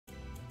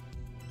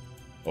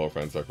Hello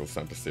friends, Circle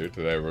Tempest here.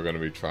 Today we're going to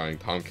be trying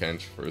Tahm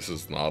Kench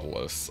versus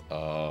Nautilus.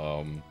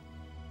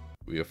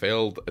 We have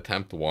failed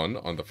attempt 1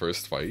 on the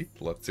first fight.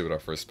 Let's see what our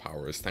first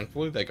power is.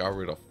 Thankfully they got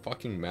rid of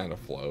fucking mana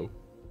flow.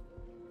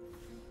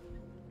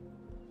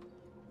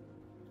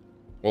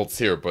 Well, it's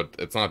here, but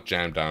it's not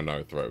jammed down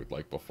our throat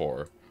like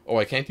before. Oh,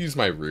 I can't use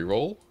my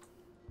reroll?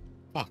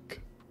 Fuck.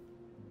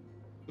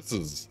 This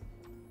is...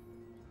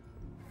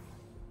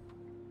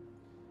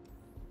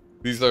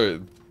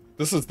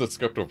 This is the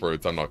script of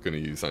words I'm not going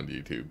to use on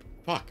YouTube.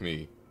 Fuck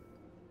me.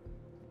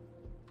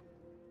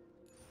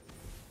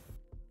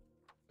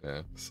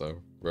 Yeah,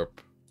 so, rip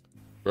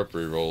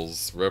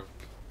rerolls, rip.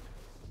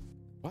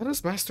 Why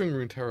does Mastering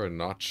Runeterra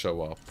not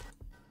show up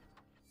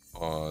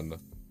on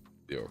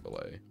the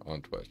overlay,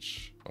 on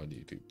Twitch, on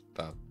YouTube?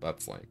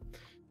 That's lame.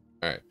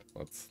 Alright,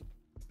 let's...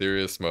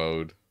 Serious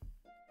mode.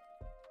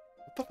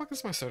 What the fuck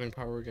is my starting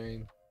power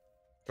again?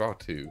 Draw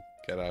 2.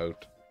 Get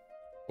out.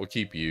 We'll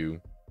keep you.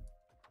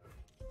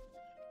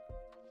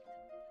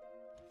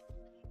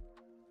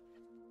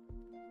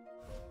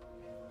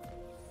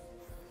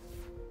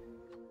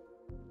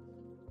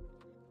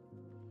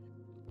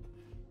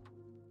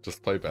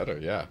 Just play better,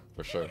 yeah,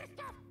 for sure.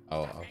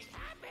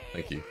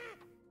 Thank you.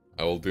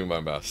 I will do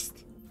my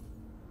best.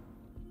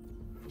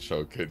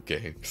 Show good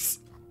games.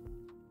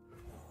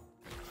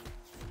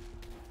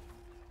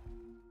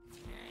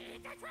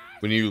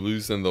 When you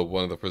lose in the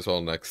one of the first of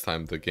all, next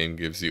time the game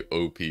gives you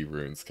OP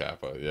runes,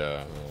 Kappa.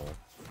 Yeah.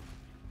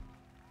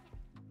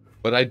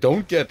 But I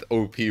don't get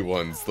OP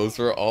ones. Those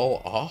were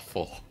all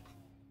awful.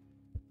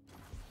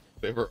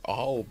 They were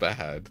all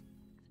bad.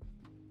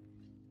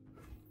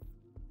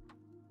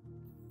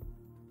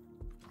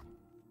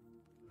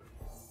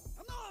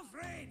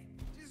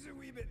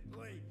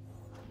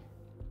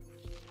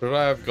 Should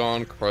I have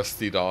gone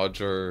Crusty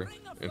Dodger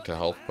into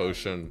Health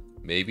Potion?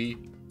 Maybe.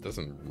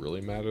 Doesn't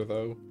really matter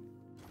though.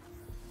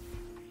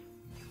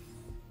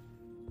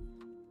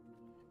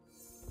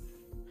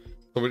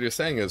 So what you're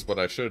saying is what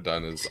I should have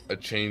done is I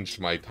changed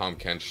my Tahm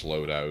Kench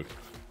loadout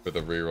for the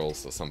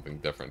rerolls to something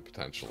different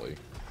potentially.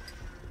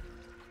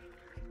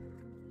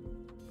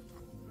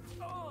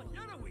 Oh,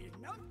 you're a wee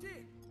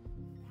numpty.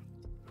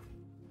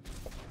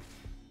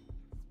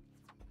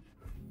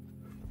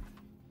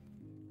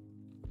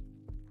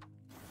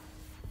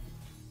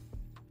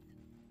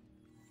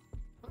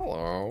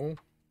 Hello.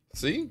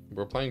 See?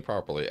 We're playing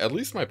properly. At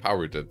least my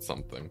power did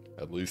something.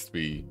 At least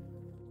we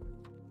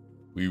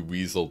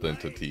weaseled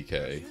into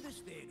TK.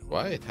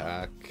 Why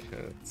attack?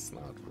 It's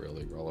not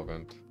really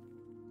relevant.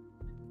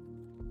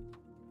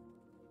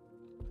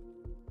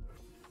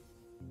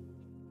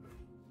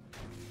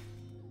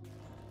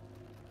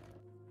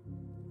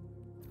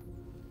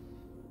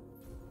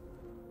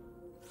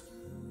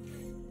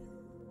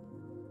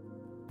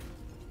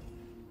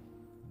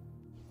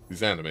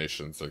 These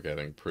animations are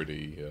getting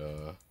pretty,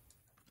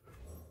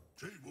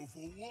 Table for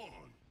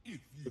one.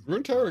 Did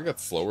Runeterra get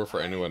slower for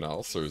anyone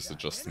else, or is it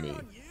just me?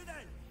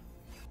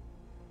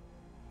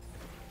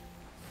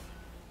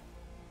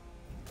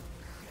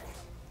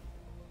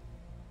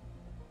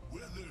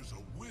 Where there's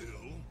a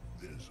will,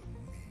 there's a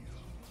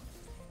meal.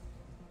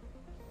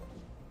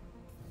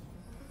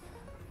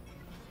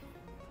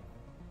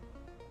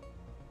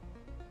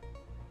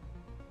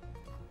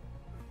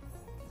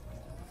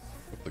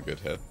 That's a good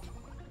hit.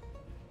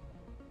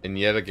 And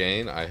yet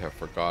again, I have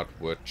forgot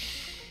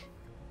which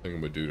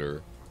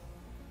thingamadooter.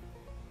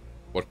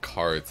 What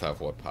cards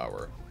have what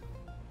power.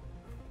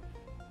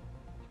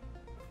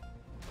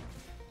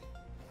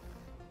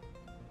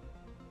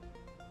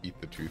 Eat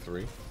the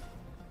 2-3.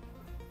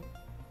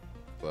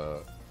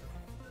 The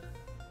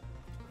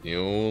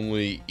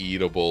only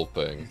eatable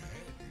thing. You had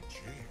your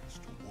chance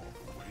to walk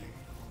away.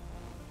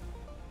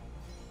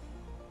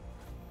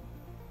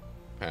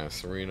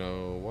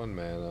 Passerino, 1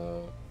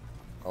 mana.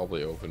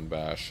 Probably open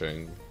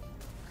bashing.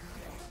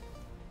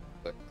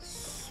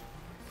 6.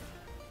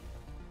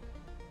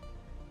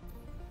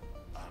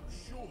 I'm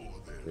sure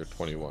there's You're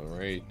 21,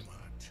 right? my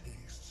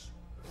tastes.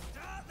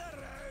 Start the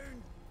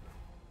round.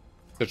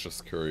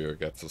 Citrus Courier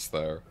gets us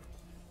there.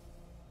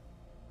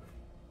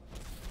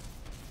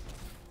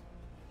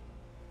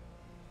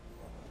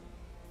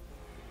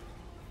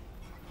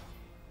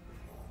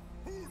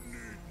 Who need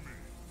me?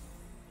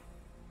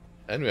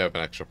 And we have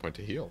an extra point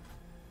to heal.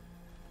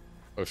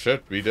 Oh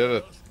shit, we did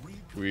it.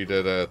 We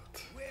did it.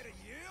 Where are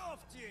you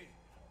off to?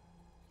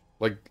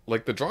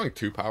 Like the drawing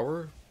 2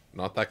 power,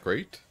 not that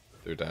great.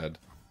 They're dead.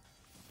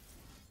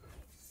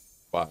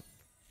 But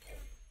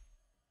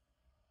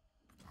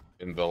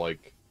in the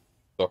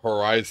the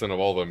horizon of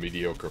all the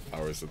mediocre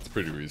powers, it's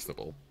pretty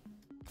reasonable.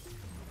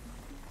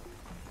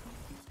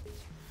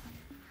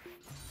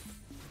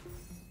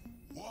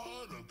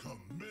 What a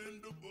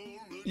commendable.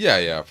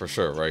 Yeah, for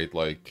sure, right?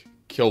 Like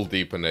kill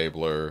deep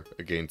enabler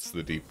against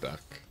the deep deck.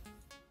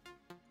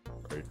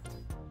 Right.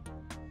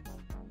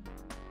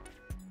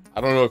 I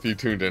don't know if you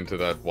tuned into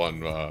that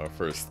one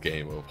first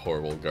game of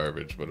horrible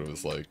garbage, but it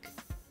was like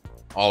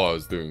all I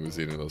was doing was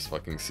eating those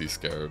fucking sea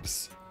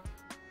scarabs.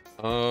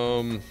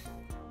 It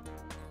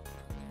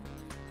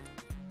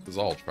was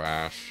all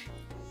trash.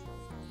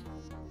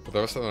 For the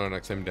rest of the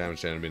next time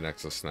damage enemy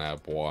next to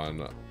snap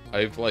 1.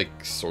 I've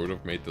like sort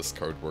of made this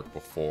card work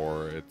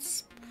before.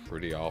 It's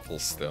pretty awful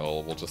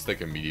still. We'll just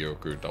take a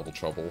mediocre double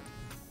trouble.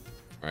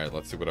 Alright,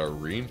 let's see what our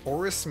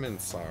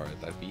reinforcements are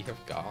that we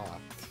have got.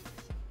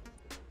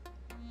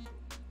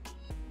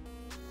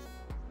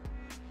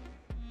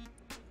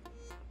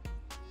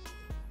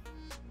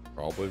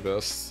 Probably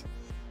this.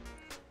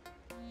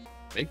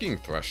 Making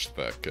Thresh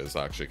thick is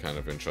actually kind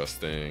of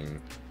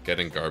interesting.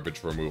 Getting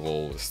garbage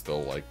removal is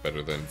still like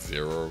better than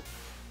 0.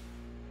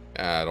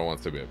 I don't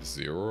want to have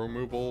 0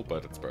 removal,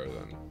 but it's better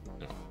than,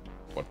 you know,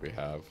 what we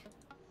have.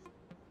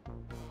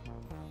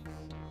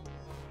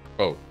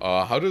 Oh,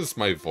 how does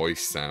my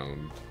voice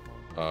sound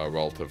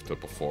relative to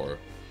before?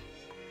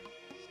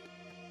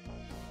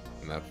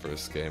 In that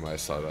first game, I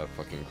saw that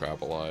fucking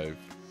crab alive,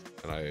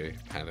 and I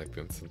panicked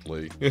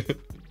instantly.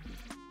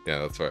 Yeah,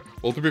 that's right.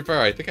 Well, to be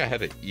fair, I think I had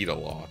to eat a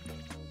lot.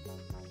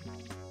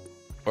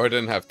 Or I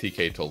didn't have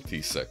TK till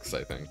T6,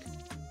 I think.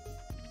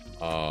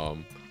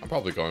 I'm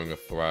probably going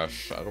with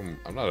Thresh. I'm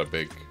not a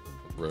big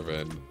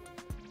Riven.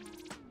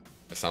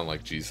 I sound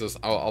like Jesus.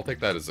 I'll take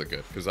that as a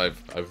good, because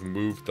I've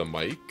moved the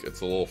mic.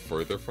 It's a little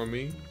further from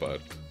me,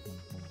 but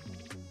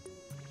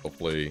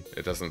hopefully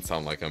it doesn't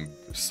sound like I'm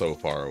so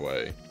far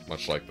away,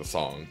 much like the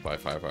song by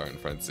 5 Hour and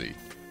Frenzy,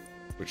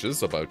 which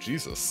is about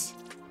Jesus.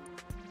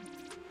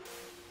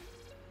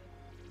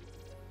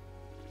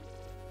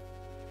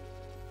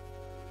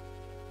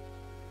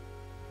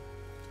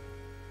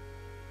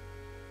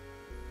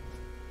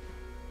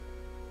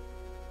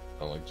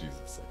 Sound like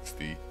Jesus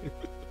XD.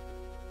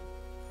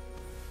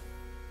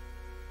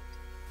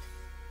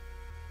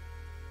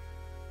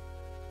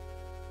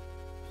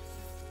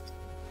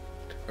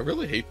 I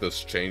really hate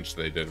this change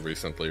they did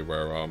recently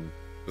where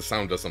the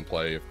sound doesn't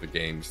play if the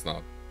game's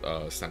not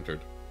centered.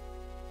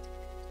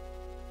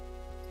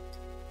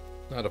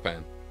 Not a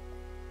fan.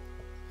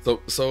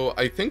 So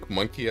I think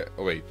Monkey...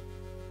 Oh wait.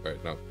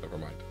 Alright, no, never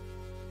mind.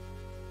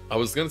 I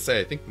was gonna say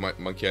I think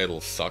Monkey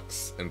Idol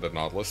sucks in the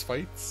Nautilus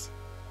fights.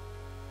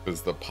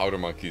 Because the powder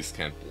monkeys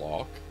can't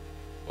block.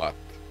 But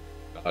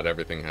not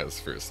everything has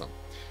fearsome.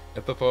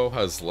 If the foe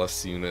has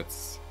less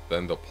units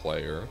than the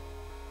player...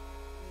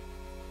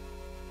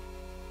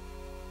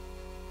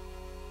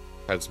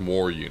 has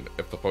more unit.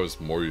 If the foe has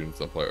more units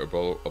than the player,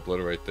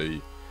 obliterate the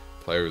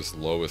player's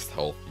lowest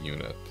health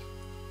unit.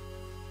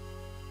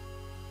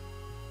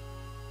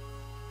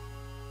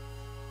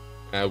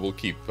 And we'll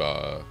keep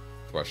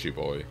Thrushy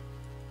Boy.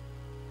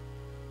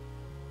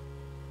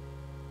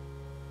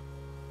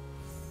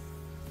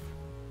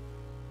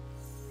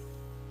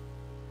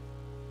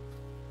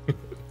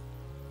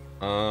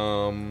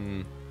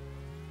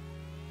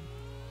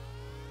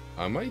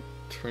 I might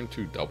turn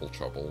to Double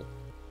Trouble.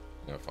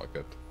 Yeah, fuck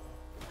it.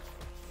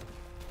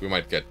 We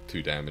might get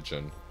 2 damage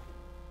in.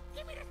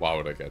 Why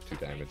would I get 2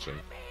 damage in?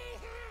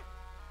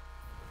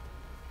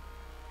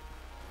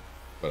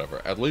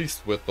 Whatever. At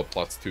least with the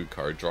 +2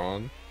 card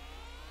drawn,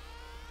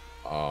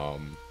 I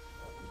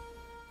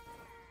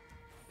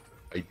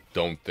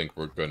don't think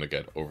we're gonna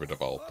get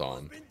overdeveloped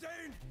on.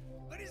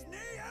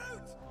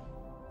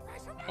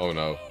 Oh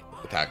no.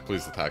 Attack.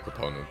 Please attack,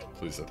 opponent.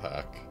 Please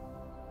attack.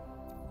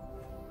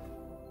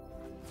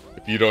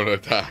 If you don't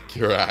attack,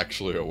 you're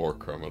actually a war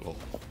criminal.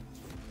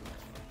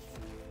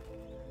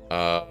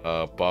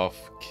 Buff,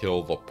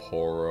 kill the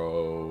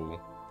Poro,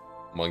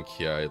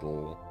 Monkey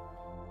Idol.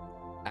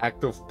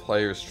 Active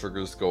players'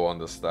 triggers go on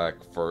the stack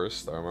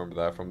first. I remember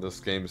that from this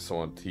game. So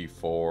on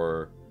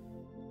T4,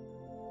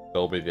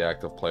 they'll be the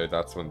active player.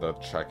 That's when the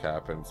check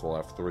happens. We'll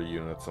have 3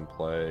 units in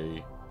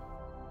play.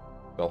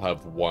 They'll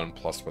have 1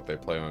 plus what they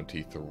play on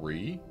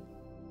T3.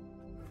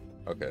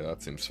 Okay,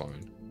 that seems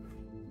fine.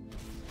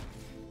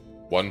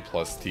 1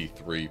 plus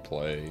T3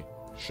 play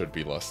should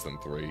be less than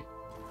 3.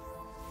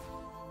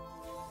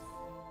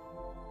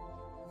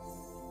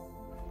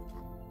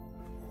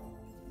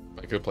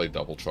 I could play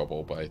Double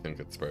Trouble, but I think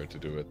it's better to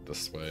do it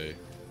this way.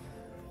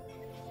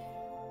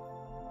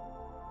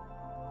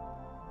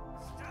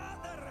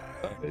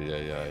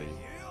 Yeah.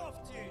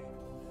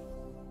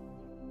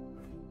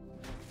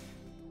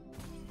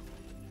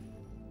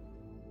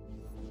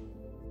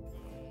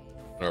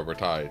 No, we're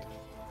tied.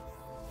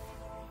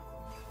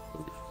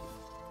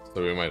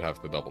 So we might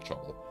have to Double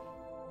Trouble.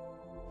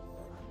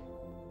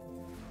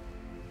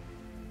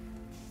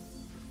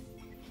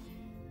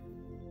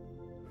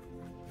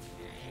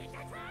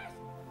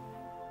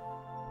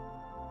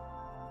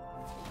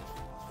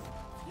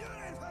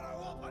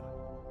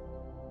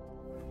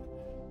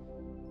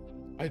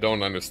 I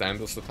don't understand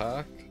this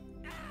attack.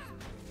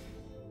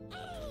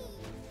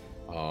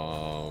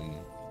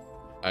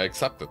 I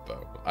accept it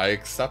though. I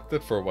accept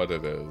it for what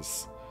it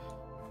is.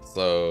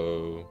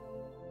 So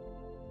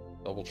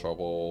Double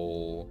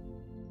Trouble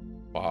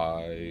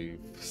 5,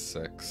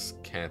 6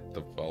 can't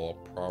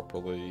develop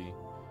properly.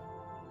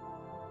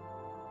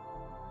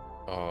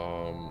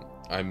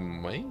 I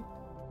might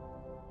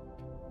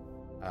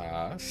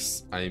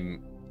pass. I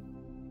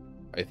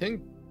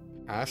think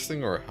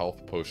passing or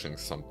health potioning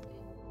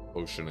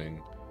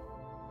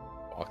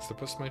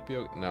Octopus might be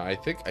okay. No, I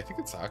think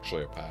it's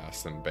actually a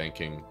pass and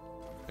banking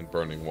and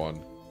burning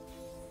one.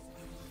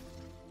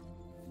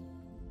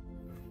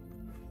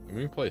 Let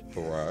me play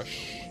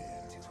Thresh.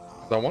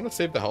 I want to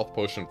save the health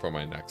potion for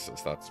my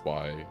Nexus. That's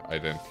why I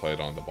didn't play it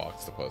on the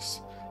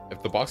Boxtopus.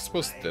 If the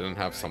Boxtopus didn't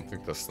have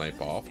something to snipe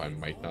off, I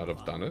might not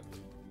have done it.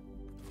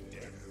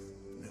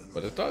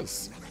 But it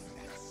does.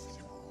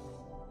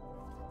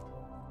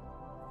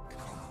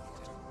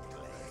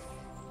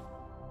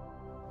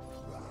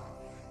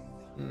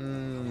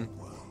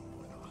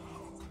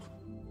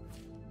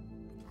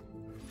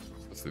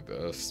 Let's do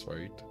this,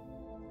 right?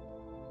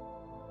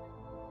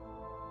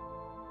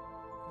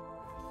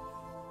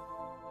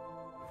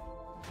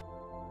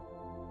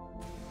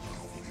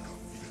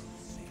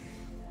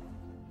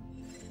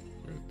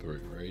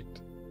 Three, right?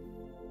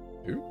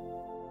 Two?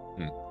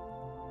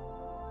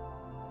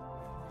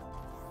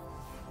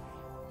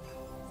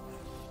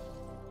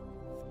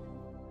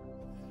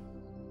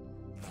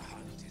 The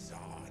hunt is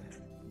on.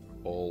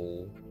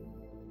 Pull.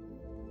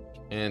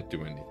 Can't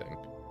do anything.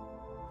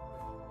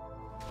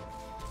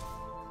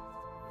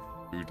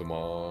 Do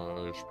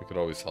damage. We could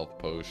always health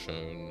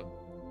potion.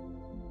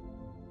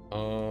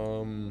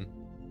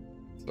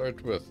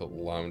 Start with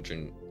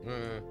lounging.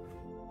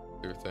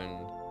 Your thing.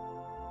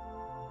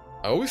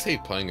 I always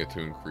hate playing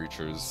attuned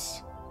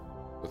creatures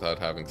without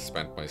having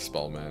spent my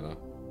spell mana.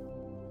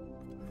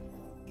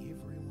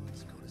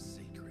 Everyone's got a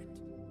secret.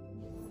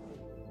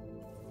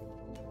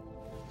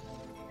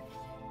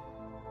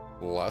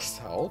 Less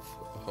health?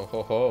 Ho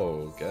ho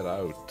ho, get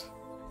out.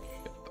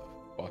 Get the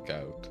fuck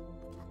out.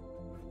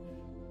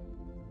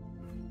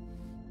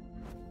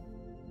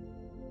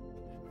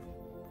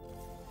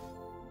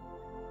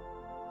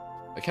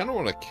 I kinda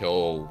wanna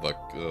kill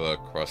the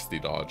Crusty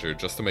Dodger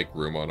just to make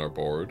room on our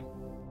board.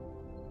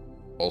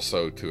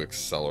 Also to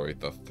accelerate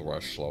the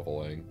Thresh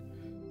leveling.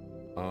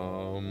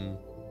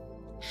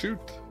 Shoot.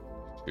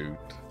 Shoot.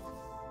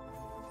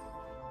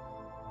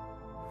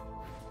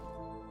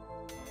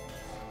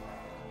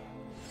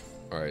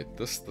 Alright,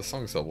 the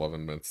song's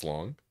 11 minutes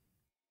long.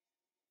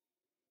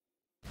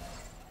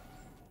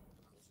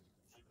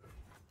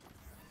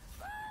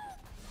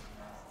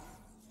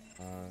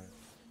 I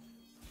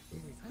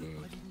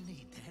didn't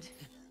need that.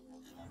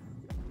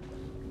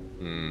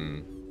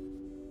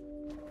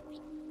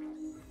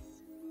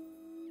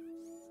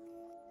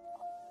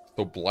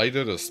 So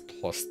Blighted is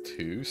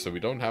 +2, so we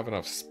don't have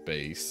enough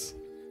space.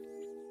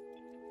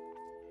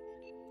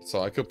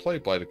 So I could play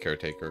Blighted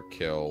Caretaker,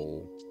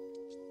 kill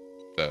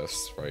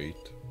this, right?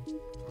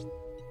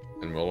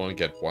 And we'll only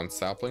get one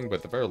sapling, but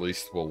at the very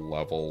least we'll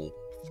level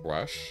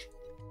Thresh.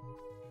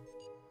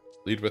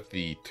 Lead with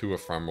the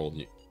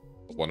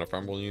one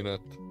ephemeral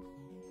unit.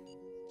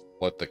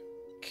 Let the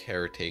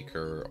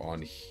Caretaker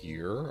on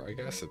here, I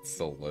guess. It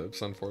still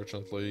lives,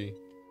 unfortunately.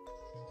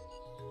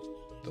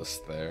 This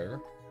there.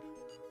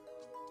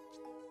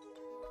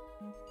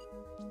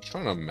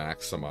 Trying to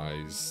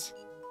maximize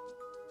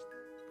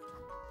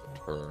the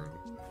turn.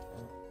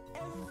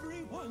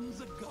 Everyone's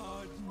a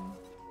garden.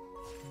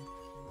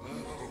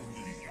 Oh,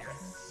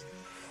 yes.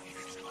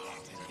 It's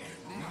about to get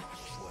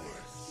much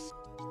worse.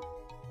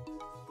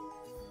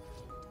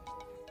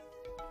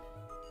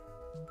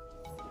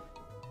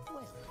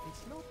 Well,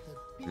 it's not the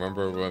big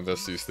Remember when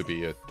this used to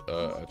be a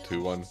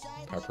 2-1?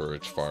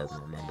 Pepperidge Farm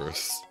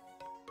remembers.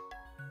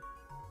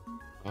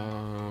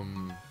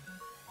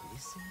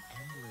 Listen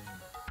and learn.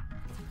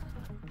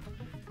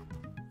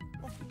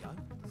 Off we go.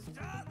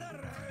 Start the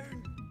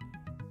round.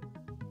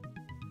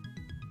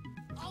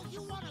 Oh,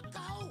 you wanna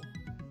go?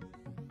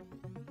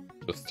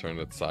 Just turn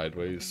it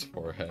sideways,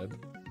 forehead.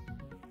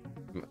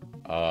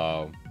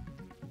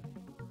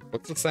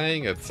 What's the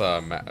saying? It's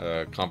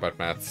combat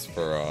mats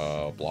for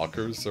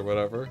blockers or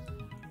whatever.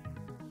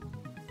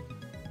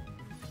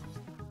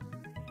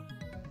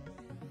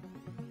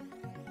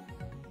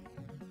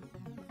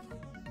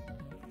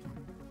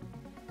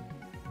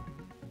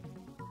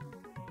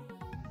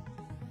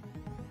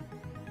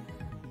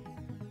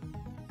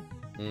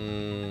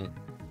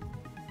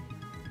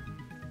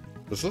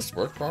 Does this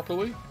work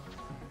properly?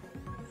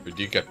 Or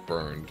do you get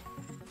burned?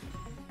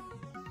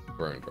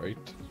 Burned, right?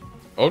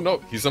 Oh no,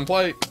 he's in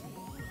play!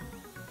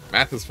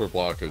 Math is for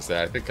blockers.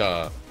 Yeah, I think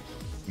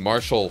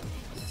Marshall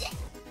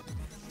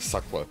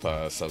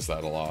Suckleth says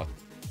that a lot.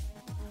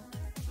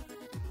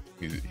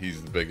 He's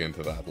big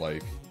into that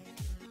life.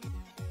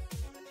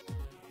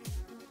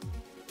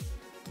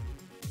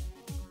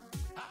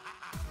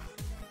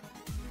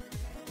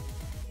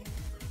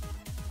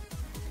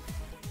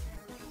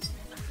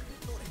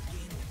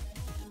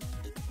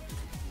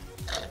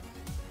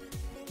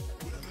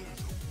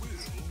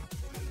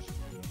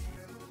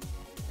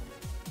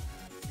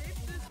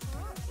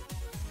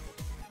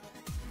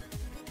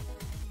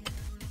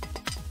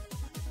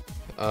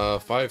 Uh,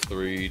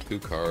 5/3, 2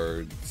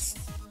 cards.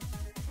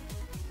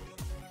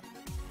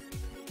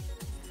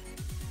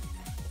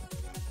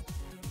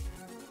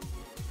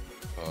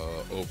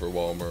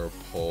 Overwhelmer,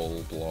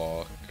 pull,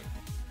 block.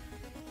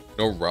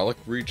 No relic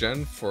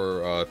regen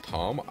for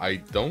Tahm. I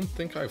don't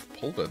think I've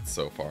pulled it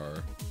so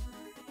far.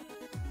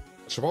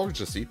 Should probably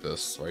just eat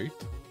this, right?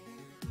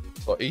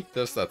 So I'll eat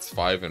this, that's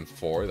 5 and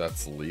 4,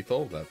 that's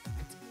lethal.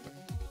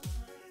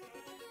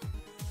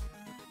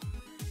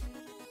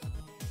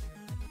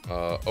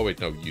 Oh wait,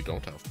 no, you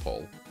don't have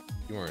pull.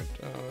 You aren't.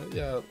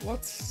 Yeah,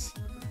 let's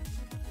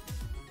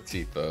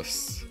eat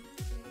this.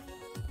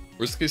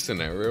 Worst case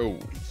scenario,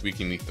 we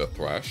can eat the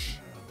thresh.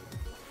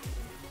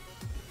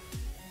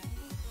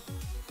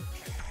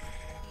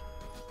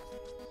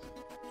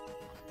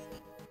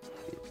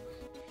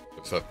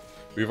 So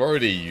we've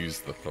already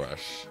used the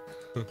thresh.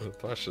 The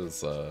thresh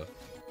is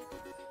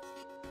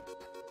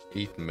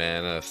 8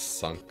 mana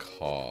sunk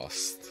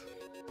cost.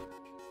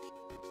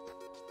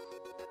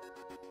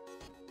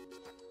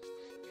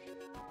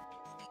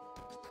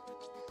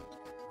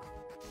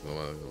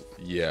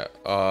 Yeah,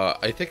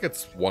 I think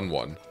it's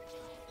 1/1.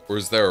 Or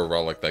is there a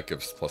relic that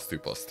gives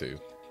 +2/+2?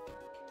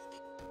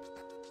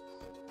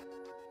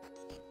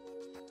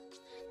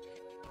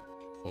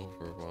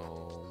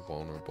 Overwhelm,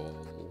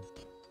 vulnerable.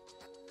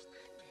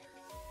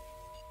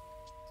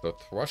 The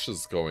thrush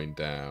is going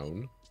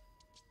down.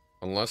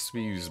 Unless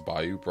we use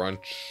Bayou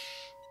Brunch.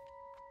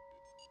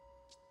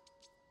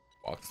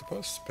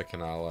 Octopus, pick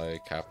an ally,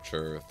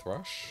 capture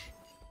thrush.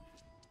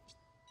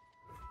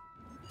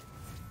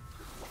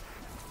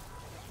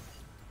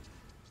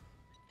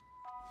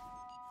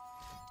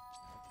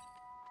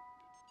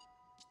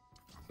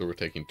 So we're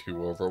taking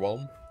 2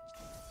 overwhelm.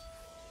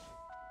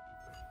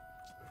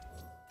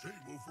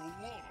 Table for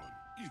one,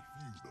 if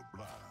you'd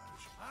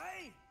oblige.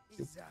 Aye,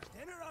 is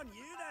dinner on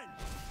you then?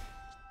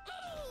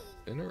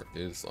 Dinner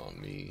is on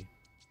me.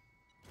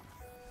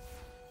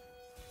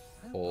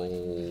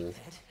 Oh.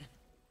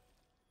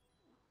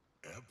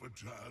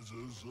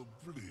 Appetizers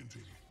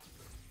aplenty.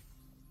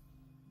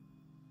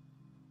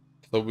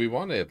 So we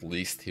want to at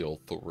least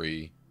heal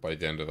 3 by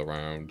the end of the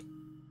round.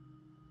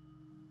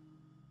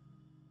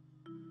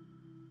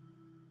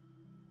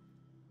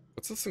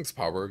 What's this thing's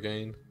power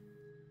gain?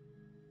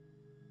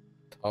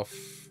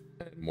 Tough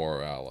and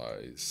more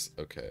allies.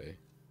 Okay.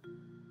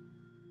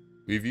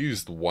 We've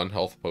used 1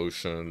 health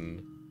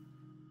potion.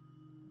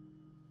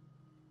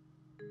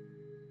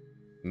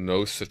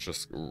 No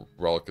citrus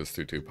relic is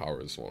 2/2,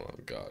 power is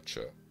 1.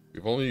 Gotcha.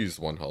 We've only used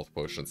 1 health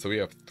potion, so we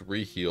have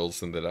 3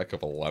 heals in the deck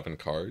of 11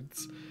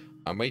 cards.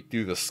 I might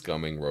do the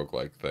scumming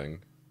roguelike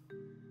thing.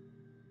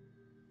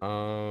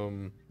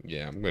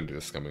 Yeah, I'm gonna do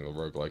the scumming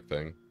roguelike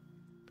thing.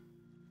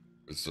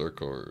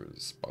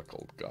 Berserkers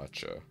buckled,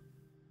 gotcha.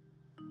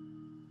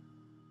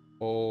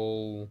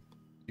 Pull.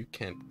 You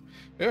can't.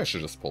 Maybe I should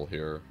just pull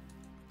here.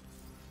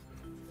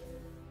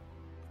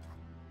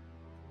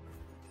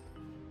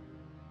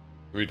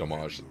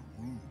 Redamage.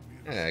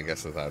 I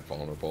guess it's that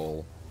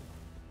vulnerable.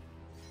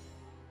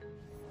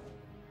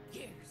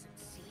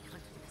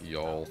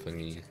 Y'all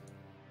thingy.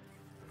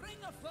 Ring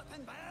a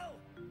flippin' bell.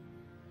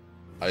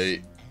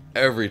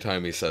 Every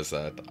time he says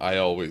that, I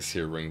always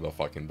hear ring the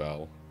fucking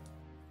bell.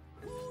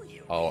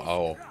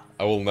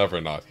 I will never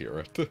not hear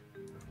it. Who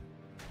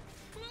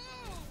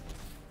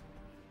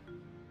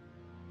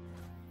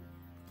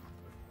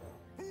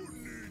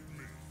need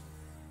me?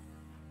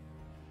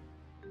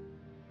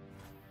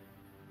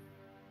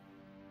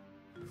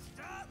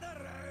 Start the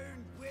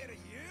round. Where are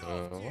you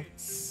off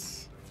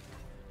to?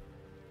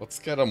 Let's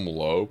get him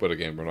low, but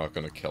again, we're not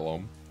gonna kill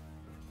him.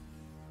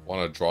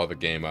 Want to draw the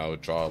game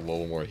out, draw a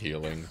little more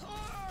healing.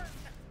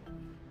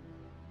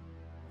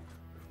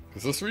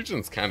 Because this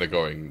region's kind of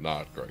going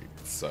not great,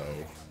 so...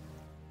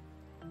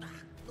 Not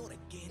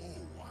again.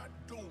 Oh, I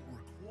don't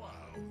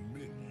require a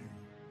menu.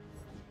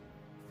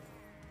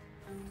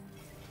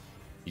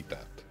 Eat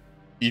that.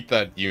 Eat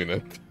that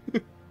unit.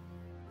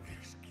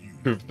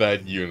 Excuse Give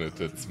that unit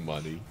its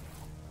money.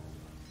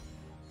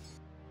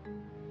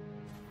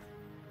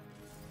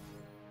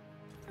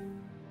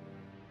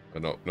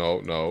 No, no,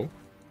 no.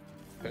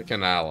 Pick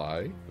an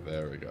ally.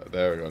 There we go.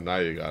 There we go. Now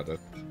you got it.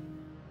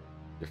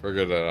 You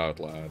figured it out,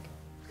 lad.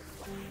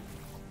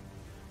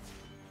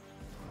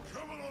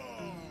 Come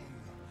along.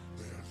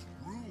 There's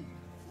room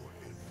for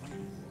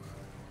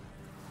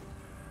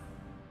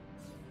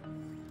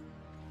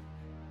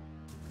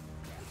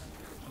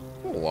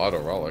everyone. A lot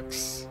of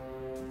relics.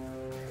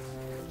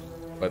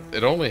 But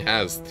it only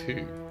has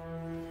 2.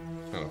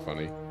 Kind of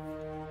funny.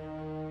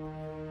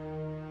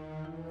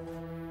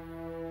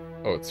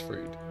 Oh, it's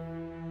freed.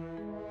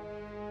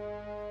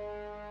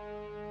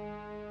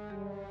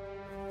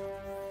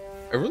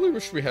 I really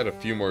wish we had a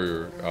few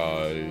more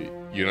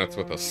units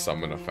with a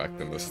summon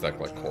effect in this deck,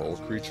 like coral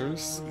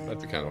creatures.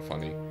 That'd be kind of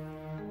funny.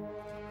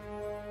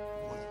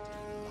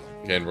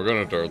 Again, we're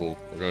gonna durdle.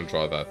 We're gonna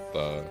draw that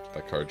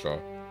that card draw.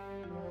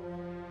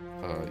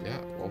 Yeah,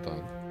 well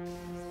done.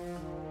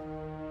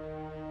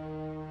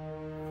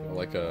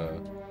 Like a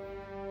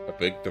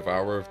big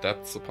Devourer of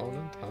Death's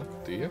opponent, huh?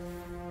 Do you?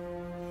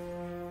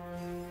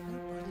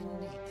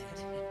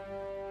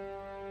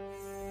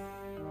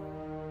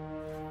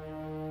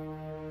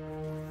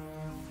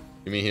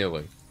 Give me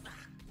healing.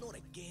 Not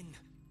again.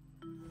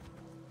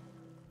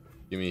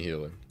 Give me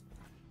healing.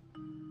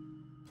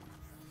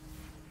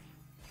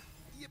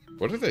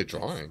 What are they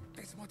drawing?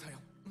 That's my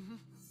tile.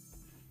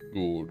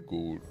 Good,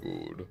 good,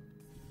 good.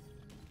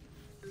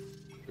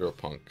 You're a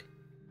punk.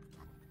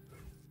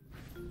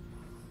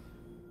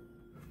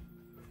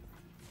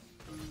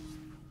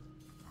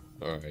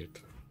 Alright.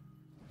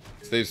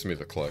 Saves me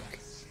the click.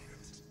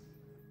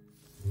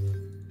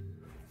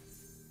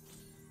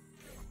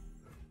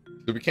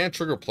 So we can't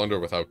trigger plunder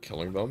without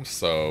killing them,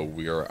 so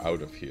we are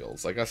out of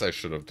heals. I guess I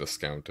should have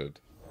discounted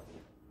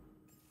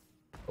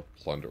the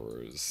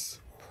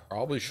plunderers.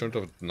 Probably shouldn't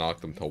have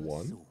knocked them to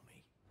 1.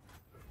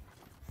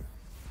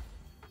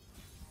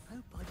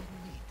 Hope I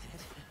didn't need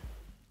that.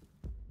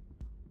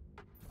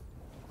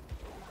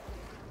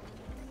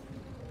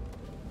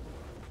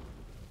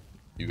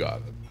 You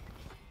got it.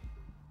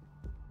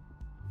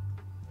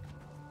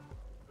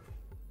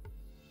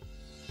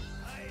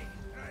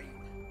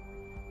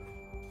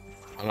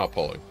 I'm not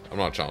pulling. I'm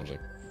not challenging.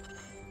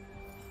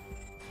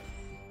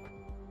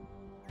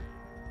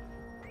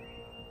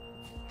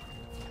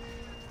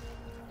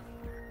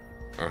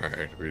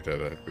 Alright, we did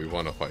it. We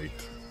won a fight.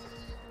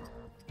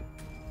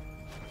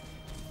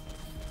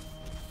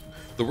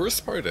 The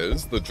worst part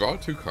is, the draw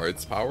 2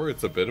 cards power,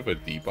 it's a bit of a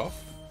debuff.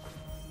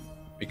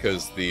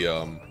 Because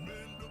the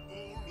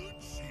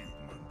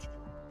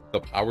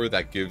power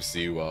that gives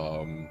you,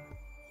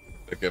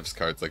 that gives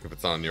cards, like if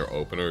it's on your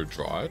opener,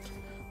 draw it.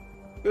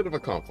 Bit of a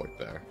conflict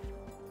there.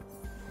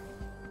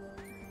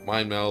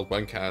 Mind Meld,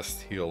 1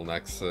 cast, heal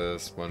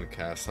Nexus, 1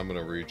 cast, summon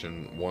a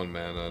region, 1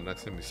 mana,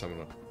 next time you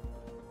summon a...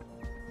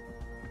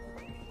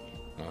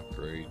 Not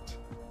great.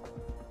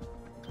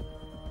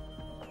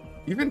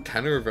 Even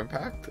Tenor of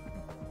Impact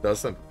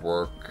doesn't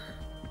work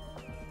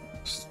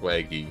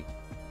swaggy.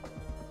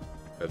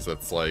 As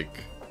it's like,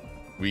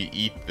 we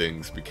eat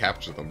things, we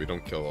capture them, we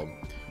don't kill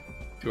them.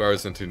 2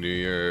 hours into New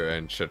Year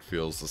and shit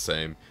feels the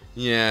same.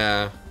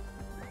 Yeah.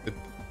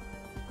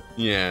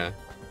 Yeah.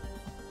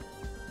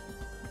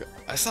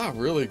 I saw a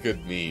really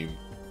good meme.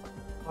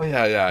 Oh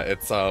yeah,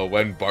 it's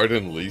when Bart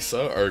and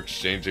Lisa are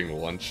exchanging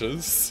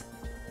lunches.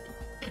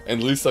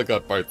 And Lisa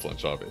got Bart's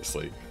lunch,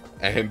 obviously.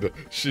 And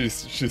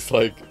she's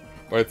like,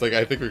 Bart's like,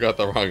 I think we got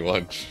the wrong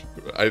lunch.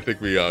 I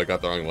think we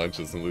got the wrong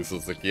lunches. And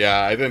Lisa's like,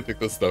 yeah, I didn't think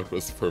this note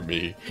was for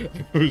me.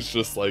 It was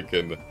just like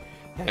in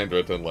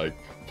handwritten, like,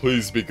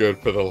 please be good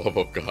for the love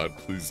of God,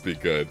 please be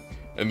good.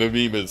 And the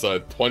meme is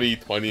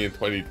 2020 and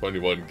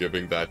 2021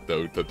 giving that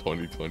note to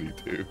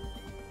 2022.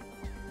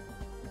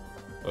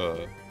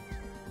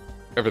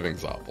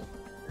 Everything's awful.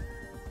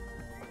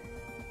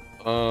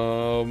 I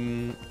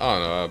don't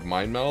know,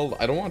 Mind Meld?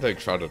 I don't want to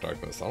take Shroud of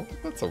Darkness. I don't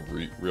think that's a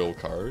real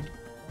card.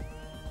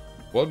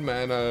 1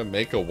 mana,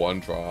 make a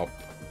 1-drop.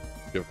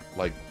 Give,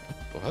 like,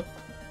 what?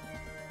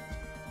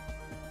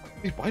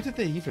 Wait, why did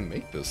they even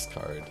make this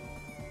card?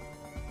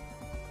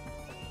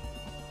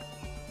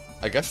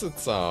 I guess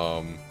it's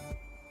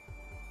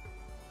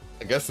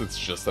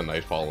just a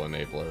Nightfall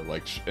enabler,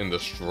 like, in the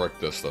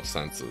strictest of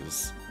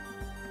senses.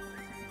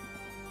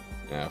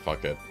 Yeah,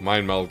 fuck it.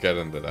 Mind Meld, get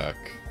in the deck.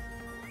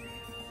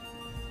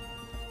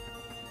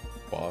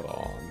 Spot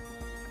on.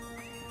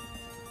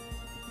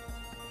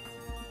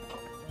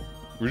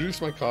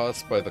 Reduce my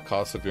cost by the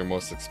cost of your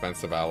most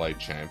expensive allied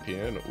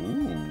champion.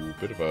 Ooh,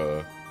 bit of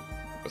a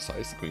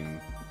Size Queen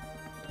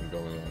thing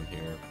going on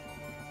here.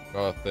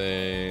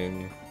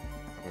 Nothing.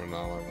 Oh, now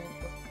I want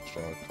to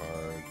draw a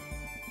card.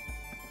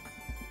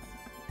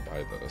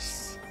 Buy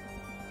this.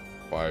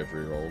 5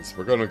 rerolls.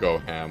 We're gonna go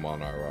ham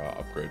on our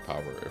upgrade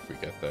power if we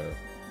get there.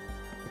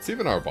 It's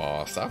even our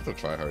boss. I have to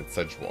try hard.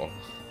 Sejuani.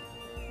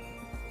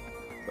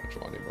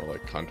 Sejuani, more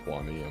like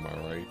Cuntwani, am I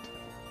right?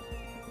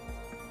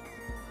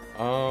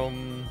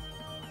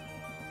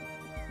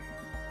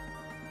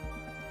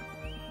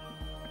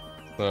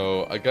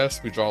 So, I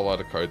guess we draw a lot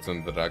of cards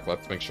in the deck.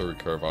 Let's make sure we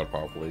curve out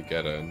properly.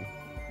 Get in.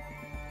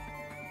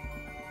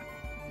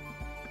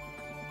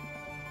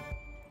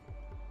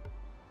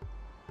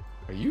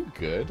 Are you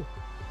good?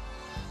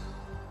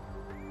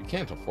 We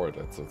can't afford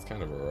it, so it's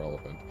kind of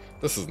irrelevant.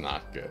 This is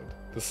not good.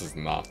 This is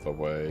not the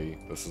way.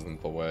 This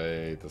isn't the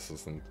way. This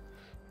isn't...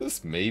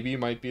 This maybe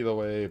might be the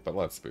way, but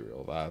let's be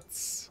real.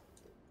 That's...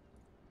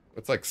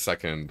 It's like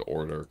second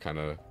order kind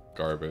of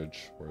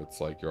garbage, where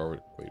it's like you're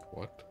already... Wait,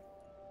 what?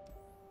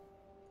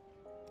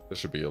 This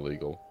should be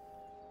illegal.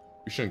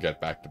 We shouldn't get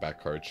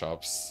back-to-back card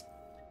shops.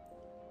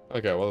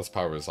 Okay, well, this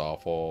power is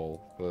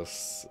awful.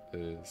 This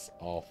is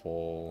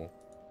awful.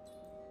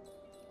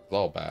 It's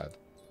all bad.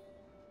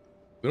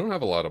 We don't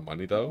have a lot of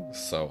money, though,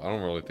 so I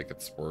don't really think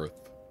it's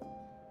worth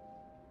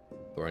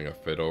throwing a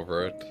fit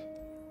over it.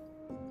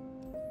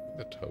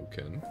 The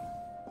token.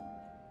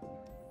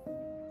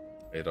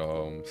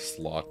 Item,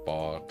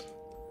 Slotbot.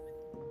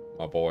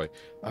 My boy.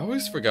 I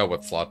always forget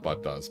what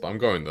Slotbot does, but I'm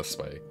going this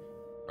way.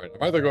 Alright,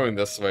 I'm either going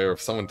this way, or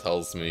if someone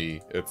tells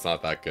me it's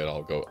not that good,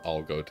 I'll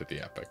go to the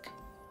epic.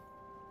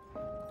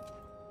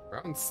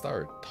 Round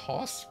start.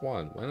 Toss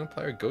 1. When a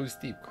player goes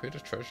deep, create a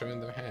treasure in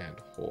their hand.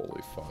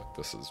 Holy fuck,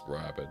 this is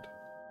rabid.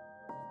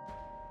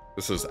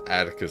 This is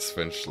Atticus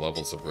Finch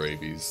levels of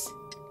rabies.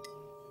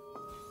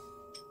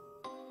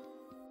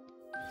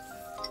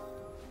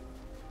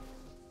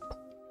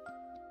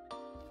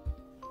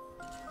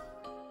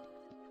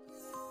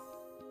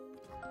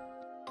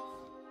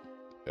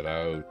 Get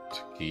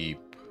out.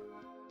 Keep.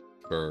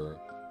 Sure.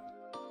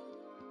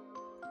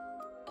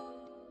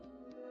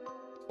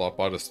 Slot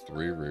bot is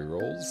 3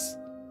 rerolls?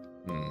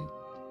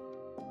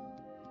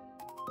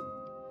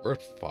 We're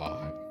at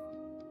 5.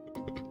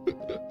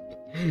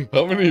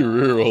 How many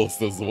rerolls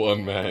does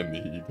one man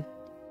need?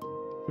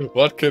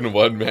 What can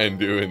one man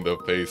do in the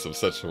face of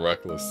such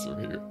reckless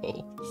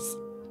rerolls?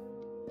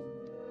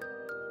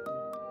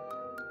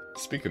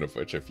 Speaking of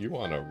which, if you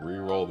want to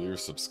reroll your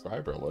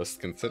subscriber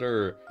list,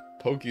 consider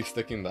pokey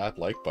sticking that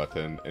like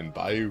button and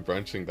Bayou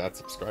brunching that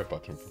subscribe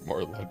button for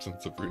more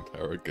Legends of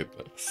Runeterra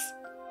goodness.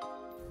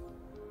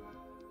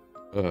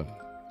 Ugh.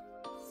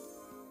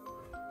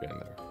 Get in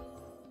there.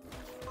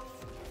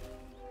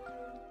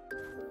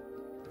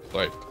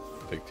 Right,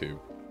 take 2.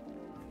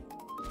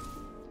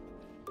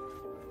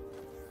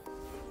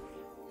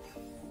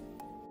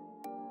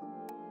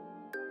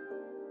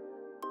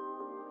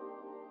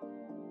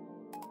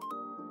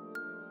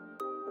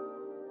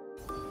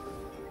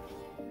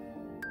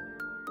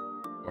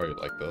 Why are you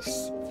like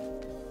this?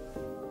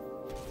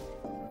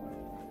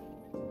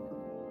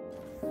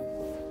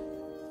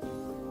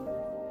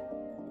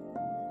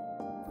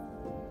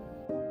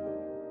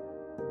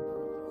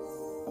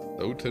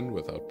 Oten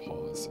without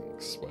pausing,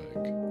 swag.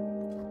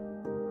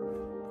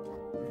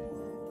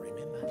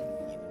 Remember,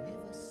 you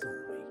never saw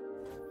me.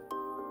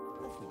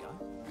 Off we go.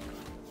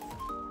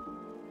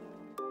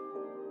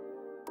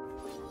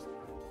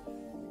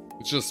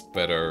 It's just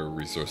better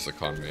resource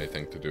economy, I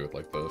think, to do it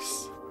like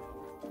this.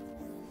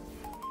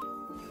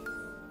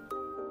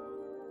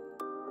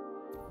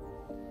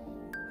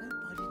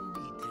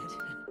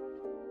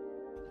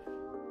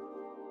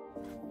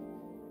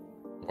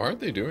 Why aren't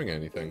they doing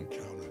anything?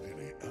 Counted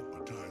any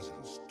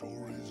appetizing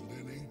stories,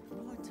 Lenny?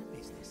 Right to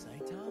business, eh,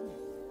 Tahm?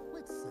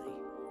 Let's see.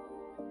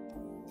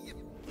 Yep,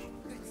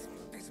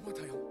 that's my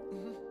tale.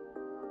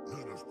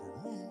 Let us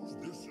peruse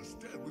this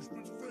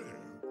establishment's fare.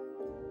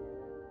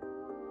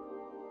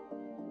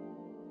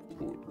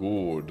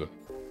 Good.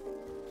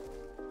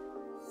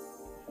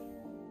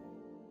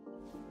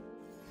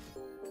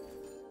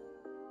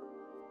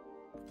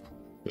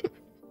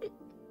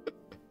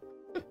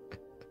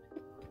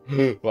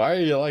 Why are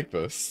you like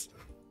this?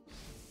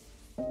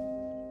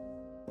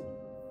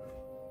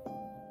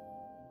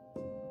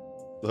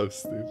 So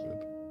stupid.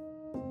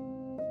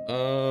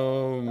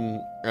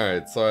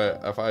 Alright, so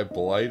if I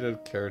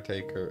blighted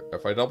caretaker,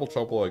 if I double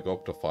trouble I go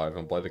up to 5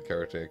 and blighted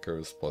caretaker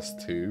is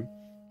 +2.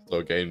 So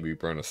again we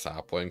burn a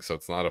sapling, so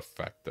it's not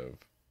effective.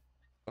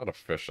 Not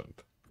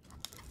efficient,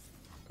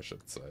 I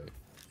should say.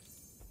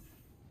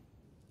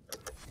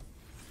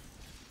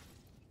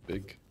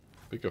 Big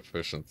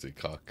efficiency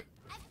cuck.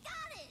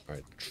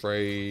 Alright,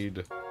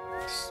 trade,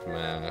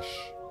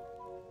 smash.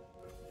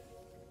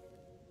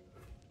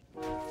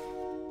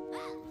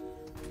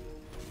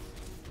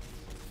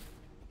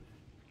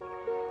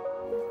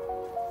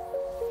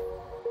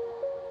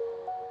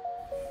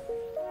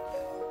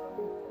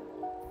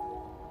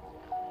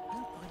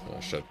 Oh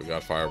shit, we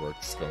got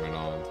fireworks going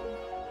on.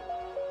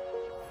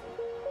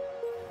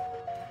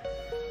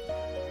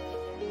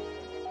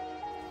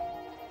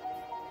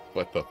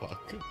 What the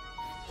fuck?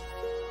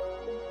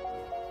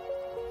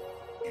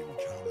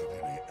 Encountered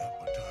any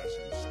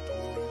appetizing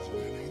stories,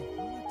 Lenny?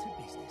 Right to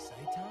business,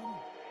 eh, Tahm?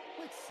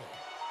 Let's see.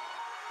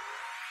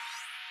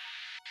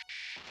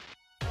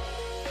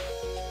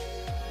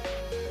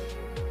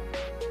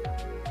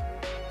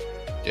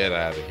 Get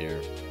out of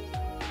here.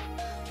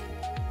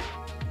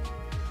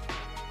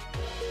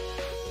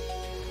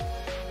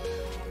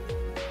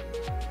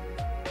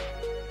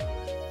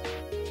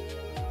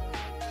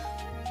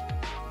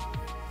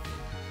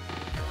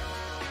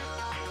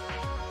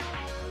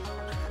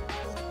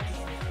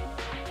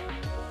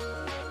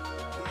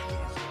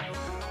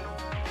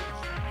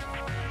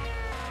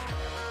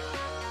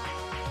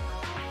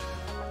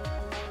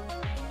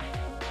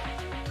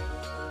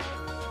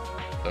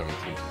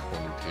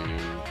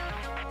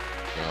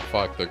 Oh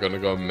fuck, they're gonna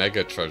go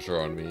mega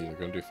treasure on me. They're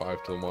gonna do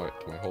 5 to my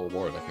whole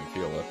ward. I can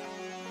feel it.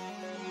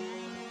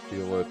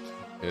 Feel it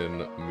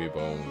in me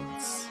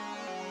bones.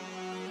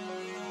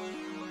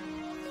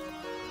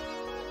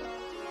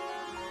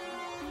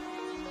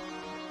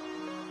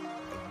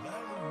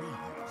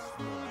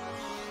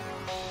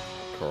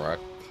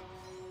 Correct.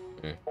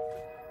 Yeah.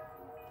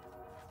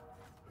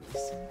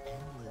 Listen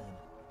and learn.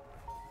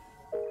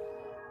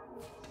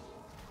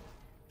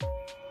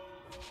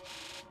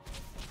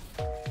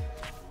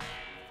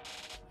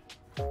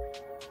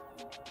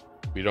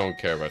 We don't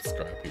care about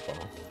scrappy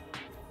bomb.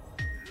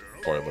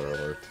 Spoiler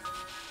alert.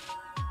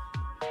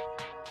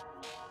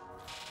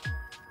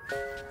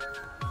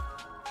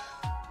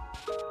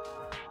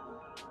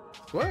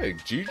 Swag,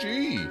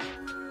 GG!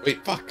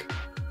 Wait, fuck!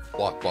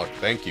 Block.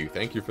 Thank you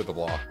for the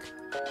block.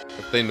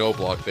 If they no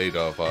block, they'd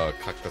have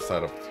cucked us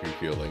out of 2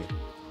 healing.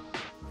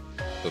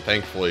 So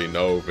thankfully,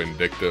 no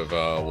vindictive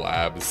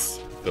labs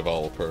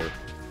developer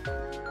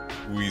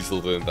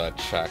weaseled in that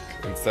check.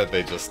 Instead,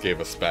 they just gave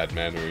us bad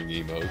mannering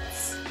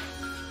emotes.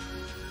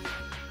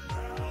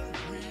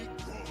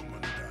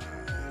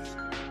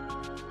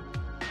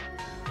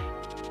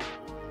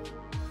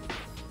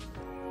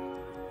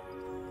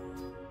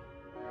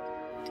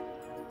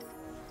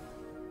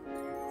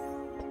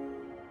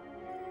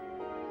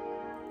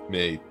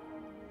 Mate.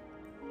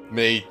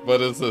 Mate, what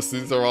is this?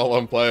 These are all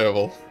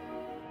unplayable.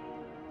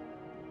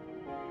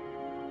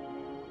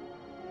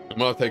 I'm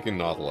not taking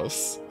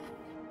Nautilus.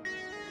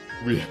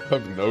 We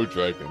have no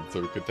dragon,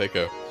 so we could take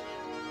a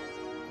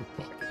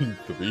fucking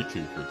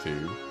 3-2 for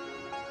 2.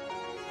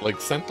 Like,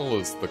 Sentinel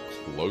is the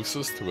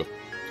closest to a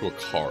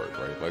card,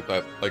 right? Like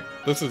that, like,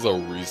 this is a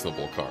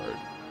reasonable card.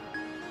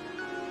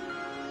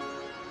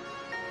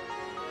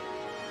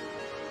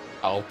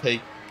 I'll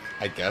take,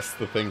 I guess,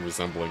 the thing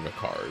resembling a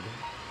card.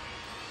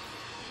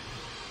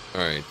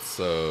 Alright,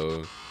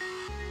 so...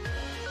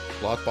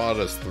 Lotbot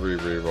has 3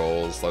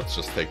 rerolls. Let's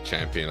just take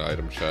Champion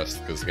Item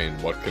Chest, because again,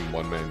 what can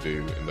one man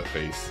do in the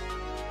face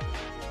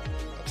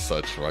of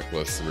such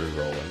reckless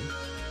rerolling?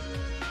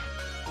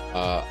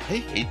 I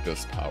hate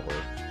this power.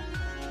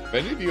 Have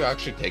any of you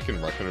actually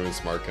taken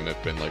Reckoner's Mark and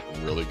it been, like,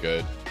 really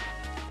good?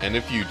 And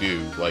if you do,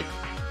 like,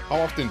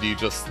 how often do you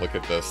just look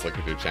at this, look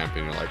at your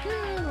champion, and you're like,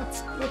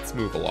 yeah, let's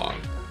move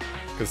along?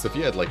 Because if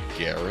you had, like,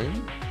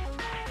 Garen,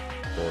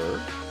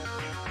 or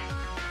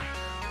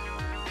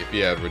if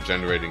you had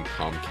Regenerating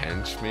Tahm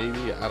Kench,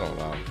 maybe? I don't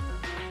know.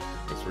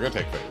 Because we're gonna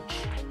take Phage.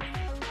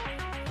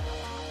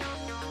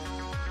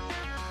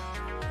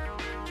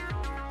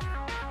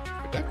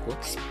 The deck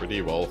works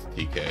pretty well with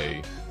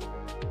TK.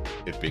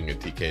 It being a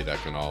TK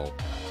deck and all.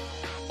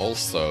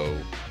 Also,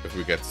 if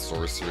we get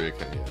Sorcery, it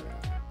can... Yeah.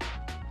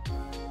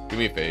 Give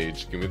me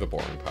Phage, give me the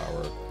boring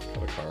power.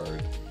 Got a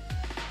card.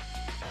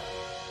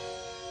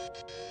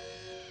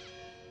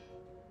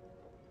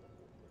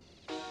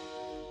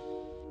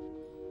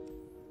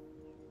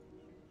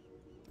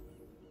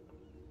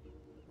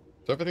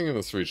 So everything in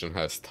this region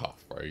has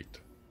tough, right?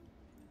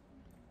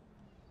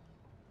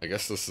 I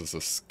guess this is a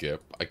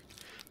skip.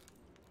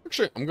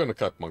 Actually, I'm gonna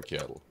cut Monkey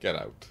Idol. Get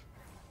out.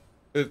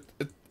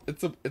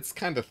 It's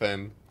kind of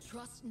thin.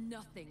 Trust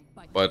nothing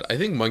But I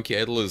think Monkey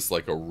Idol is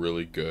like a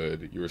really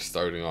good. You were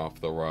starting off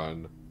the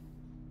run,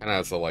 and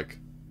as a like,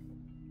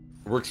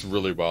 works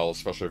really well,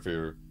 especially if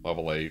you're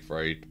level 8,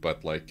 right?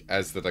 But like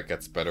as the deck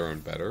gets better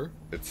and better,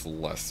 it's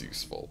less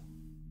useful,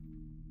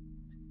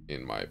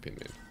 in my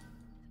opinion.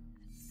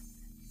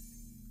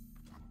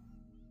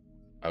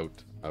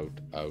 Out, out,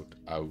 out,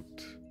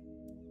 out.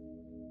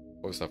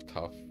 Always have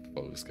tough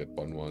foes get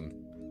 1-1.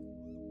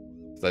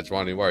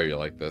 Sejuani, why are you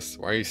like this?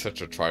 Why are you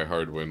such a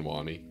try-hard win,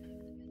 Wani?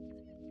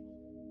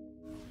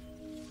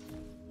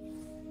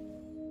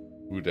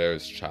 Who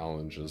dares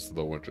challenges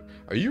the winter?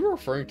 Are you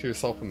referring to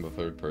yourself in the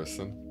third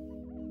person?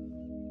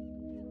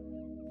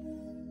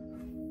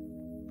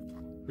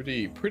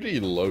 Pretty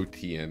low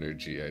T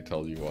energy, I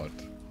tell you what.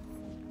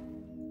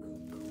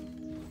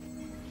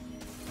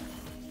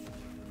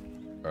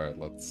 Alright,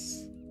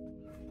 let's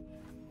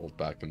hold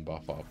back and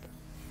buff up.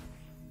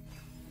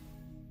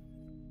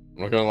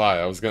 I'm not gonna lie,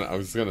 I was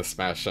gonna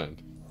smash in.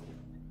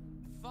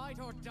 Fight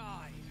or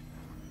die.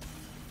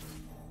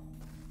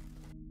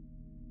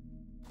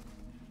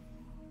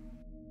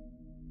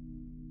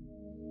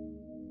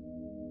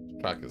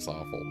 Track is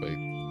awful, wait.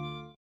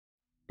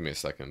 Give me a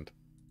second.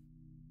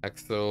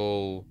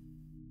 Excel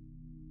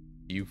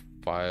U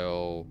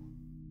file.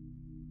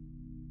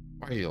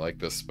 Why do you like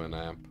this spin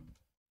amp?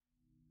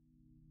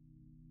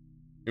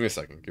 Give me a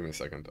second, give me a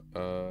second.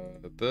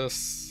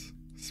 This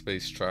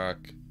space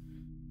track.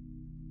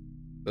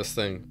 This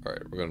thing,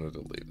 alright, we're gonna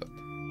delete it.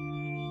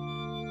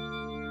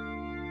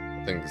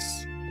 The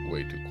thing's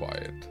way too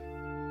quiet.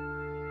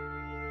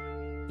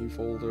 New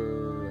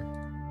folder.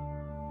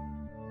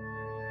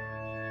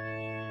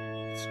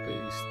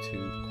 Space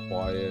too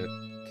quiet.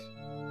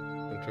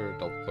 Enter,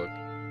 double click.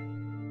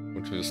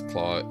 Winter's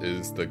Claw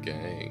is the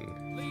gang.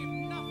 Leave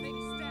nothing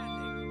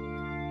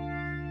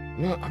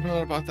standing. I'm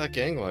not about that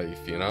gang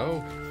life, you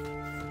know?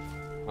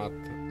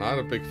 Not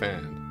a big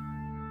fan.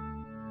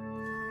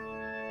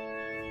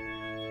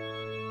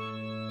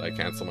 Did I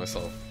cancel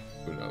myself?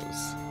 Who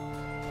knows?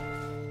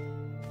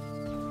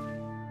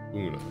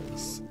 Who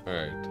knows?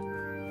 Alright.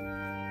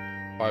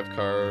 5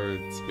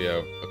 cards. We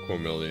have a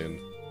Quamillion.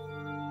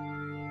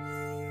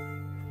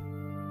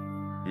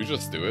 Do we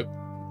just do it?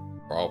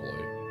 Probably.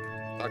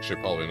 It's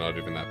actually probably not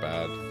even that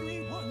bad.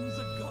 Everyone's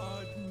a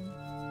garden.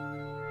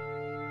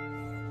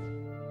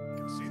 You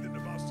can see the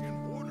Devastian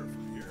border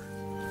from here.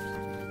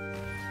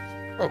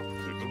 Oh,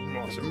 the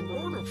Devastian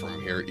border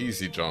from here.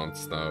 Easy, Jon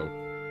Snow.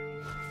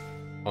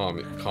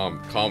 Calm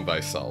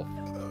thyself.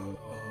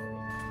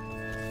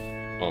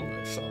 Calm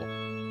thyself.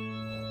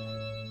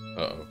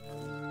 Uh-oh.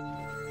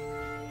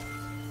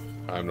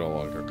 I'm no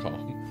longer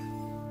calm.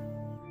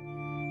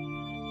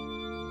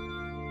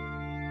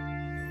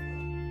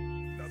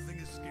 Nothing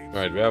escapes.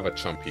 Alright, we have a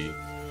Chumpy.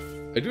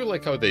 I do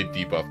like how they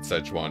debuffed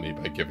Sejuani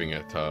by giving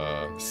it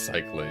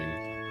cycling.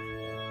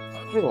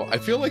 I don't know, I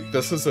feel like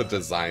this is a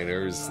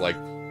designer's like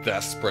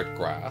desperate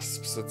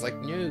grasps. It's like,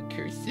 no,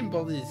 Curse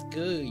Symbol is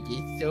good.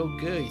 It's so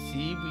good.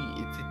 See,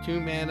 it's a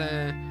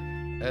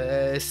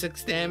 2-mana,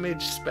 6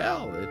 damage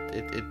spell.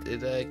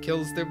 It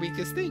kills their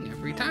weakest thing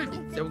every time.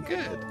 It's so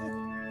good.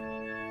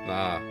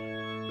 Nah,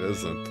 it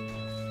isn't.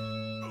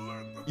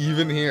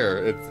 Even here,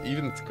 it's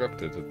even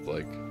scripted. It's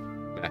like,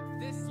 meh.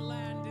 This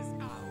land is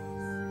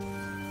ours.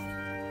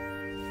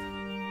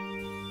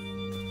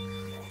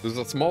 There's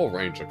a small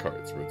range of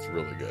cards where it's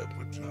really good.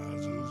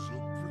 Appetizers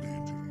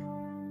aplenty.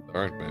 There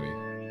aren't many.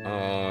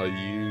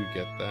 You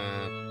get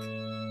that.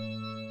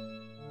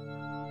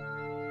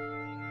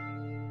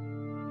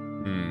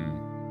 Hmm.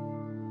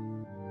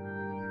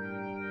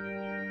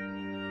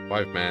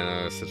 5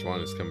 mana,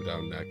 Sejuani's coming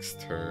down next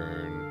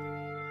turn.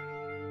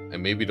 I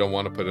maybe don't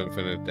want to put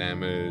infinite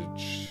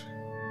damage.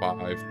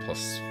 5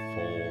 plus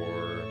 4.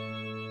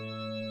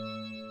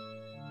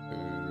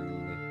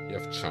 Ooh. You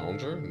have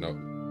Challenger? No.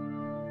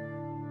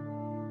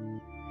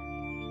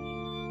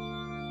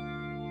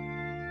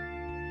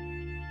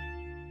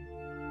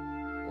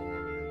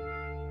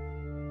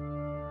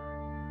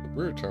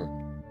 Weird turn.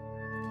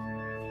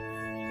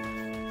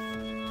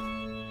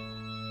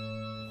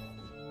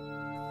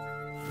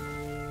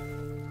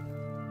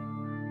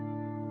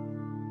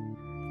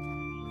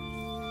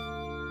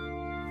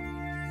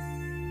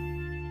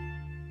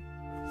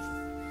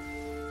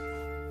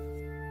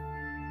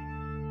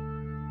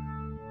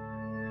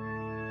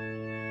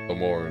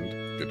 Mourned.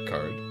 Good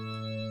card.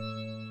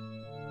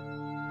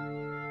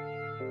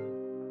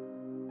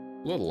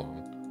 A little long.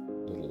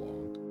 A little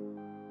long.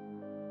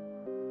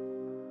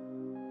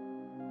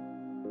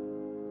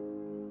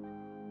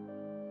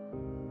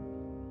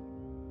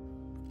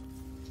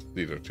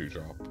 These are 2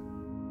 drop.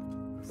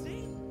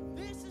 See?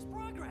 This is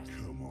progress.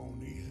 Come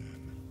on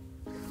in.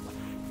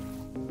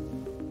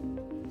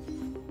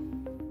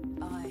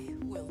 I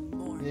will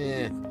mourn.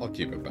 Yeah, I'll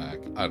keep it back.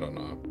 I don't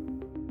know.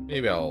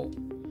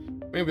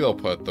 Maybe they'll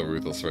put the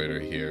Ruthless Raider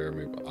here.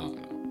 Maybe, I don't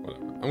know.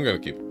 Whatever. I'm gonna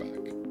keep it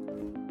back.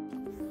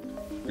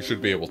 We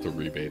should be able to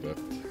rebate it.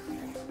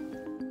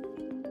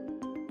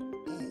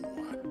 Oh,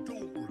 I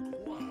don't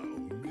require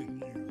a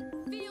menu.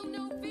 Feel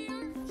no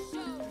fear,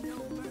 show no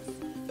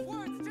mercy.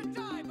 Words to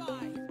die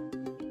by.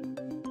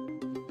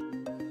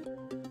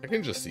 I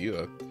can just see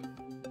it.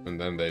 And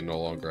then they no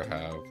longer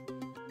have...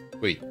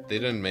 Wait, they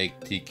didn't make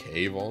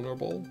TK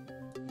vulnerable?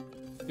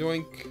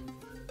 Yoink.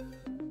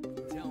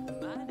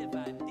 Don't mind if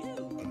I do.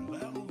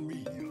 Allow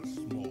me a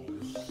small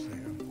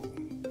sample.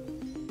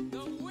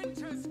 The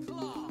Winter's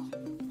Claw.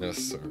 Yes,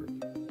 sir.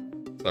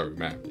 Sorry,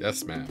 ma'am.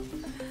 Yes, ma'am.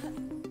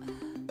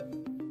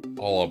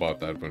 All about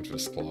that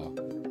Winter's Claw.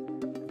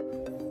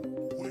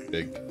 Well,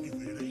 Big. if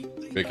it ain't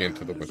the Big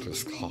into the eyes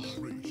Winter's of Claw.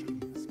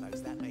 celebration,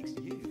 Suppose that makes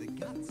you the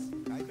guts,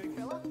 eh, big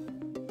fella?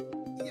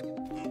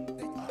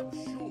 I'm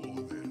sure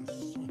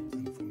there's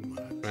something for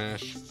my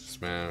Smash,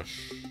 smash.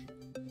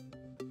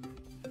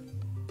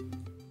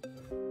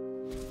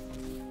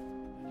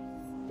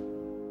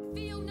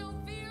 Feel no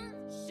fear,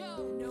 show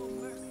no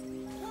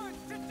mercy.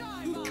 Words to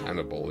die by. Kind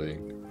of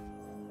bullying.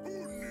 Who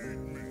need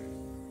me?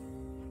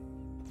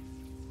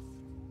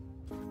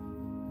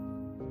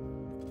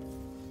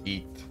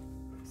 Eat.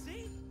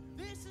 See?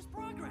 This is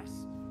progress.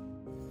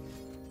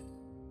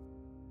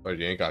 But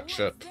you ain't got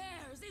shit. What's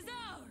theirs is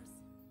ours.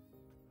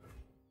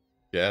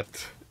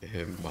 Get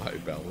in my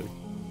belly.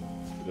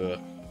 Ugh.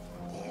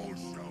 All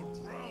shall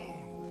drown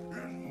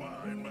in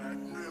my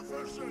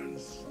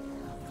magnificence.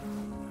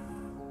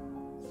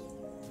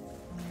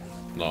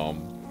 Nom.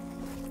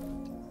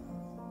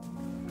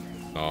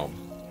 Nom.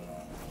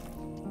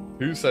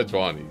 Who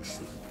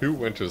Sejuani's? Who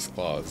Winter's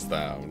Claws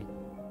down?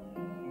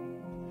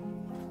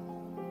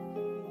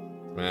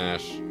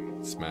 Smash.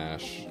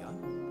 Smash.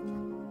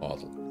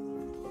 Bottle.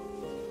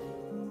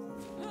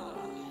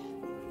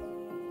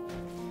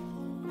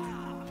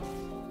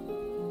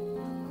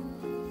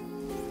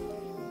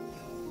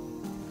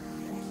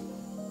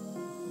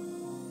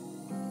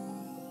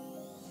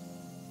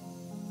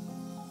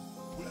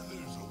 Where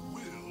there's a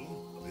will,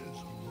 there's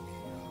a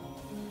will.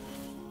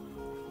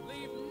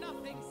 Leave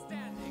nothing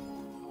standing.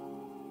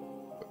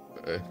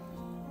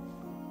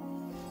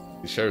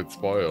 You shared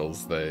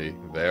spoils, they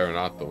are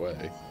not the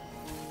way.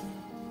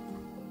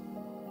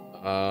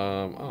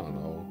 I don't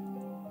know.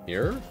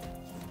 Here?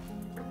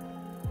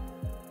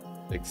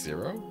 Take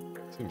 0?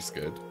 Seems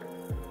good.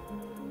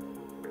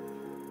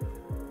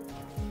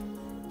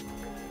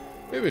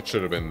 Maybe it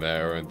should have been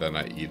there and then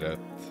I eat it.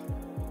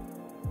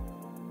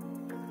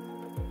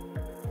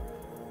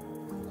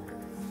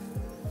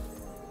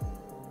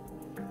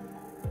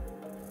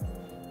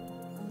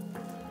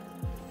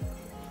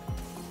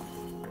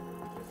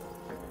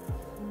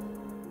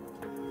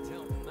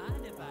 Don't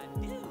mind if I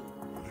do.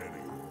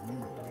 Letting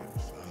root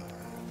inside.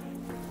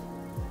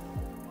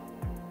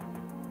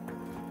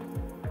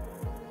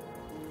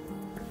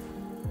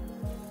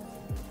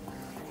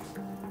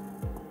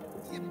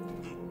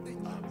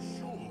 I'm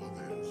sure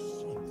there's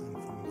something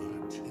for my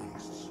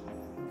tastes.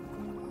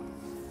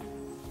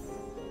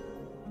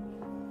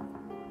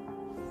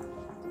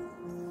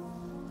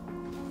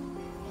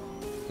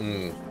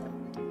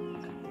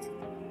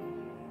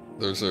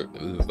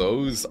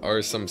 Those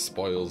are some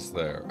spoils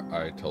there,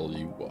 I tell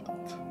you what.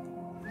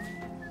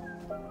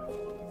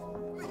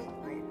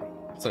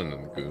 Send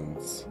in the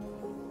goons.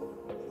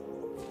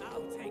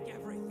 I'll take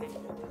everything.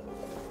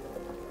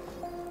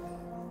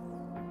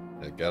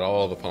 Yeah, get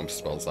all the pump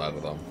spells out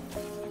of them.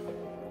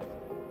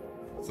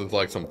 This is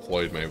like some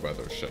Floyd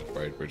Mayweather shit,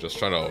 right? We're just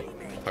trying to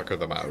pucker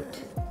them out.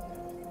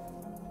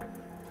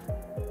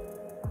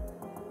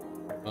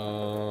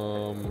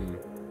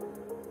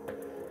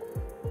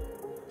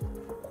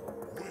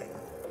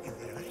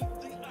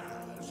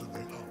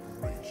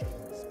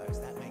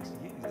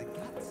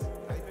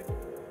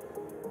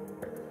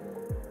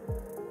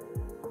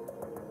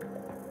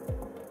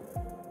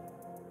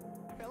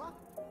 fella?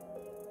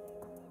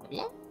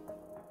 Hello?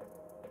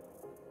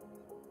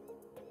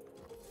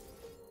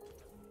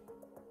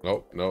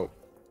 Nope, nope.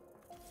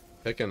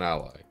 Pick an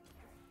ally.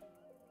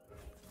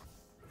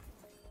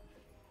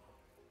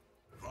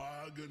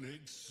 Bargain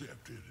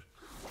accepted.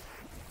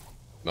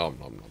 Nom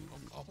nom nom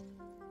nom nom.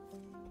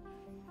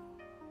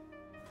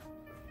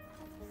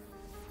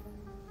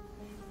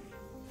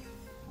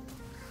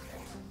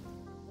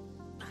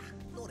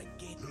 Not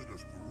again. Let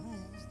us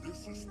peruse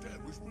this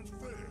establishment's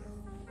fare.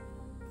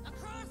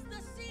 Across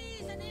the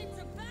seas and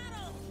into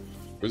battle!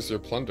 Where's your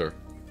plunder?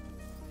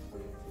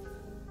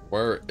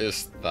 Where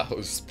is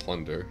thou's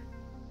plunder?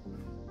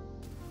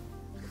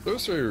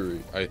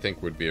 Sorcery, I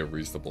think, would be a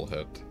reasonable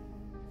hit.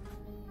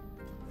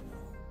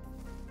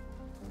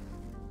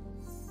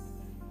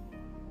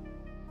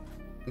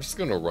 I'm just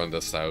gonna run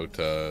this out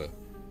to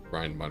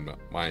grind my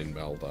mind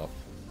meld up.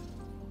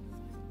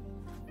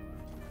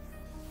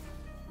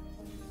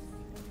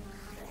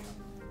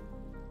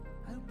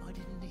 Hope I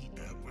didn't need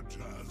that.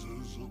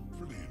 Appetizers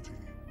aplenty.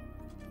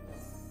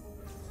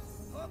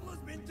 Pablo's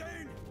been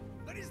down!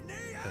 Got his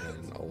knee out!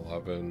 10,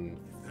 11.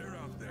 If they're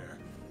out there,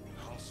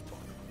 I'll spot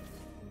them.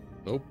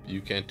 Nope,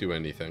 you can't do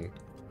anything.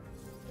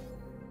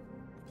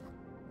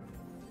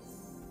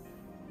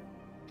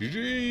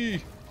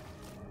 GG!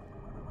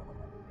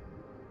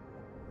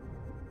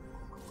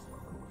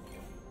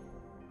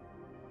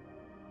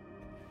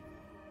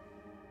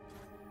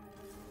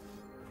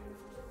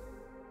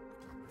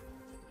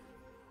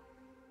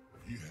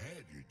 You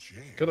had your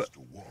chance Could I- to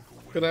walk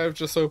away. Could I have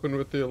just opened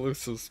with the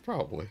elusives?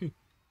 Probably.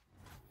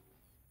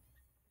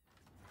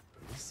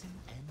 Listen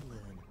and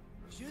learn.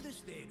 Should have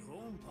stayed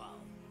home, pal.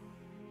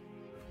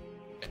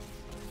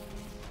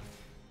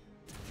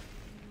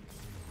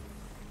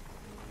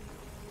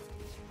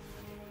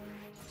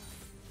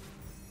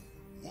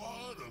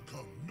 What a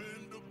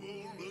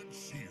commendable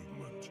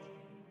achievement.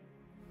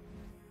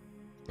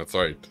 That's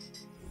right.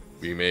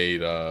 We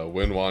made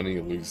win Wani,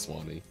 lose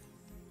Wani.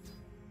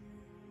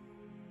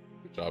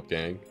 Good job,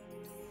 gang.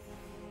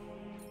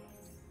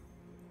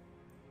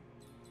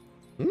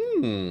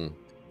 Hmm.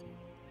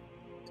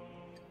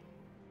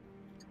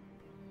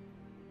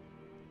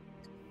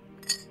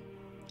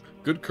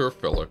 Good curve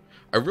filler.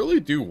 I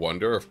really do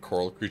wonder if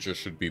coral creatures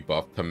should be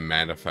buffed to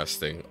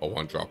manifesting a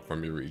 1-drop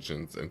from your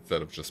regions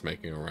instead of just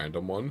making a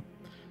random one.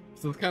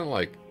 So it's kind of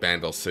like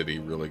Bandle City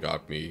really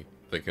got me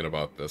thinking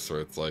about this, where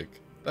it's like,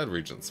 that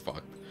region's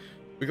fucked.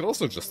 We could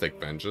also just take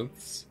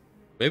Vengeance.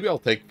 Maybe I'll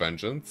take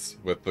Vengeance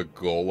with the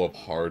goal of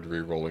hard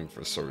rerolling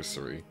for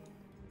sorcery.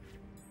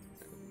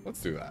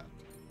 Let's do that.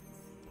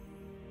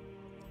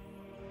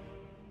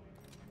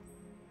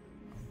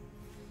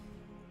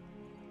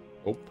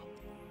 Nope.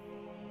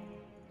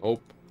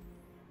 Nope.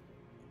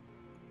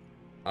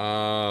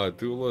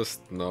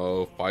 Duelist,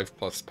 no.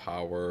 5+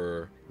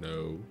 power,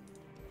 no.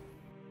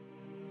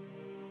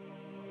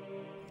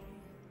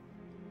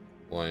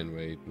 Blind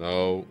Weight,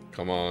 no.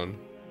 Come on.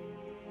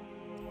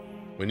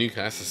 When you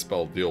cast a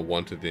spell, deal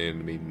 1 to the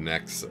enemy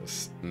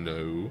nexus,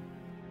 no.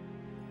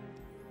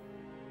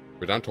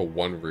 We're down to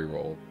 1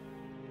 reroll.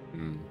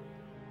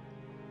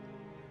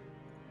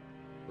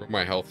 Grow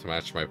my health to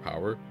match my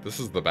power? This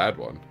is the bad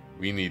one.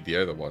 We need the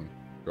other one.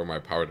 Grow my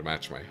power to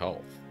match my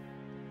health.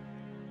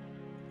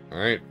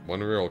 Alright, 1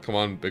 reroll. Come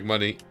on, big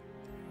money.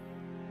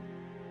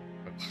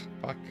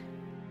 Fuck.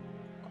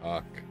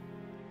 Fuck.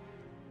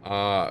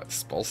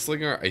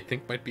 Spellslinger, I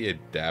think, might be a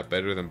dab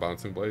better than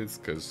Bouncing Blades,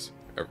 because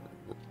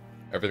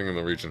everything in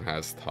the region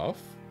has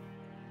tough.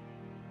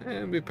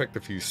 And we picked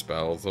a few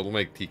spells. It'll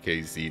make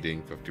TK's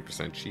eating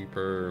 50%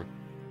 cheaper.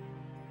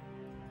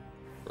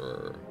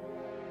 For...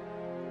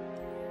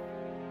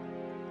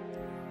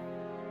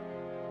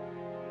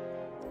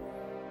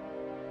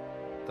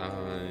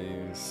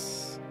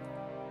 dies.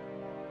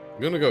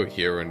 I'm gonna go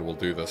here and we'll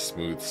do the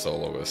smooth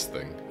soloist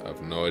thing. I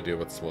have no idea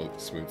what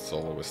smooth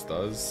soloist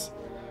does.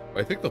 But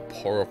I think the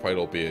Poro fight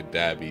will be a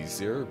dab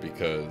easier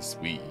because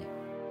we,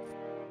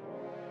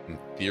 in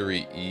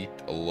theory, eat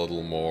a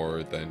little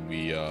more than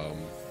we kill.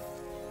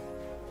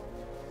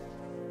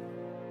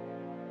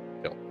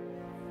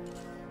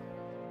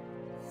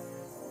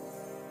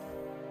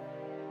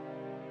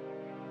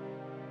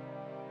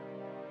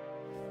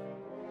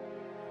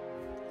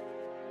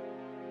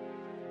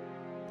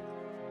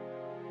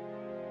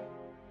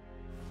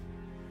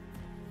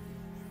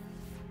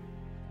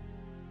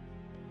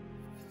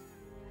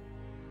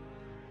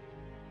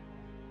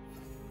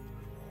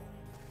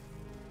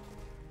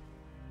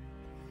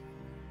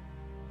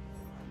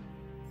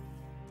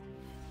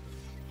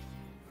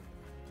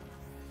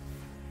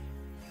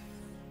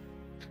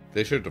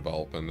 They should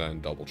develop and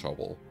then Double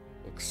Trouble.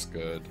 Looks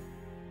good.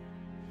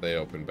 They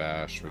open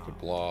bash, we could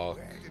block.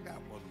 Where did that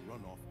one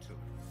run off to?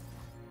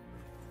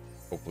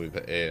 Hopefully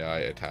the AI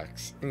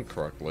attacks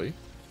incorrectly.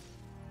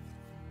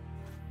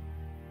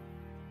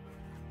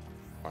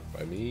 Fine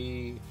by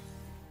me.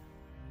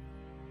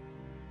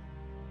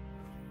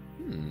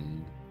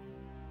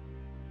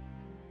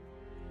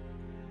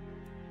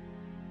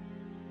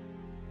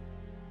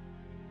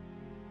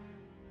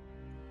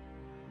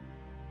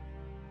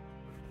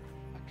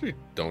 Actually,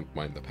 don't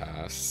mind the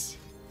pass.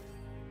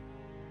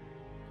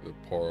 The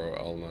Poro,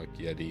 Elnuk,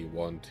 Yeti,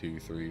 1, 2,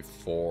 3,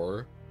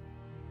 4.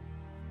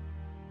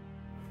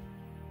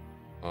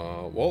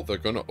 Well, they're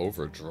gonna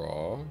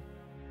overdraw.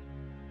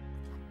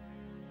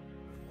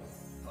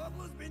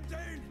 Pablo's been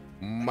down.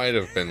 Might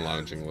have been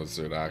Lounging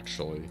Lizard,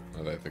 actually,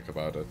 now that I think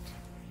about it.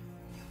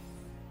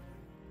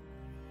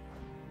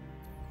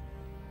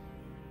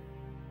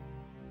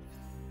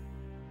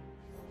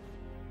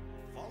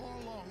 Follow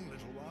along,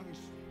 little ones.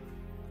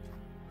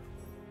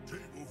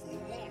 Table for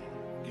one,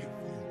 if you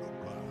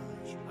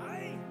oblige.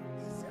 Aye,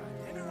 is there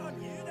dinner on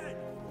you then?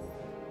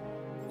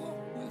 Oh,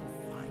 we'll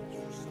find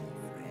you some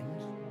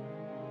friends.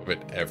 A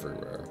bit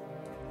everywhere.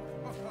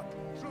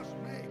 Trust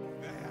me,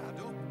 they add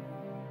up.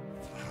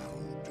 How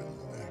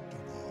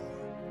delectable.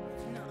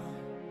 No.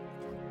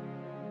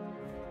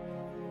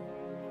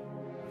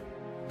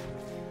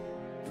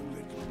 The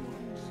little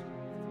ones.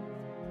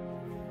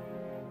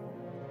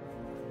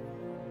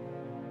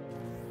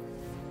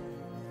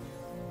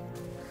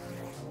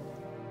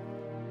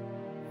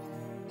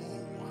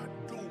 Oh, I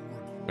don't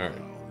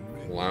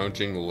Alright.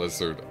 Lounging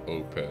Lizard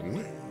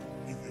open.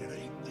 if it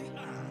ain't the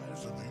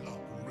eyes of the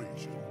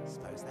operation.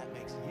 Suppose that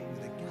makes you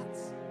the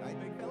guts, eh,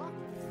 big fella?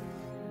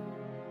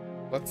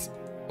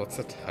 Let's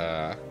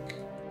attack.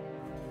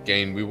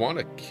 Again, we want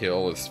to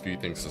kill as few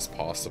things as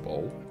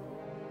possible.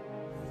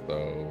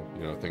 So,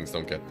 you know, things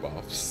don't get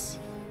buffs.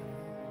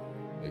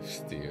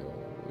 Lifesteal,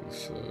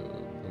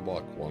 elusive. Can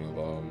block one of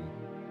them.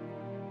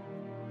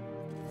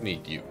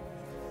 Need you.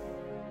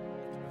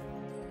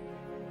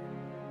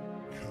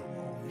 Come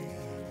on in.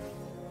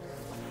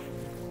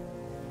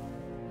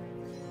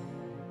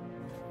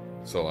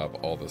 So I'll have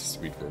all this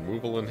sweet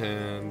removal in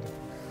hand.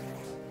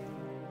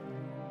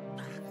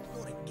 Not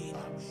again.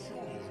 I'm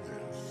sure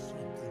there's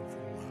something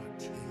for my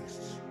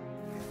tastes.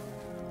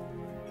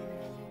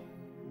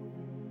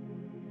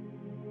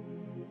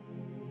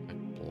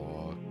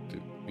 Blocked.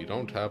 We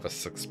don't have a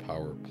 6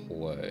 power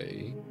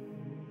play.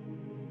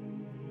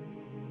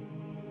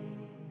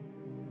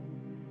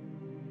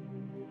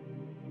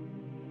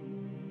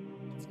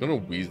 It's gonna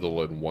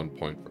weasel in 1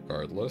 point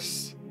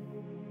regardless.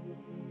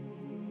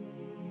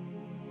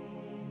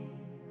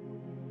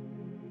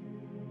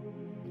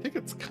 I think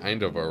it's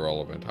kind of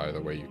irrelevant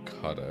either way you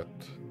cut it.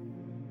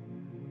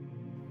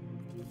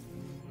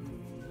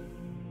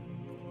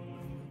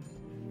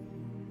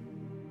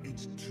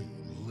 It's too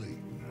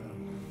late now.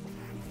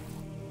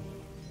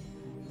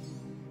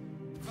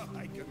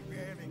 I can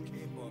barely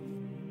keep up.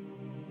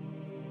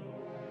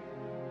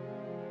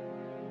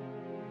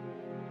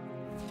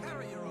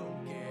 Carry your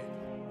own gear.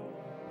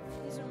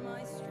 These are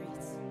my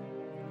streets.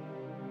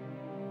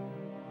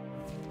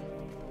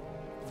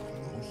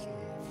 Closer,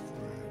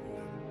 friend.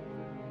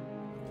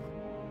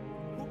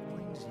 What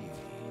brings you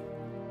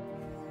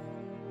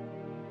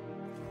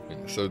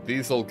here? So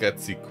these will get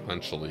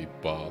sequentially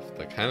buffed.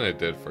 I kind of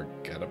did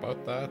forget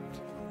about that.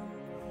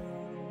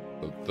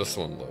 But this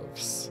one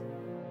lives.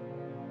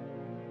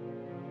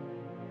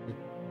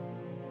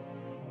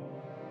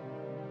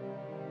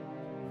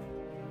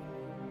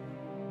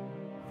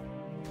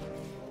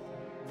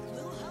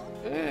 Little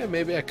help?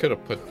 Maybe I could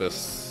have put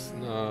this.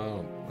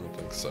 No, I don't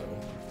think so.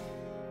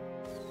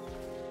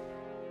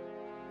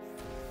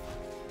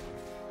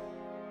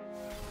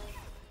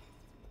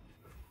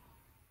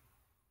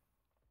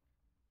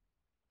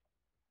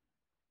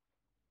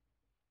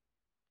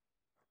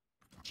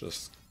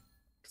 Just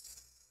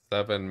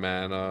 7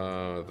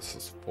 mana. This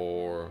is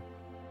 4.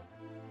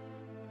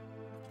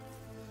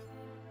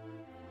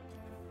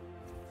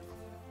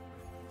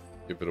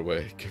 Give it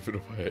away, give it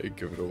away,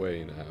 give it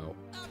away now.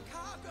 A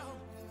cargo!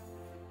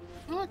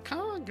 A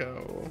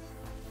cargo.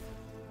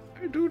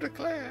 I do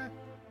declare.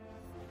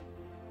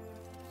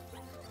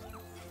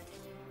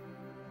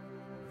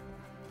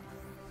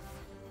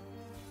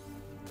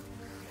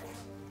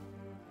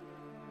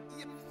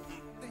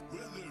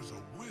 Where there's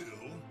a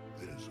will,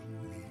 there's a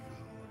meal.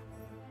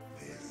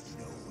 There's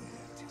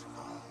nowhere to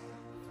hide.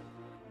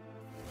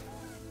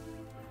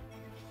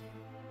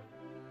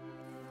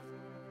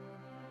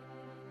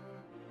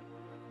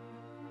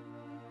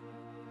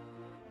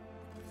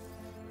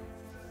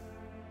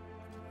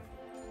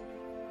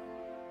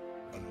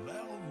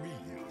 Allow me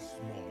a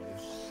small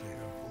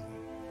sample.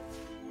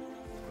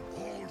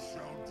 All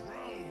shall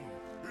drown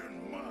in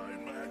my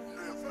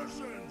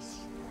magnificence.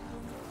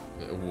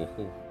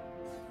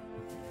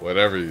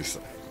 Whatever you say.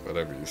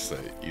 Whatever you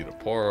say. Eat a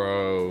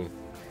Poro.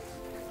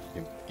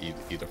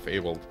 Eat a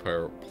fabled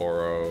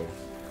Poro.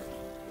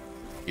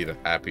 Eat a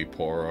happy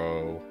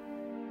Poro.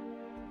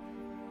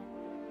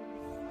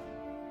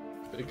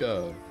 Big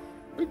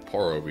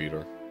Poro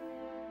eater.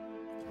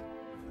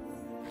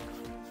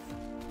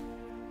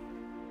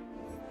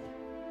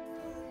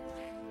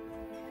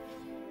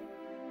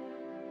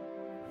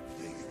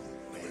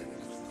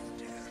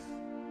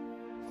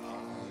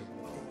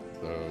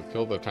 So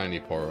kill the tiny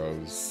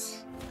Poros.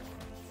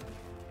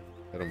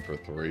 Hit them for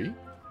 3.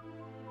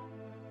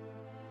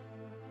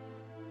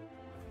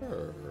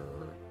 Sure.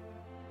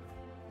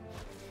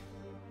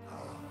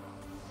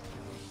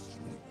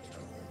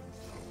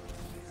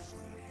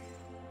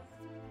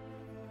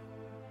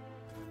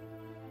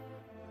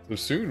 So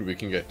soon we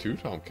can get 2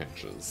 Tahm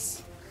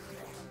Kenches.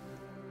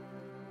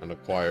 And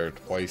acquire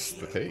twice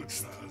the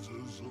taste.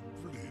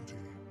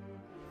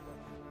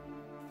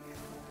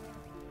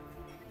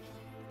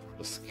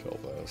 Let's kill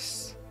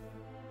this.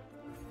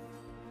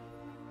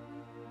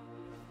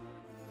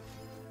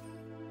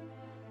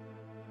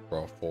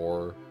 Draw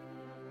 4.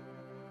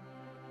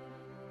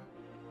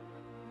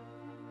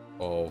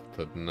 12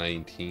 to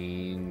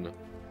 19.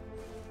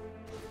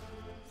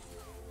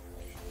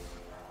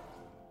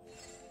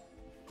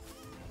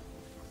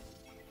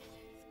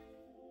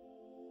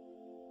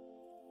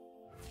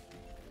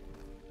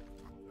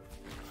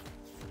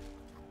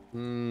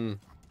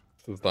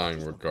 This is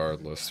dying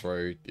regardless,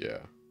 right? Yeah.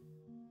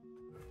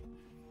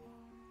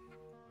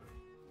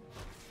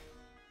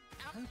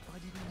 I hope I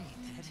didn't need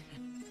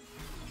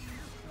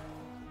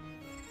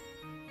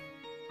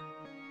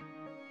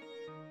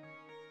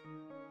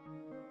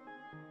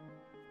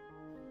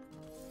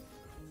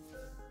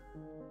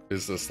that.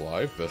 Is this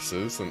live? This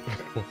isn't.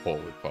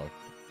 Holy fuck.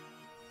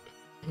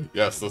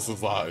 Yes, this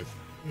is live.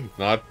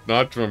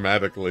 Not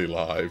dramatically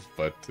live,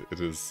 but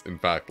it is in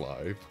fact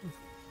live.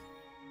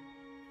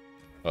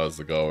 How's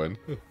it going?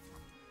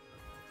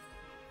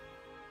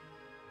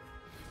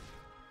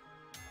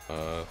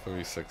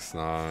 3, 6,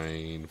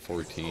 9,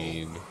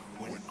 14.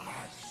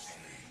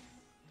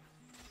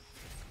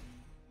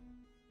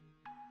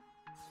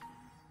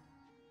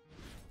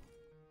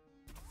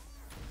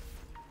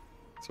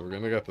 So we're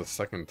gonna get the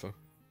second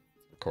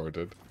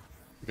recorded.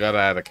 You gotta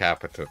add a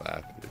kappa to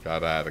that. You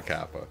gotta add a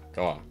kappa.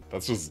 Come on.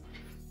 That's just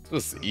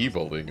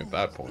eviling at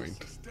that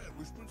point.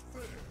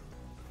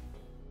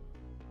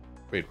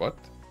 Wait, what?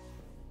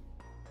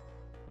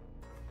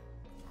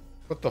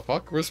 What the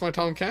fuck? Where's my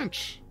Tahm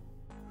Kench?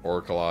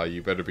 Oracle Eye,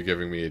 you better be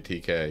giving me a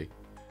TK.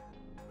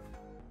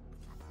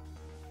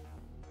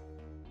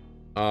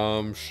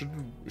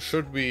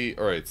 Should we...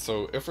 Alright,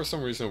 so if for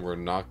some reason we're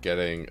not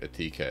getting a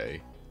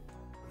TK...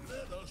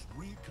 Let us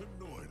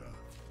reconnoiter.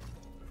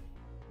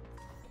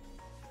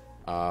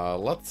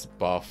 let's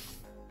buff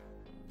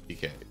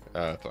TK,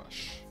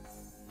 Thrush.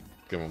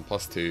 Give him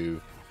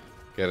 +2.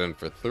 Get in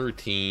for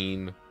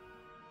 13.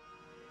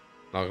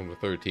 Knock him to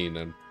 13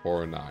 and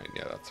 4 9.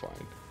 Yeah, that's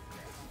fine.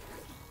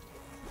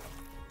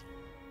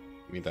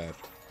 Give me that.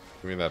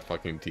 Give me that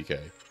fucking TK.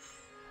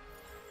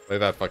 Play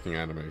that fucking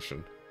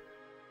animation.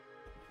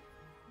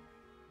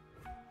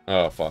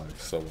 Oh,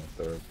 5. So what?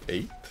 They're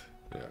 8?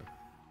 Yeah.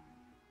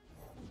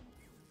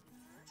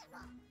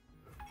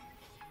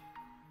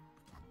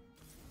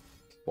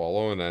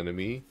 Swallow an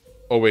enemy.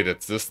 Oh wait,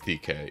 it's this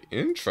TK.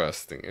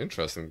 Interesting,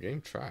 interesting.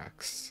 Game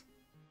tracks.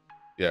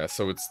 Yeah,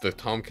 so it's the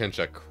Tahm Kench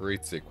that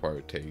creates the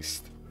acquired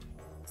taste.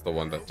 It's the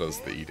one that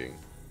does the eating.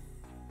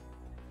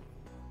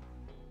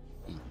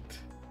 Eat.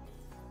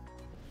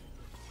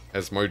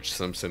 As Marge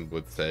Simpson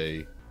would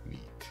say, meat.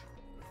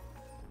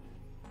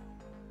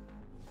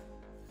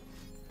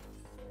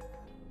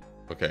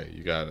 Okay,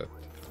 you got it.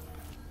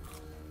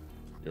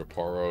 Your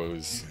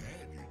Poros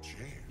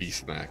be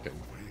snacking.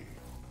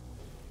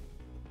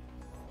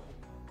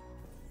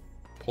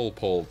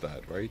 Pull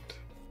that, right?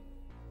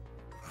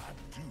 I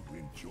do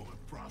enjoy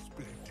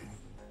prospecting.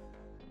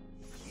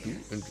 You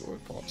enjoy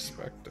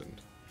prospecting.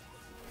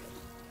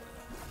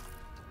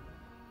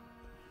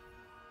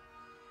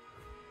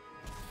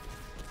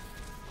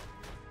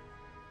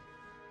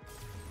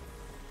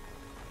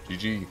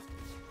 GG.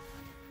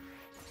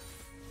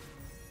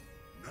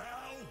 Now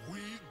we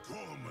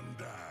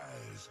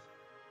gormandize.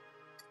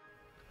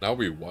 Now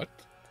we what?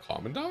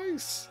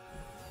 Commandize?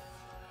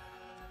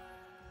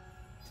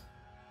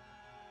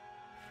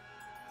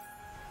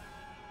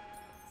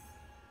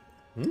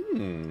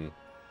 Hmm.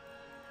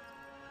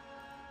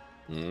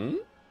 Hmm?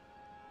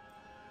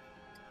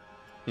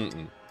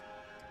 Mm-mm.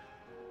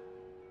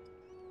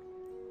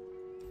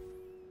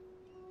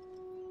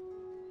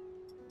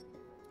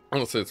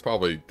 Honestly, it's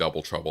probably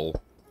Double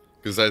Trouble.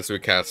 Because as we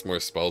cast more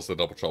spells, the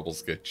Double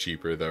Troubles get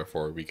cheaper,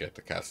 therefore we get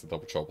to cast the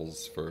Double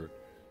Troubles for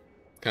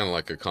kind of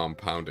like a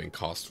compounding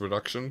cost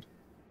reduction.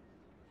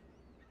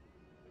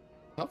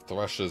 Top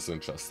Thresh is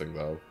interesting,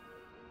 though.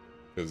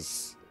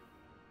 Because,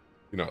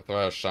 you know,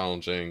 Thresh,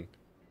 challenging.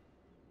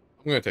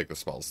 I'm going to take the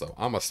spells, though.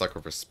 I'm a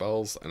sucker for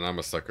spells, and I'm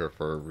a sucker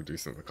for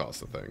reducing the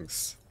cost of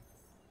things.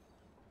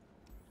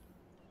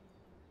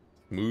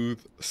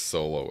 Smooth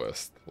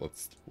Soloist.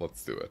 Let's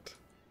do it.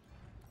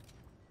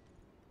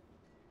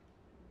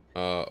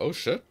 Oh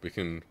shit, we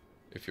can...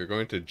 If you're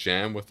going to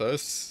jam with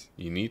us,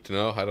 you need to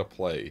know how to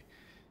play.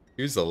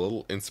 Here's a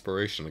little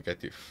inspiration to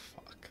get you...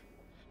 Fuck.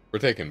 We're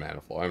taking Mana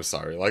Flow, I'm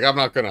sorry. Like, I'm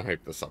not gonna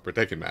hype this up. We're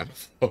taking Mana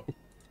Flow.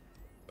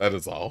 That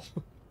is all.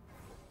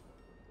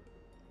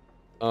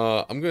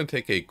 I'm going to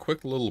take a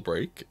quick little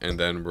break, and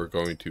then we're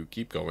going to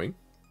keep going.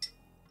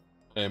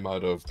 I'm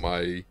out of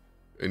my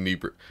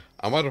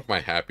I'm out of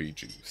my happy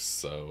juice,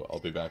 so I'll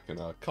be back in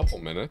a couple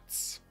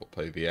minutes. We'll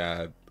play the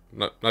ad.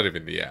 Not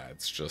even the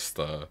ads, just,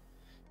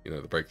 you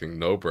know, the break thing.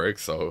 No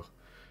breaks, so...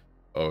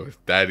 Oh,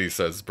 Daddy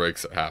says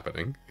breaks are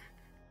happening.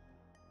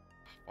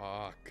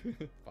 Fuck.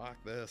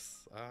 Fuck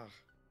this. Ah.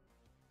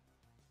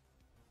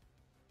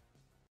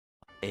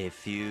 A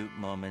few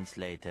moments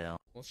later.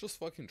 Let's just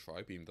fucking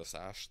tri-beam this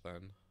Ash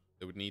then.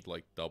 It would need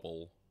like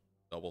double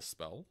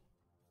spell.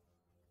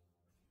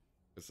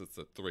 Because it's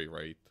a 3,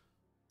 right?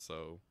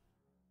 So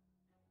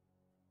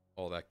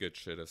all that good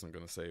shit isn't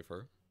gonna save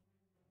her.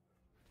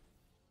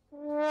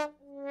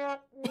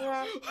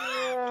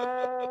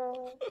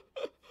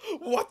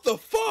 What the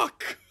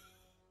fuck?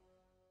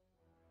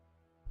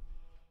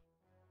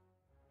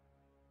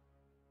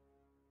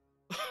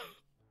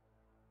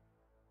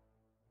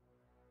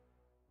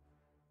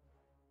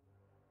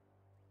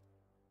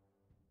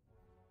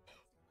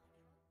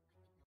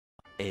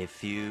 A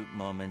few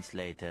moments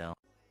later.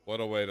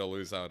 What a way to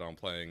lose out on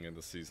playing in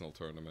the seasonal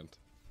tournament.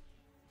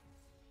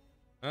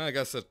 I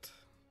guess it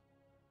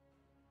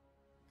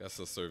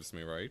serves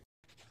me right.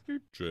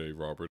 J.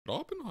 Robert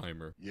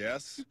Oppenheimer.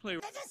 Yes. You play.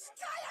 The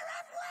Destroyer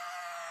of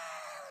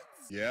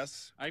Worlds!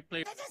 Yes. I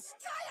play The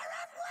Destroyer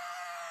of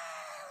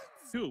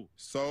Worlds! too.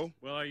 So?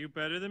 Well, are you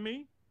better than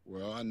me?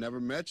 Well, I never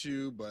met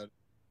you, but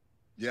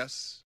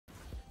yes.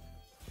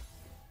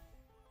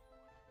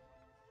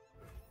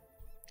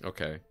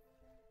 Okay.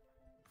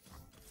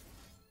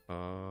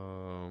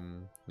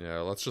 Yeah,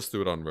 let's just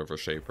do it on River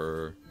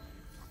Shaper.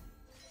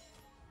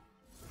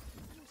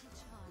 Beauty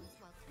charms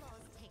while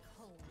claws take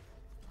hold.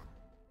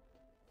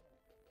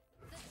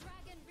 The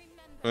dragon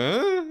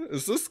remembers.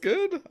 Is this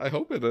good? I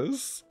hope it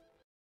is.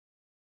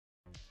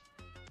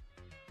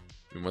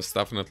 We must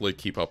definitely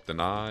keep up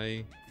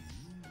Deny.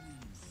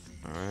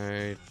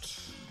 Alright.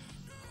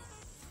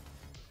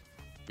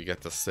 We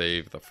get to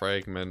save the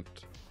fragment.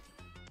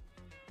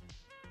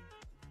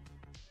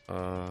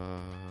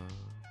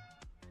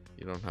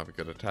 You don't have a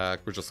good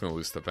attack. We're just gonna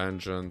lose to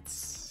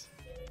Vengeance.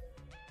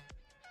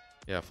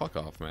 Yeah, fuck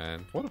off,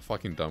 man. What a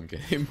fucking dumb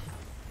game.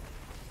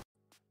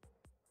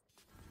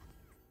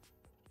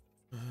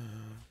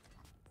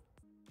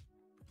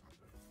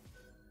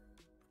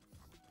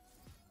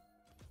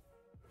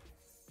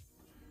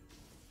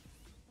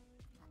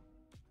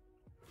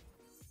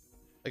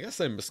 I guess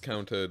I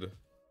miscounted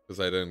because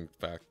I didn't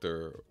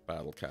factor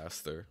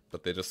Battlecaster,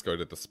 but they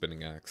discarded the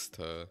Spinning Axe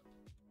to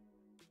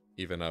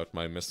even out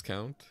my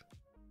miscount.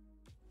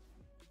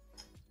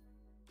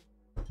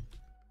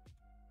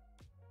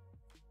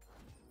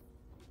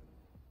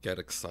 Get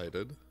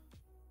excited.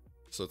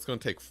 So it's going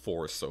to take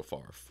 4 so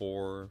far.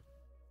 4,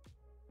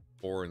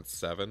 4, and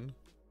 7.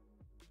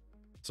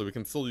 So we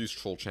can still use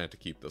Troll Chant to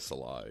keep this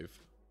alive.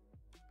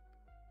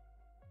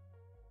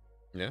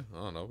 Yeah, I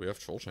don't know. We have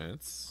Troll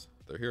Chants.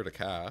 They're here to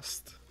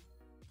cast.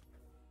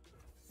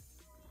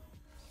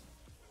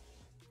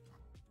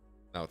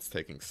 Now it's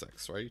taking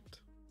 6, right?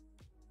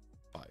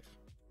 5.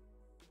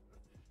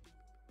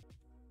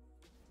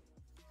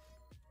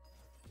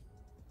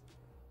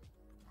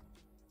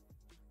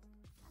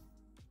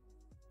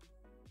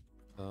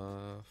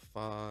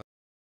 Five.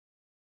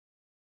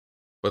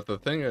 But the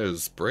thing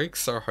is,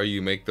 breaks are how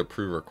you make the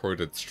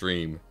pre-recorded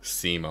stream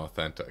seem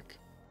authentic.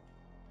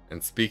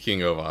 And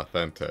speaking of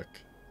authentic,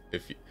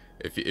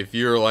 if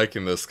you're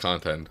liking this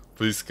content,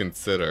 please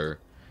consider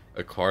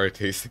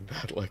tasting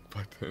that like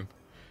button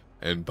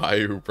and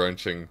Bayou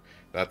brunching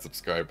that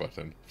subscribe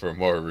button for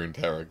more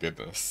Runeterra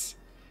goodness.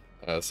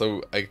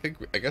 So I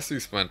guess we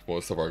spent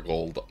most of our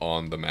gold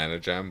on the mana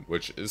gem,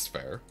 which is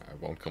fair. I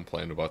won't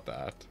complain about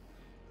that.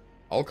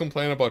 I'll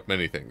complain about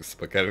many things,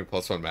 but getting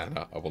 +1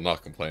 mana, I will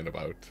not complain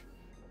about.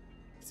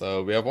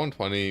 So we have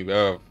 120, we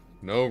have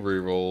no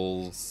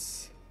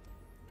rerolls.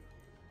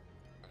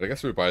 I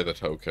guess we buy the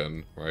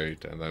token,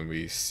 right? And then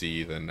we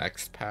see the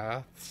next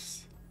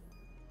paths.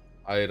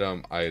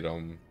 Item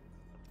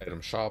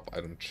shop,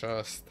 item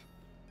chest.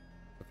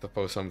 If the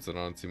foe summons an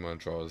Anzimon,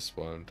 draws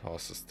 1,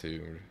 tosses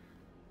 2.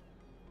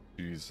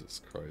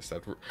 Jesus Christ,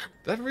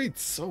 that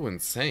reads so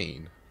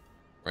insane,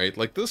 right?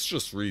 Like, this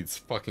just reads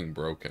fucking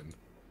broken.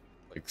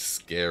 Like,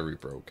 scary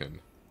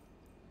broken.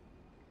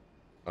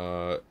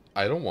 I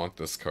don't want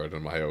this card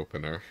in my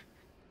opener.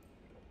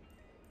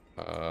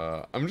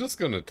 I'm just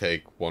gonna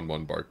take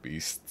 1/1 Bark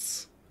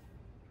Beasts.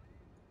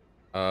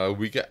 I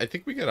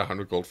think we get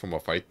 100 gold from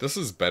a fight. This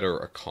is better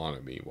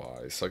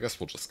economy-wise, so I guess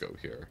we'll just go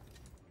here.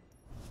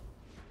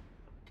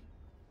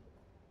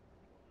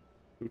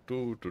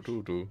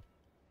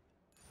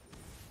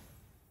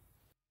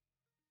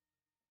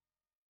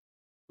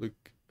 Look.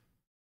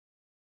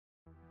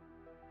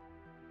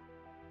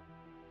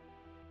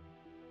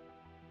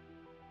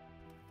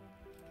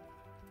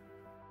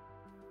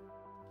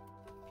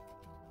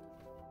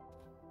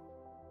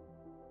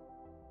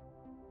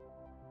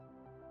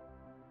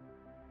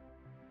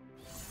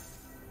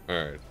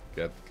 Alright,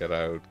 get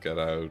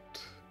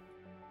out.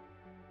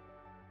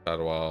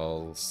 Shadow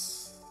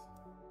Walls.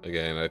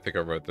 Again, I think I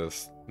read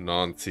this.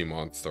 Non-sea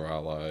monster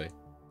ally.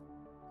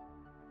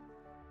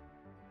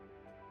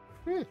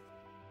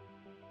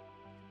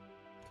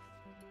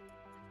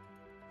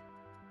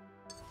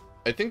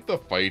 I think the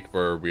fight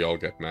where we all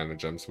get mana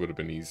gems would have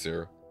been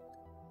easier.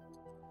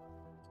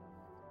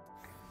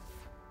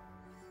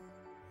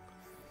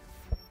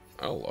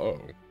 Hello.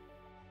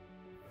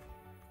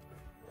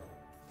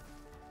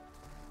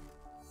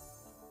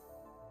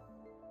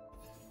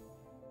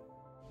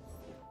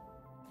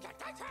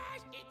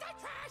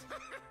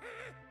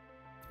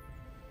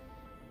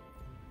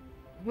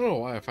 I don't know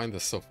why I find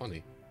this so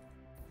funny.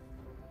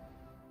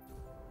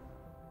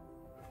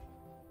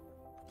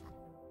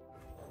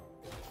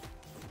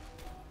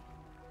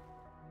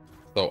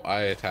 So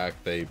I attack,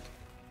 they...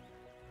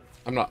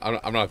 I'm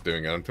not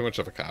doing it. I'm too much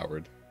of a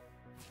coward.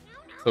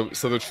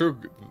 So the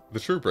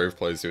true brave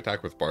play is you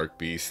attack with Bark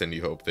Beast and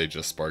you hope they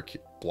just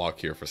block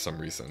here for some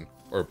reason.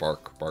 Or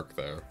bark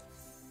there,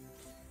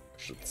 I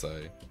should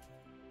say.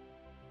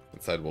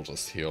 Instead we'll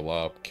just heal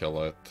up,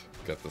 kill it,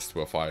 get this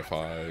to a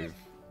 5/5.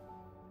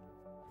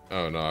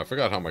 Oh no, I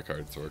forgot how my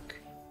cards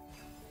work.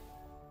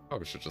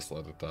 Probably should just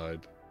let it die.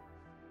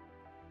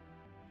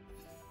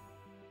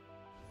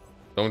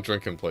 Don't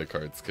drink and play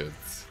cards,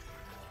 kids.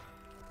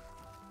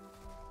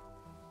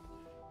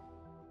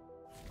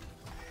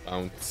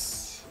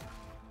 Bounce.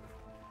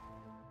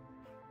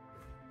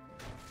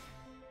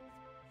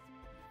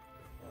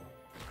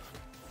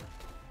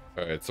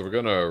 Alright, so we're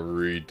gonna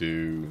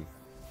redo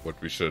what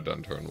we should have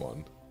done turn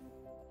 1.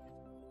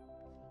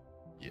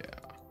 Yeah.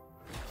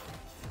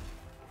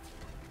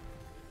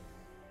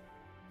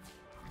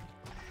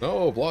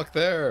 No, block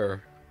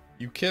there!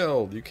 You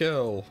killed, you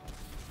kill!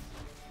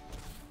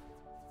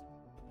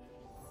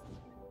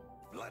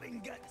 Blood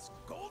and guts,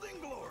 golden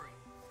glory.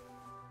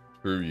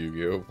 True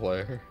Yu-Gi-Oh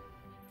player.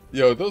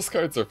 Yo, those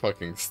cards are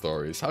fucking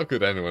stories. How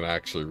could anyone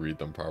actually read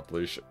them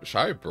properly? Should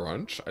I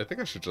brunch? I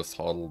think I should just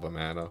hodl the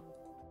mana.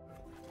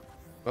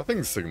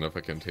 Nothing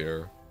significant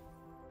here.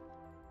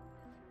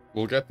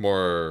 We'll get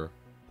more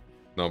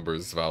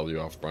numbers value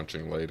off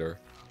brunching later.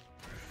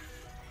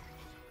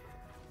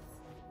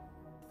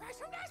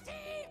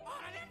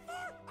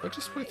 I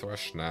just play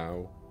Thresh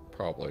now?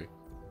 Probably.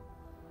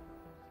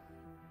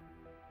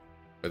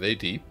 Are they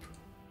deep?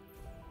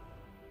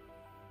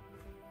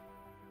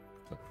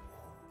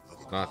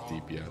 Not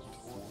deep yet.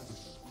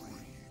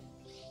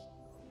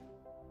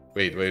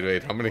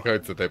 Wait. How many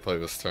cards did they play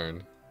this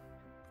turn?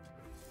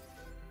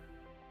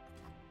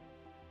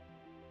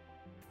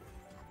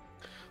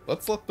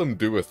 Let's let them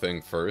do a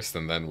thing first,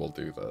 and then we'll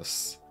do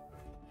this.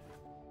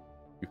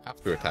 You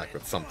have to attack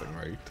with something,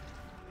 right?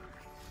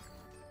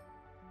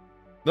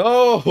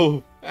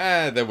 No!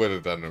 They would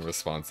have done a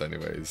response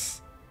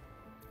anyways.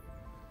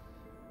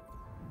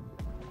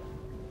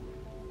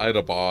 I had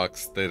a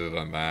box, they'd have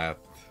done that.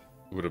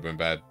 It would have been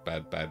bad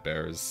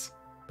bears.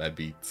 Bad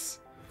beats.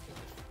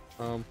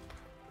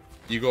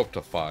 You go up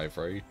to 5,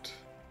 right?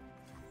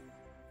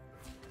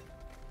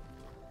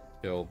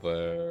 Kill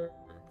there.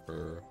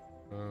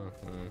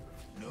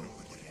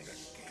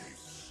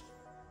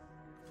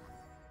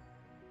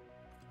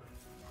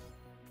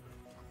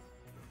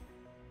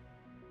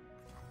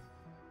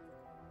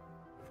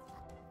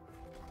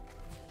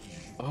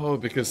 Oh,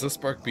 because this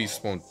Bark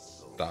Beast won't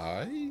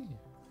die?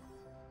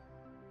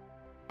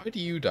 Why do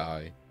you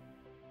die?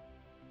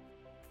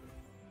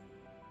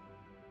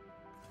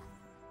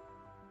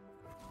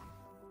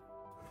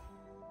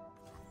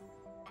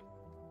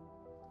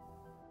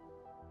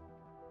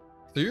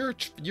 So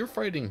you're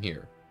fighting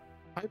here.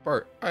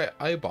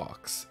 I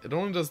box. It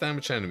only does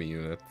damage to enemy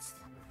units.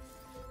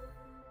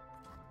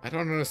 I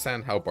don't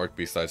understand how Bark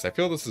Beast dies. I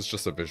feel this is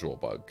just a visual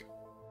bug.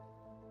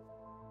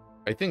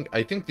 I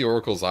think the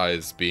Oracle's Eye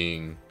is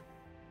being...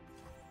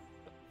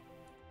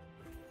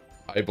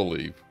 I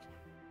believe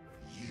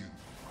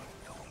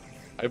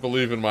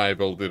in my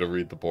ability to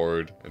read the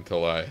board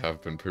until I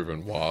have been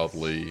proven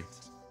wildly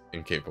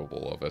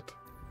incapable of it.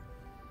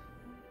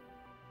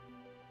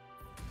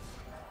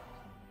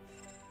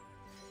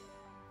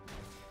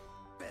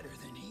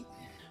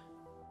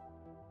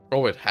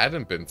 Oh, it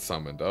hadn't been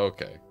summoned.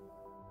 Okay.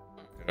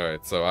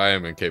 Alright, so I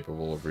am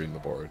incapable of reading the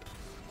board.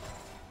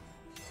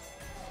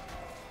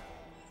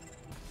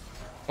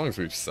 As long as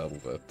we've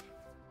settled it.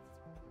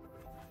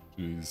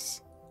 Jeez.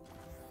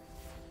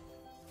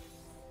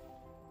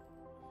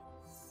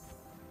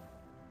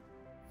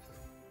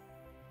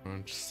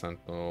 Punch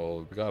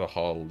Sentinel. We gotta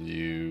hodl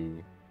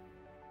you.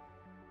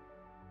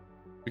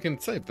 We can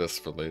save this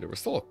for later. We're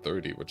still at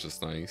 30, which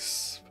is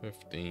nice.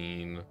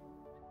 15.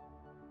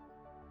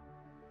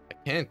 I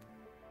can't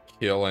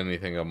kill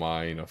anything of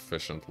mine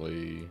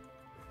efficiently.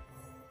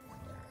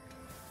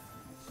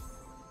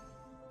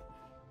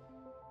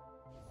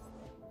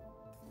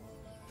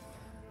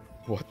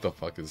 What the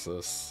fuck is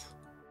this?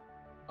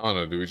 I don't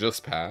know, do we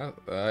just pass?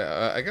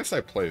 I guess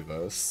I play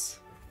this.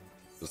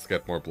 Just to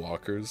get more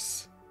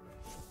blockers.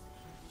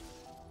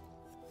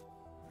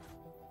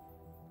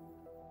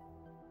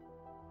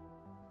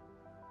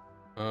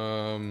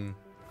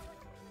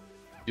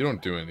 You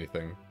don't do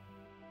anything. You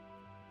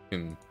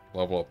can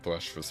level up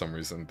Thresh for some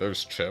reason.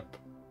 There's Chip.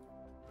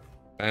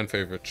 Fan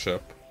favorite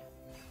Chip.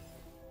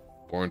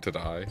 Born to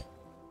Die.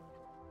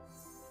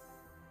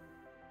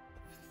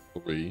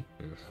 3.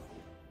 Ugh.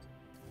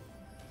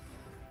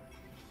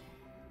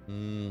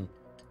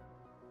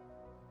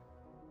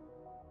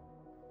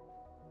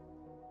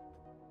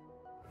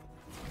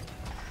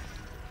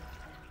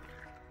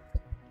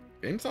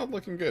 Game's not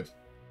looking good.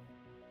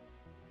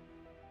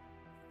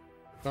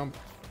 Jump.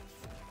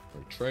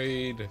 Or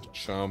trade.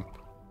 Jump.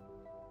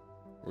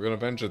 We're gonna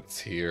vengeance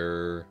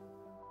here.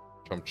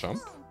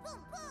 Chump.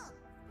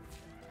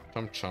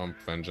 Chomp chomp,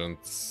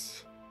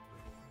 vengeance.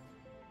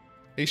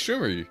 Hey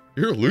Shimmery,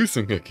 you're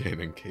losing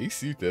again in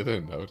case you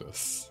didn't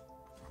notice.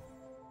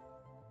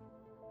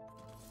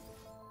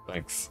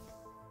 Thanks.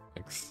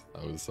 Thanks.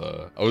 I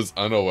was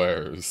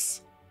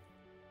unawares.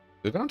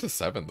 They're down to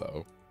 7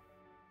 though.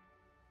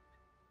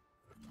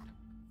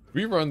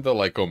 We run the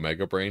like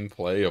Omega Brain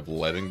play of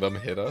letting them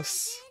hit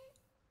us.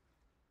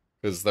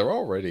 Because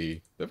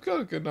they've got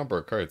a good number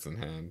of cards in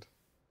hand.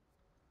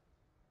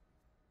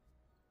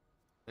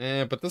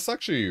 But this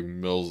actually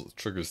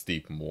triggers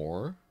deep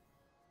more.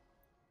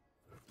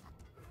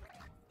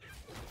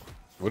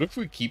 What if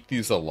we keep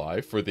these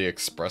alive for the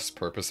express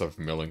purpose of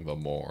milling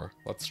them more?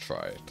 Let's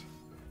try it.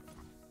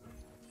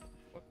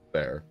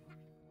 There.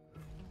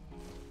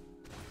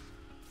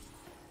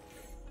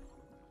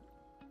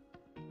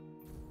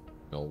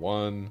 Mill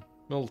 1,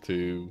 mill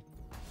 2.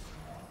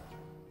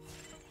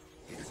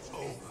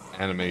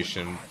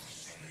 Animation.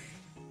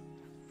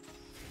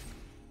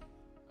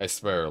 I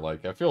swear,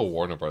 like, I feel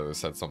Warner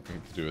Brothers had something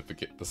to do with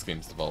this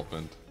game's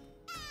development.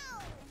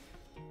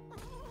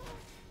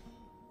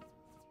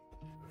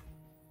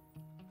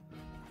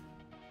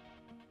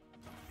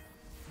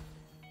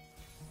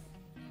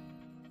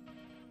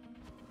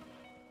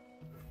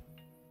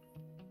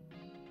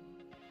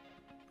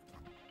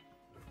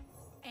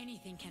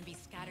 Anything can be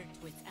scattered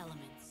to its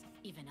elements,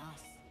 even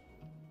us.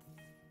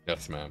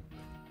 Yes, ma'am.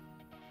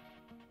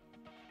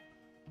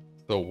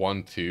 So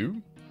 1,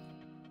 2?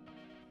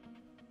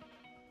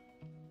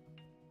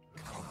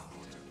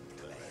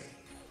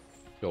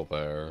 Still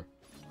there.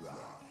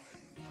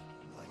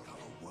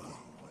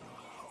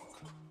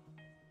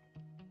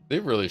 They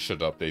really should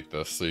update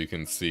this so you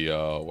can see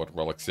what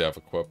relics you have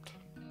equipped.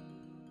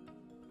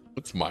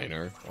 It's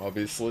minor,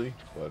 obviously,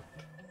 but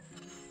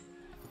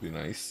it'd be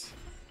nice.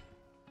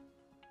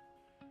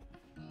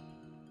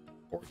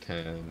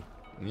 410.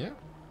 Yeah.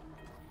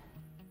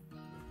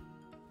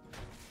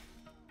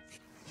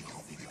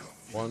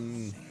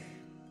 1,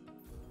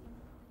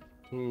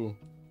 2.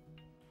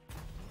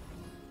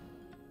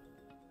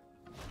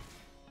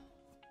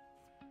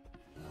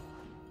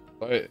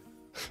 But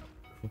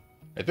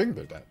I think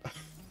they're dead.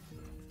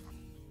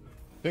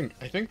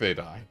 I think they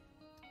die.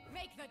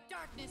 Make the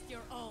darkness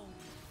your own.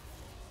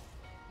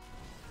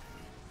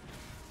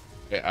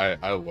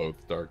 I loathe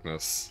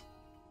darkness.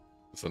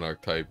 It's an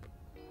archetype.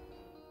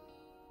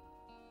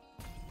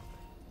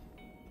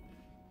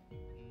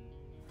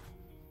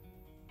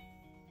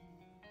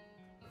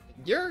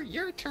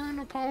 Your turn,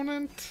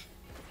 opponent.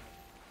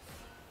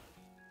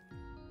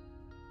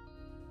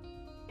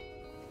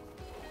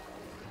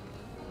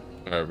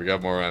 Alright, we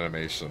got more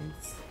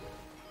animations.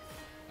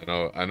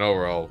 I know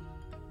we're all...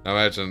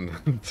 Imagine...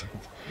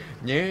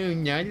 No,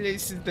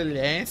 Nautilus is the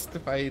last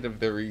fight of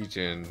the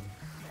region.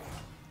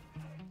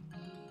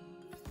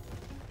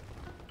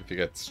 If he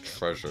gets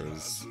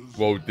treasures.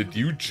 Whoa, did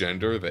you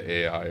gender the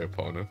AI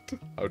opponent?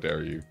 How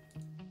dare you?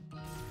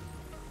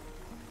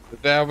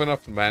 Did they have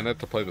enough mana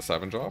to play the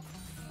 7-drop?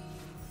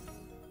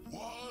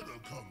 What a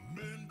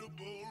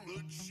commendable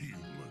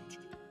achievement.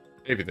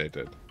 Maybe they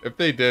did. If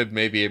they did,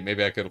 maybe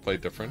I could have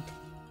played different.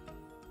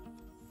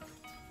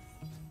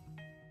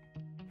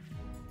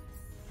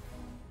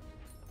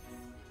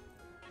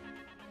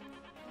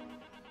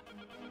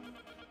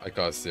 I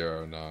got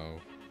 0 now.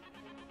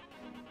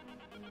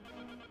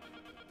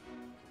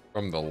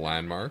 From the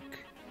landmark?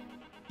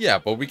 Yeah,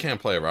 but we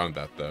can't play around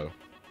that though.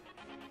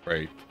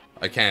 Right.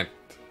 I can't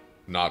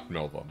not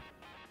mill them.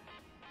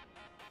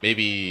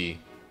 Maybe...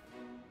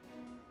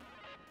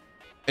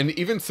 And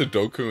even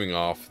Sudokuing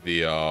off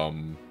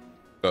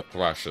the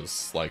thresh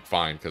is, like,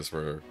 fine, because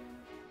we're...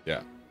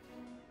 Yeah.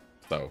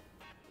 So.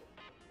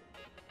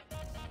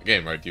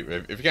 Again, right,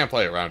 if you can't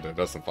play around it, it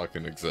doesn't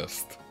fucking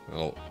exist.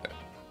 Well,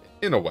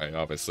 in a way,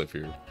 obviously, if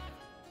you...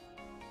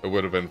 It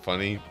would have been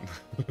funny.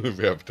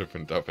 We have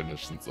different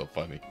definitions of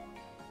funny.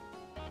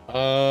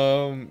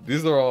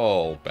 These are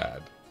all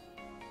bad.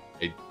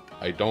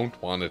 I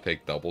don't want to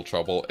take Double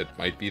Trouble. It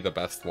might be the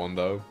best one,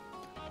 though.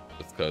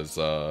 Just because,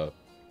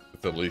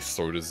 it's at least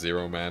sort of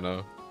 0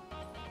 mana.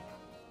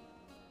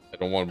 I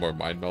don't want more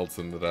Mind Melts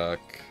in the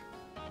deck.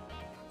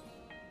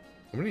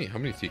 How many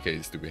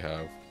TKs do we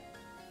have?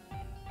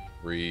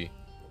 3.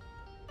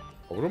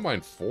 I wouldn't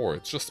mind 4.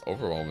 It's just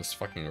Overwhelm is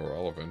fucking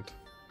irrelevant.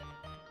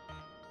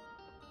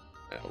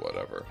 Yeah,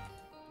 whatever.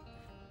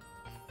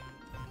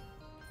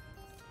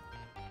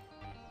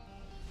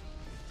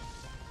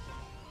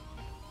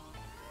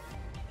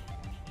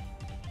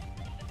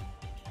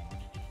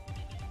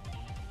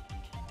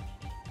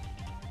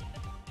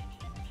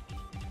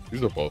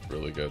 These are both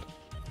really good.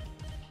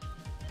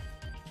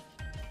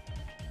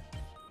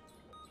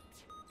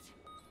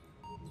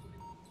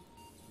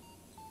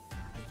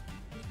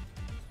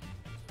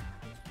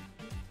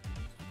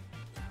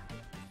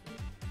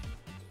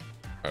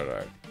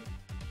 Alright.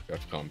 You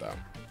have to calm down.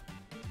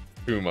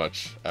 Too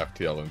much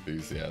FTL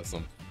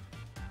enthusiasm.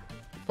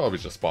 Probably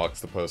just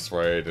box the post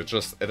right. I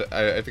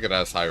think it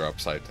has higher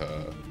upside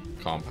to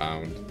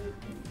compound.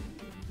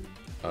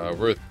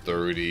 We're at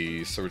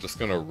 30, so we're just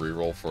gonna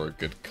reroll for a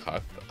good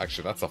cut.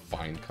 Actually, that's a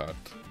fine cut.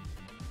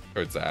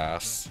 Hurts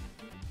ass.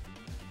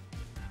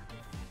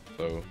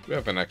 So we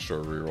have an extra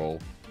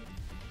reroll.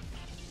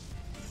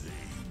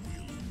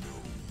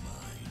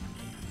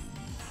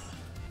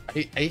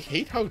 I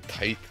hate how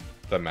tight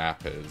the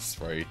map is,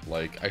 right?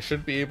 Like, I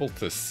should be able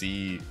to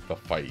see the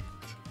fight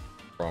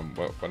from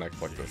when I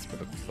click this,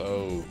 but it's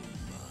so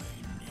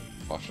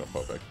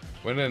claustrophobic.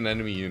 When an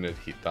enemy unit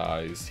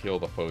dies, heal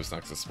the foe's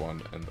Nexus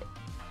 1, and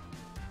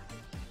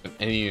when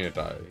any unit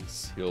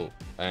dies, heal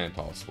and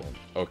toss 1.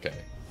 Okay.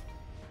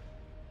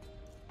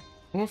 I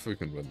don't know if we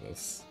can win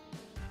this.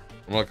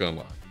 I'm not gonna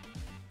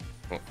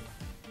lie.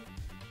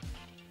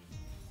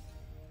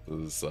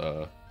 This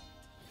is,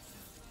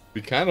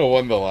 we kind of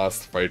won the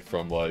last fight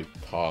from, like,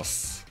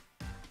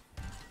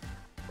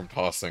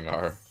 tossing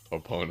our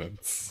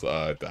opponent's,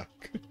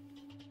 deck.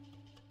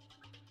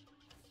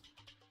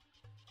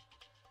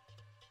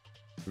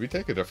 Did we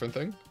take a different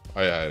thing?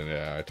 Oh,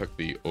 yeah, I took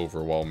the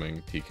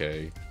overwhelming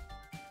TK.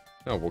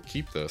 No, we'll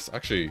keep this.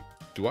 Actually,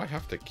 do I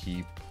have to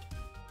keep...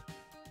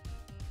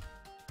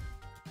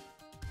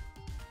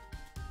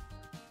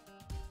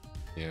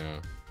 Yeah.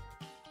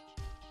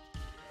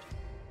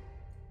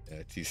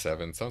 Yeah,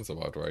 T7 sounds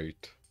about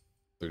right.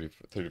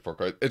 34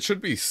 cards. It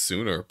should be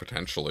sooner,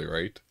 potentially,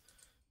 right?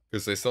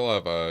 Because they still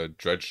have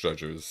Dredge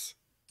Dredgers.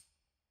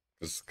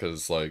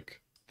 Because,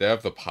 like, they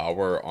have the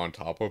power on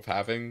top of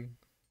having,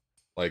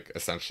 like,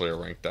 essentially a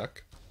ranked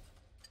deck.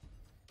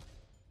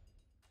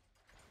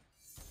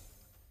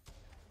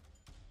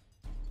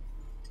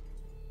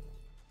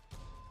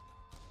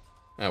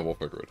 And we'll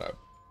figure it out.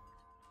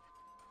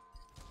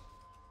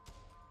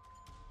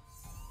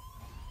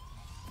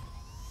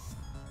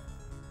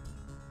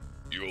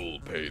 You'll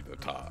pay the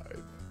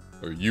tithe.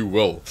 Or you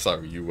will.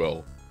 Sorry, you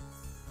will.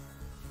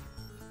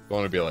 You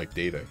want to be like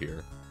Data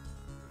here.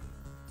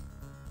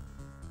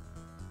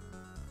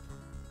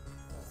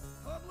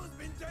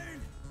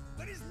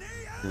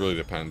 It really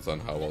depends on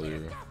how well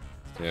you're...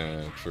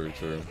 Yeah,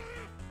 true.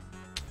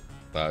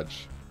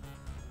 Badge.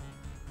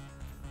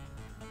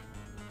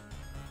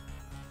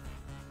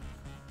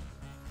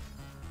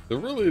 There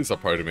really is a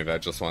part of me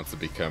that just wants to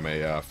become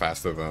a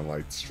faster than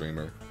light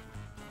streamer.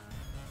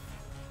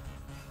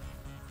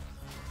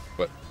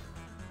 But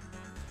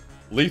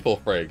Lethal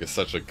Frag is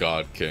such a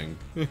god king.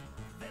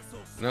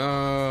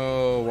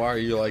 No, why are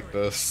you like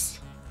this?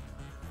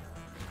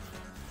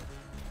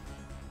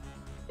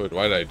 Wait,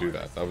 why did I do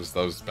that? That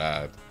was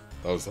bad.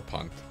 That was a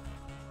punt.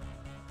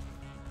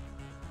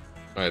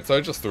 Alright, so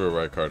I just threw a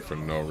red card for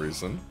no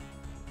reason.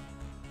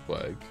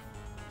 Flag.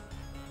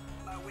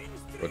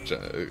 Which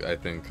I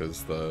think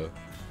because the...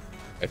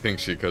 I think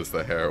she because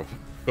the hair...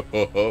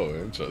 Oh,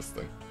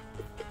 interesting.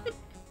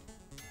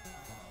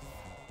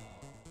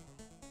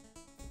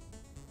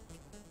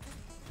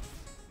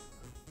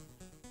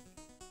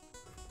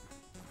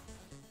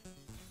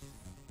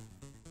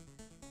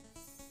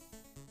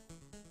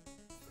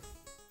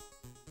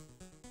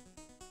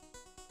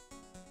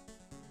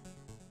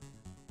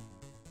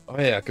 Oh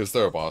yeah, because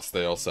they're a boss,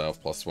 they also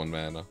have +1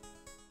 mana.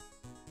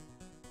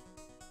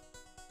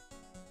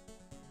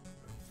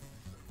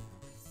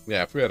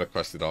 Yeah, if we had a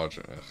Crusty Dodge,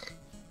 ugh.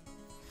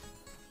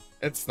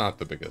 It's not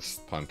the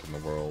biggest punt in the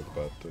world,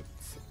 but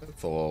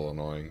it's a little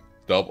annoying.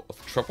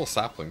 Triple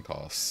Sapling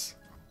Toss.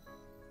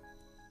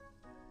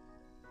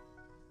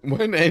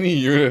 When any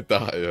unit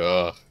die,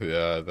 ugh,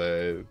 yeah,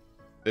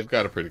 they've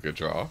got a pretty good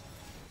draw.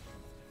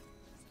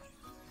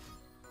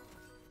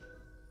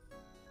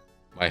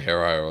 My hair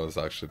IRL is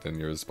actually than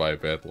yours by a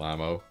bit,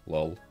 Lamo.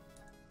 Lol.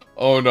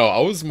 Oh no, I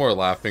was more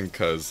laughing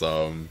because,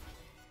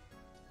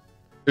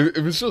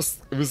 it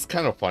was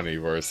kind of funny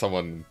where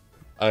someone,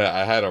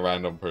 I had a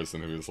random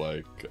person who was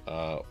like,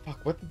 fuck,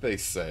 what did they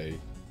say?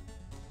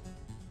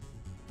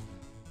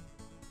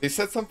 They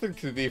said something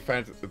to the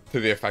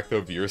effect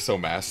of, you're so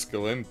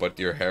masculine, but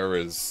your hair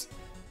is...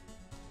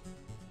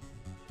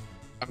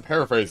 I'm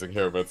paraphrasing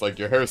here, but it's like,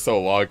 your hair is so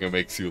long it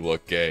makes you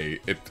look gay.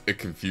 It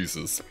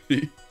confuses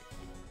me.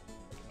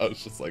 I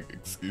was just like,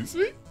 excuse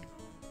me?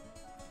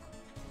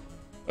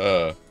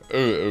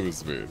 It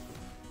was weird.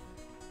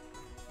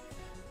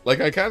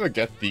 Like, I kind of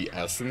get the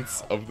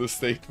essence of the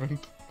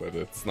statement, but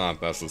it's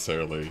not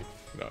necessarily,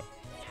 no.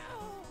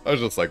 I was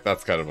just like,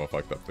 that's kind of a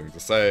fucked up thing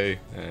to say,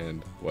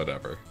 and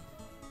whatever.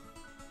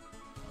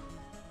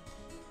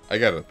 I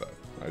get it, though.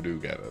 I do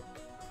get it.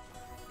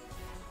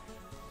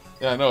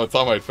 Yeah, no, it's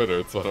on my Twitter.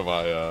 It's one of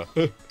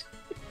my,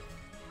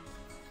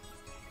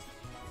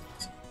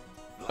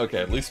 Okay,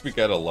 at least we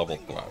get a level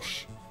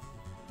Thrush.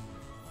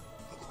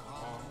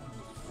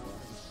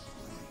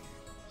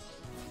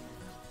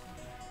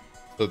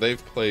 So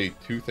they've played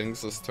 2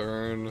 things this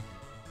turn.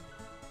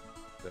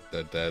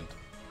 Dead.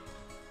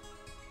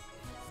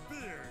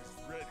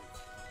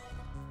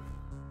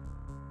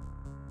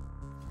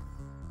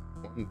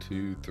 One,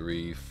 2,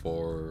 3,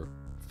 4,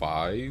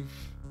 5.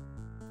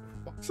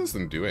 Box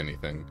doesn't do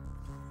anything.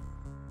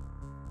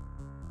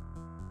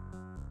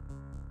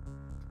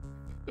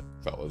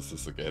 Fellas,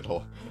 this is a good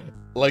hole.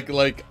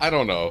 Like, I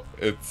don't know.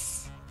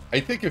 I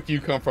think if you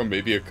come from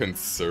maybe a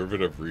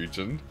conservative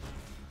region,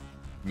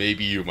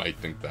 maybe you might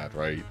think that,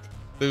 right?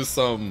 There's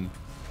some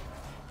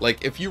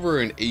Like, if you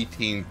were an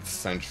 18th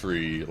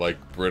century, like,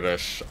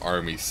 British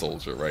army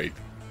soldier, right?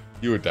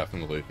 You would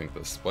definitely think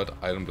this. What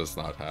item does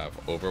not have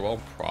overwhelm?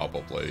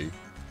 Probably.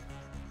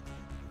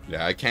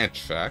 Yeah, I can't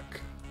check.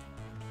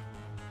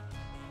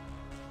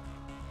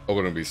 I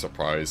wouldn't be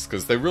surprised,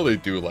 because they really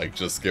do like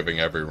just giving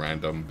every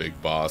random big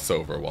boss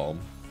overwhelm.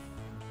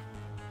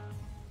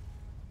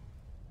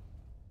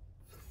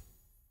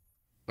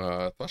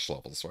 Flesh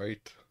levels,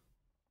 right?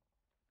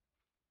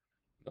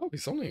 No,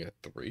 he's only at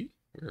 3?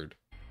 Weird.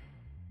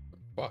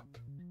 Fuck.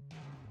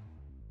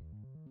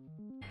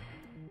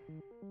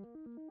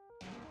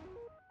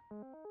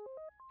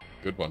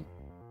 Good one.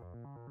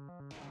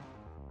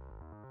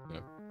 Yeah.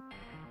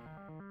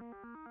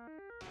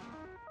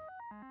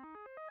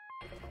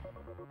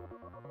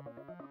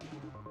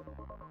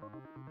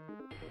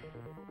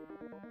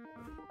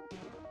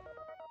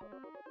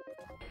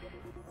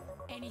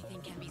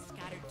 Anything can be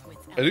scattered to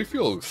its I do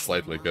feel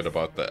slightly good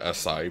about the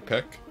SI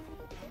pick.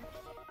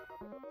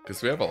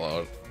 Because we have a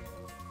lot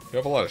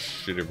of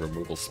shitty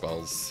removal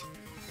spells.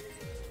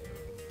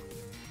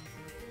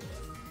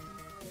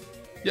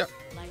 Yep.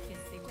 Life is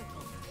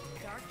cyclical.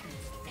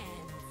 Darkness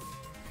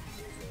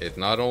ends. It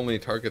not only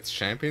targets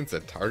champions,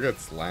 it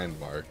targets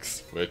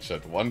landmarks, which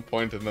at one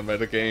point in the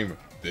metagame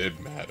did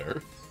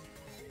matter.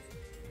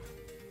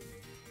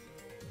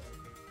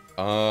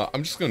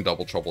 I'm just gonna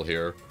double trouble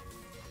here.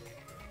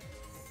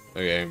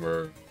 Okay,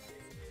 we're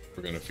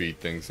gonna feed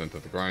things into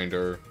the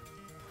grinder.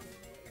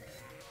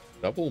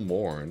 Double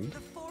mourned. The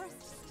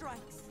forest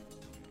strikes.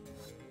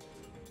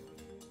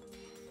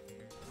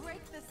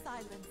 Break the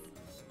silence.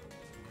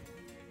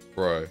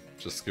 Bruh,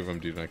 just give him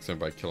D next turn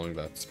by killing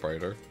that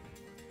spider.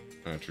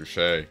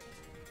 Touche.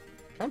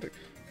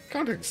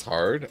 Counting's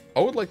hard.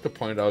 I would like to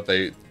point out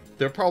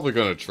they're probably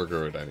gonna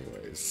trigger it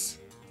anyways.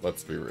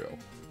 Let's be real.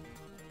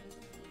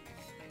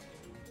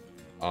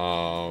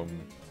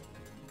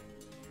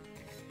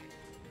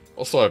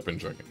 Also, I've been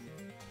drinking.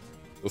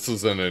 This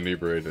is an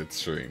inebriated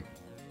stream.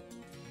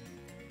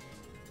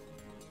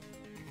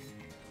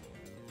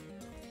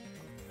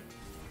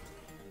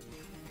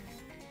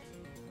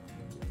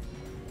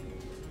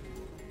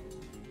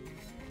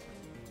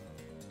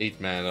 Eight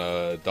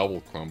mana,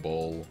 double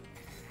crumble.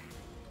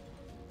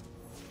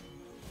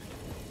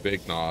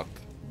 Big knot.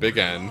 Big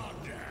N.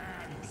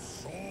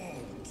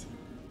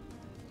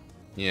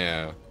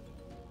 Yeah.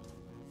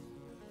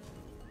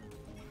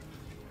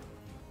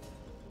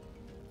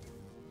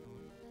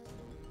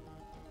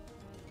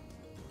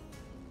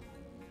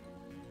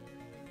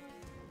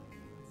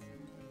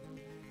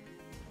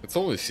 It's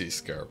only Sea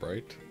Scarab,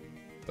 right?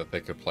 That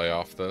they could play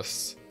off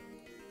this.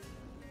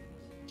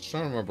 Just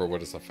trying to remember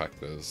what his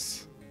effect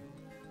is.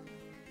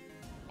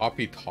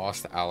 Copy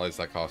tossed allies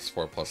that cost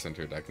 4+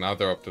 into your deck. Now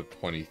they're up to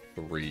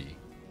 23.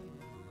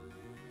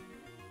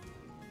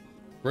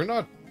 We're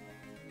not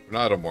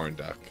a Mourn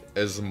deck.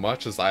 As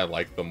much as I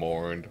like the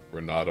Mourned,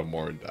 we're not a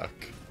Mourn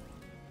deck.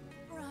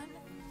 Run.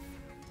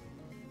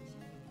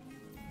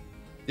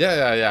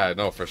 Yeah,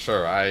 no, for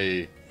sure.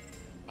 I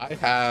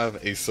have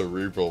a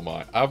cerebral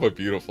mind. I have a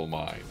beautiful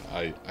mind.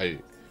 I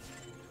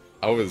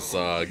was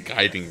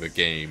guiding the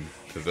game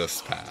to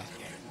this path,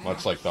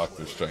 much like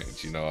Doctor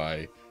Strange. You know,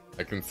 I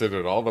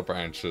considered all the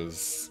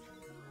branches.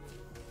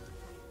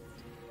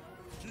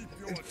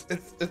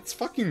 It's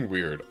fucking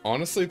weird.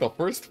 Honestly, the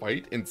first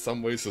fight in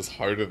some ways is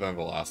harder than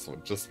the last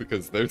one, just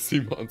because their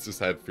sea monsters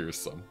had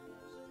fearsome.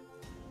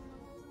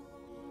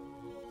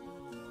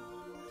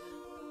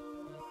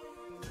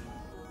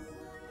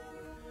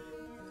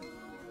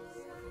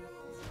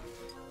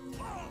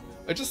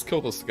 I just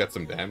killed us to get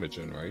some damage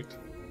in, right?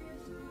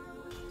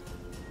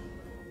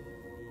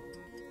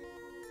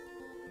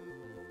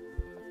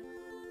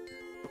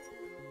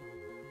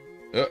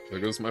 Oh, there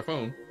goes my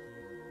phone.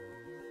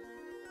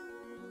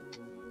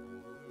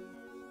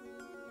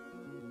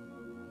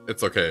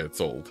 It's okay, it's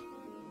old.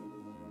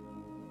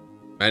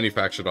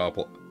 Manufactured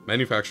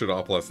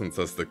obsolescence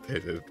as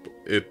dictated.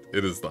 It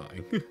is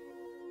dying.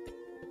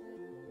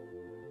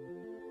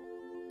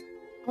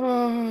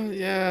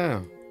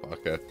 Yeah.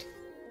 Fuck it.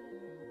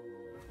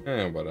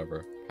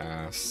 Whatever.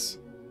 Pass.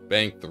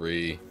 Bank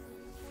 3.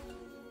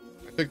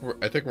 I think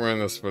we're in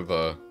this for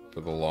the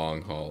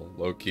long haul.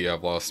 Low key,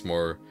 I've lost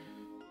more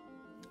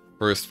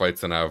first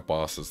fights than I have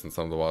bosses, and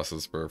some of the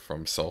bosses were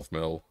from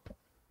self-mill.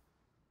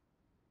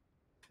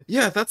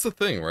 Yeah, that's the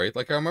thing, right?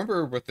 Like, I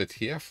remember with the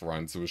TF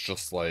runs, it was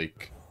just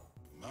like,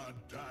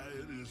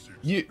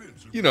 you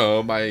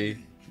know, my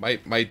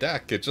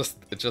deck, it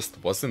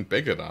just wasn't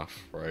big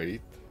enough,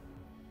 right?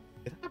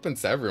 It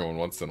happens to everyone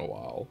once in a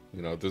while.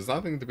 You know, there's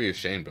nothing to be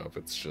ashamed of.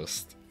 It's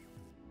just,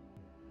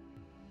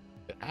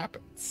 it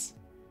happens.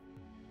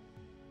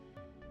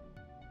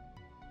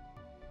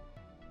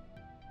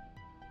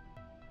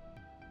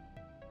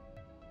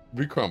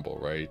 We crumble,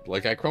 right?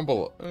 Like, I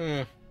crumble,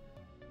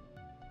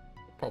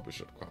 probably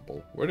should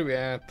crumble. Where do we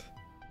at?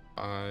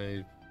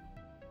 I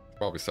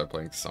probably start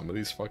playing some of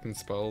these fucking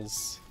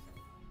spells.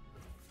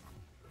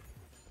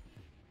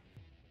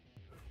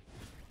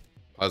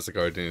 Plastic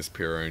Guardian is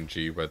pure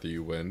RNG whether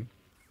you win.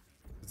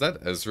 Is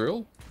that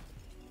Ezreal?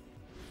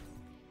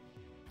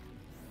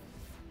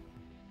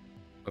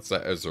 That's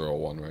the Ezreal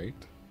one, right?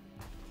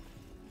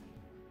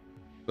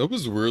 That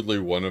was weirdly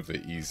one of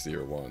the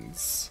easier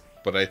ones.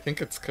 But I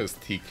think it's because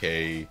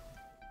TK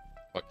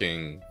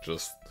fucking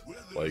just,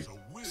 like,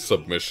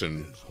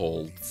 submission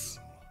holds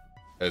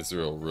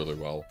Ezreal really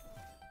well.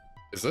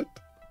 Is it?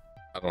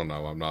 I don't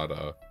know, I'm not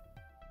a...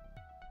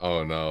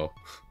 Oh no.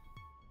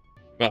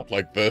 Not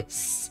like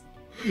this.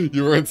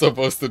 You weren't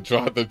supposed to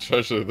draw the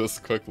treasure this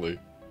quickly.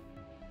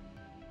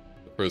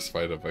 The first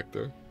fight of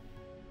Victor?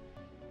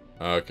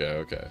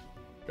 Okay.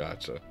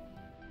 Gotcha.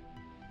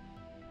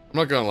 I'm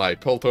not gonna lie,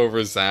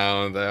 Piltover,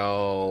 Sound, they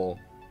all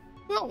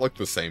look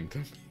the same to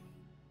me.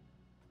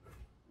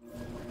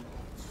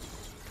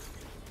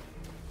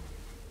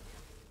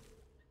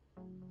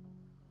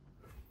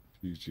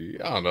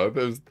 GG. I don't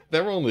know,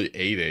 there were only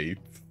 8/8.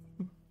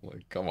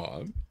 Like, come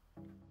on.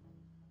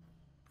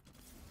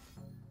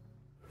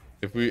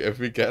 If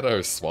we get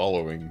our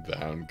swallowing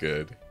down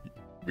good,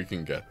 we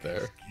can get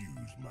there.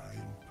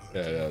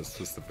 Yeah, it's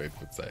just a bait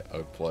would say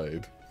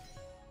outplayed.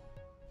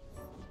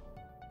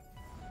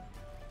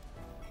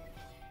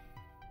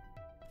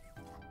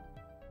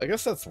 I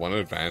guess that's one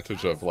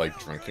advantage of, like,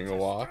 drinking a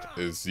lot,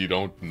 is you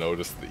don't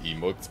notice the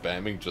emote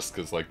spamming just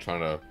because, like, trying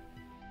to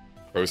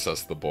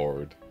process the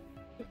board.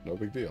 No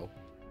big deal.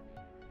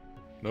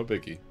 No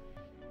biggie.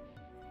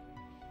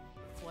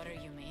 What are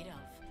you made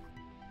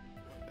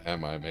of?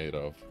 Am I made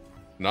of?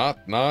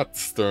 Not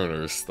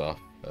Sterner stuff,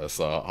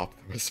 as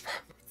Optimus Prime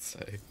would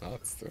say.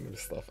 Not Sterner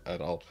stuff at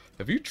all.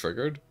 Have you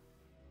triggered?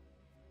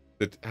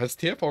 Has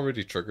TF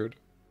already triggered?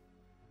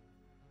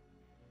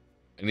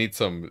 I need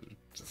some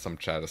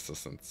chat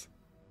assistance.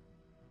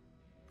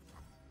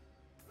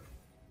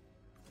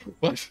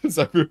 Why does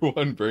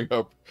everyone bring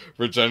up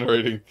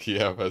regenerating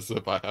TF as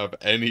if I have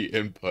any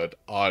input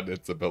on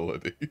its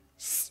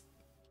abilities?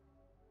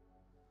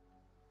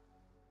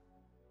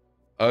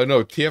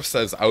 No, TF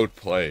says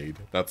outplayed.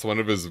 That's one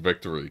of his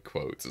victory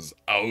quotes, is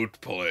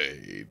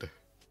outplayed.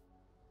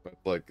 But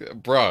like,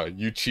 bruh,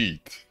 you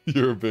cheat.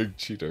 You're a big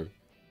cheater.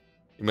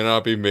 You may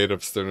not be made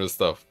of sterner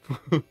stuff,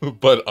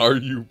 but are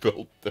you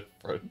built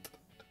different?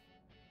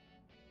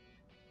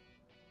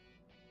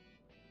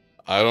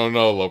 I don't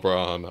know,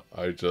 LeBron.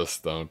 I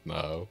just don't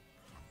know.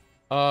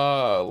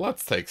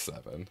 Let's take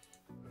 7.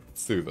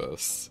 Let's do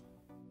this.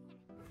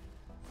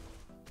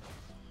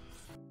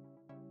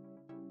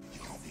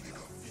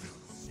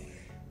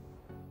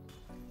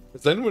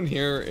 Has anyone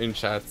here in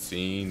chat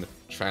seen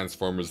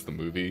Transformers the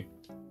movie?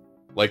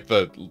 Like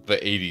the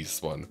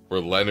 80s one,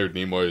 where Leonard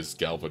Nimoy is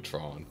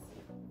Galvatron.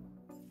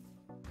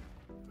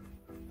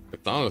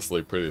 It's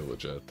honestly pretty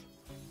legit.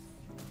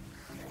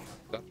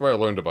 That's where I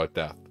learned about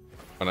death.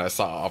 When I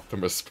saw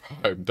Optimus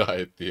Prime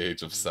die at the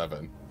age of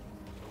 7.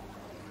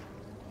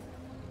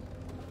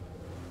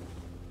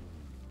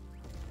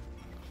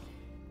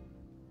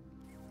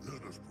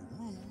 Let us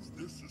peruse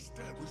this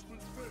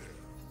establishment's fare.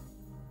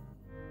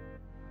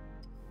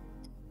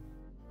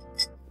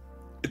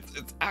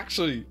 It's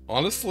actually,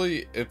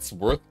 honestly, it's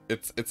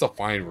a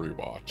fine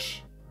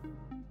rewatch.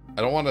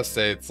 I don't want to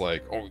say it's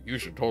like, oh, you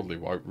should totally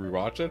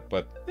rewatch it,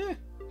 but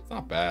it's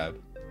not bad.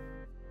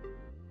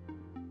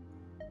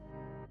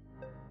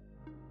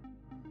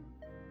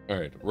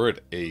 Alright, we're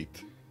at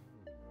 8.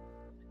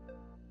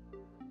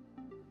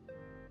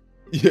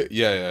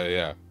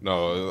 Yeah.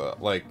 No,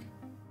 like...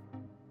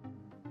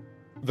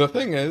 The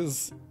thing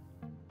is...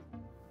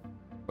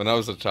 When I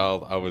was a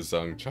child, I was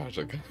young,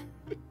 tragic.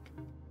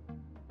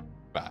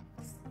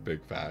 Facts.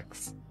 Big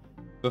facts.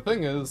 The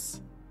thing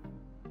is...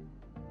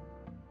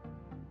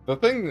 The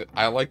thing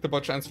I liked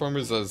about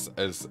Transformers as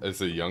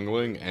a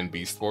youngling and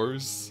Beast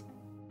Wars...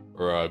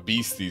 Or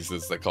Beasties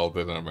as they called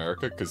it in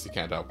America, because you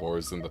can't have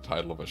wars in the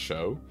title of a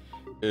show,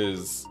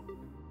 is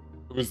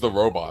it was the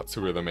robots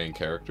who were the main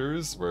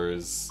characters,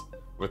 whereas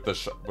with the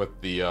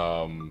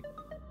Shia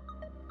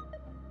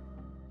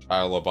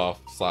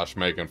LaBeouf /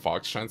 Megan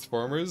Fox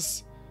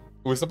Transformers,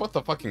 it was about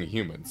the fucking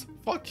humans.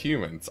 Fuck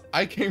humans.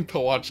 I came to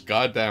watch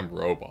goddamn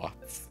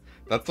robots.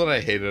 That's what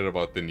I hated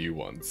about the new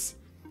ones.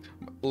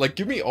 Like,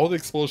 give me all the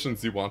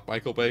explosions you want,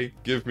 Michael Bay.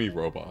 Give me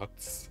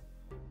robots.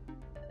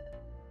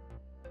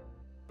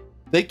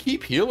 They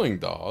keep healing,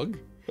 dog.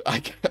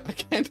 I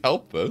can't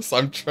help this.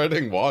 I'm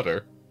treading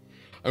water.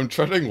 I'm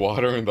treading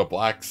water in the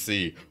Black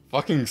Sea.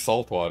 Fucking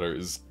salt water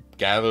is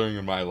gathering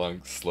in my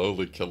lungs,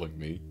 slowly killing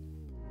me.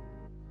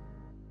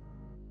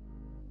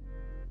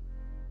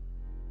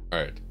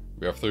 Alright,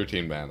 we have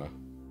 13 mana.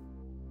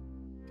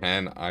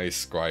 Can I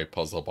scry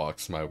puzzle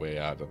box my way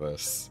out of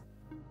this?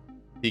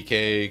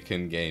 TK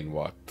can gain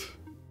what?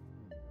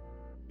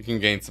 You can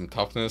gain some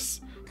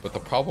toughness, but the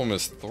problem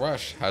is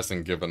Thresh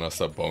hasn't given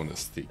us a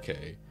bonus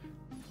TK.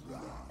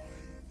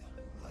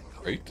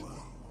 Right?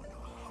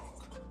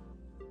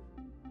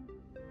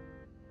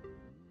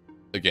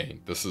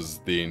 Again, this is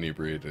the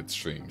inebriated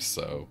stream,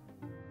 so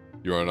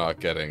you are not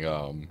getting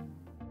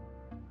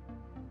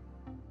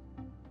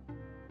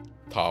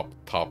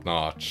top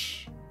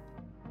notch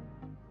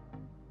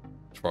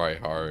try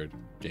hard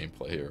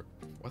gameplay here.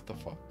 What the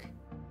fuck?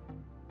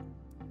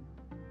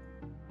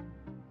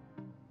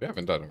 We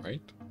haven't done it,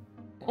 right?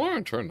 We're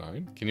on turn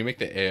 9. Can you make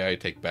the AI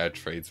take bad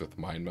trades with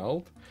Mind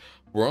Meld?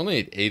 We're only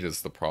at 8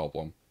 is the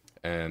problem.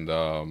 And,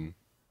 I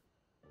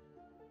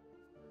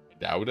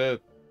doubt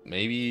it.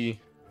 Maybe...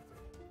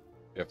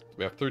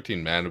 We have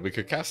 13 mana. We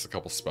could cast a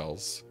couple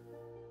spells.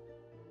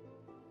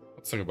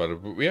 Let's think about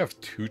it. We have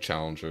 2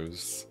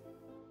 challengers.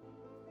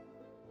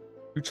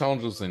 2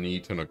 challengers in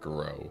each and a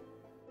grow.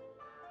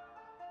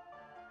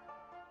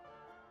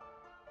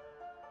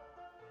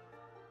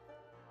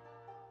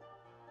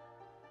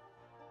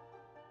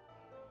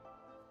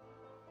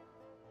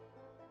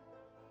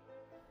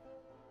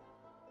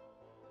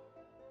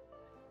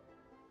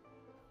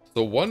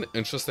 So one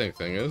interesting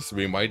thing is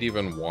we might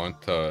even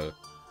want to,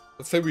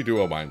 let's say we do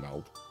a Mind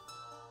Meld.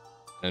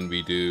 And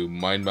we do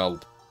Mind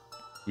Meld,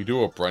 we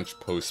do a brunch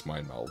post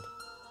Mind Meld.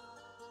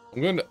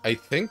 I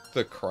think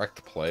the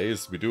correct play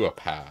is we do a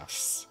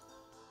pass.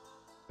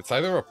 It's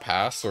either a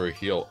pass or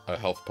a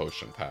health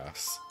potion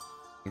pass.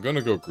 I'm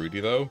gonna go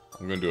greedy though.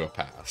 I'm gonna do a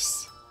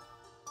pass.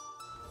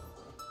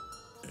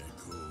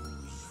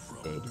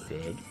 Good,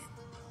 good.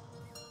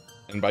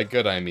 And by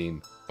good I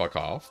mean fuck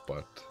off,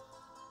 but...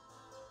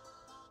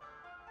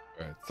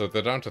 Alright, so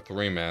they're down to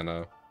 3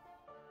 mana.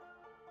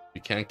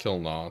 You can't kill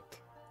Not.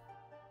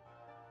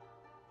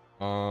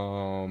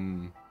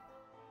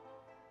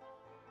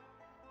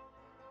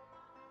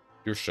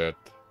 Your shit.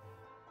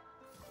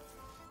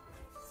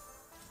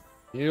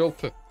 Heal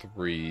to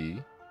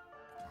 3.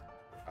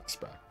 Pass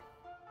back.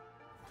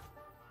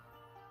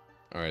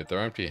 Alright, they're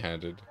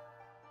empty-handed.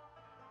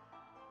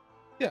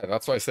 Yeah,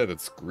 that's why I said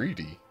it's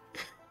greedy.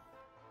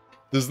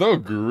 There's no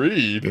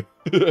greed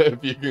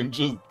if you can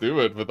just do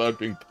it without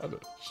being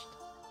punished.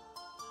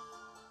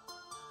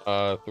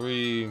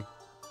 3...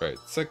 Right,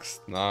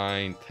 6,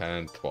 9,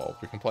 10, 12.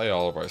 We can play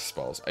all of our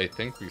spells. I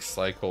think we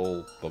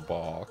cycle the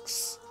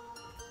box.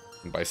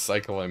 And by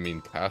cycle, I mean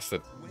cast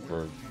it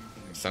for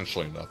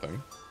essentially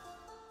nothing.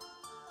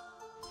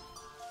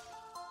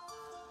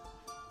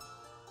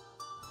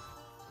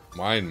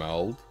 Mind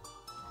Meld.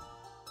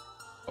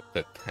 Up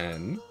to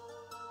 10.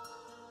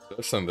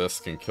 This and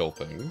this can kill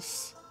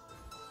things.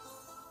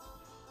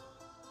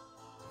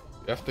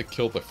 You have to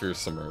kill the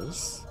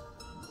Fearsomers.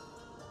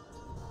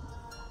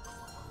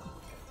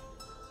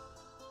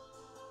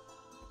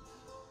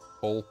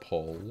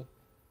 Pull.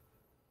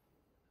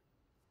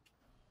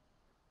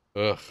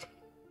 Ugh.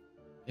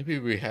 Maybe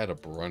we had a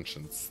brunch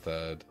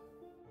instead.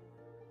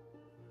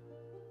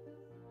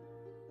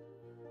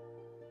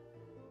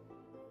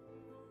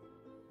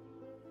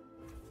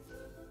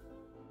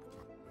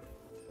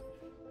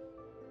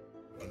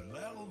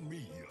 Allow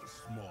me a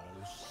small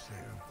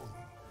sample.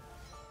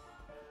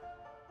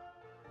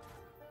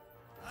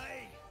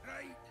 Aye,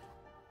 right.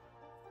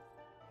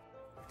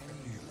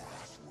 Any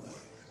last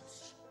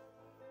words?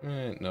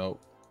 No.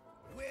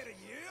 Where are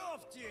you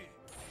off to?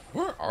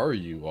 Where are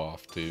you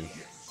off to?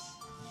 Yes,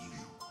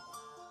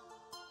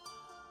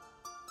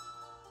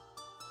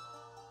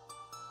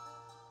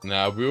 you.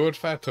 Nah, we would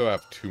have had to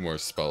have 2 more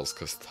spells,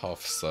 because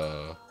Tough's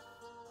a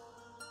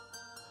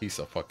piece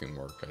of fucking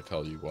work, I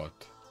tell you what.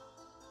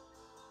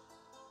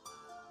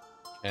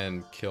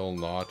 And kill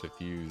Not if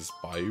you use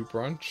Bayou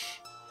Brunch?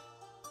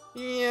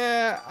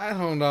 Yeah, I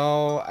don't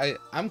know.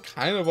 I'm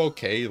kind of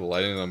okay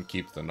letting them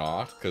keep the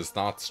Not, because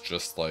Not's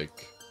just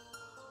like...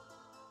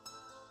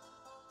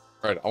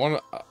 Alright,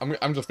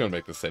 I'm just gonna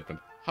make this statement.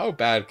 How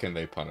bad can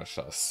they punish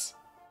us?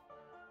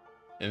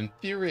 In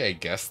theory, I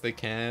guess they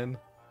can.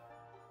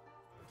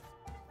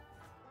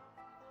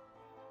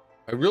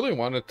 I really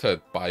wanted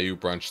to Bayou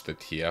Brunch the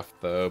TF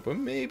though, but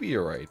maybe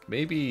you're right.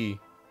 Maybe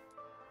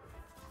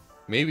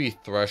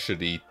Thresh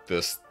should eat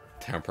this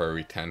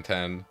temporary 10-10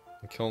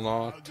 and kill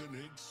Not.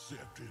 Bargain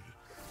accepted.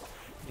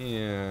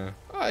 Yeah,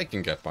 I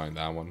can get behind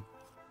that one.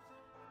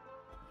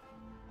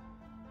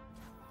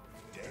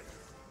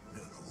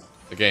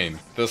 Again,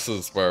 this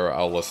is where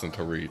I'll listen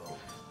to read.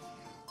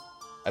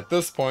 At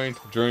this point,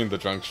 during the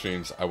junk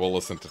streams, I will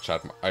listen to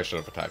chat. I should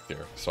have attacked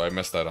here, so I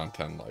missed out on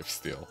 10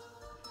 lifesteal.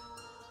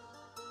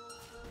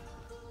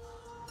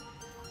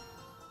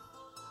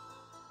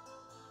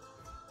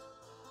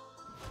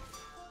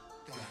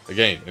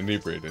 Again,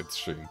 inebriated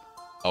stream.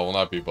 I will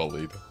not be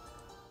bullied.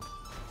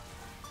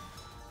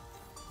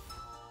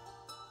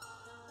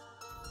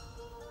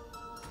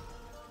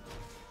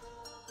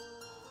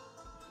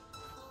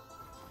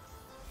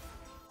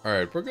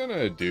 Alright, we're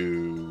gonna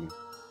do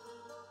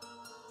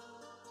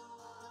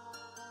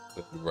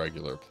the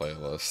regular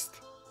playlist.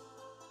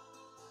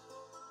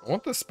 I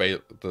want the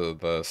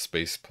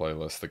space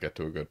playlist to get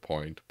to a good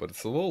point, but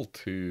it's a little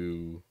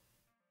too...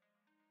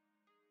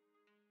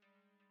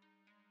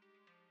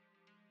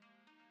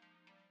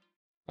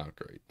 not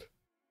great.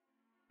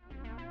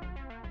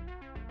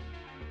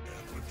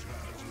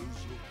 Appetizers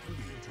of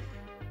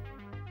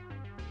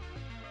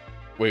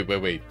plenty.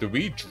 Wait. Did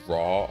we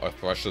draw a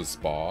Thresh's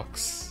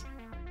box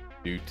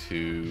due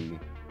to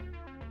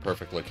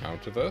perfectly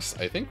counter this?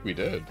 I think we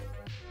did.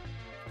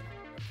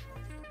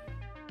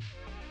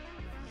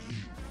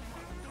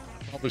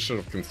 Probably should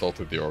have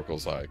consulted the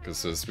Oracle's Eye,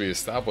 because as we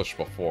established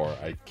before,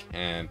 I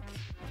can't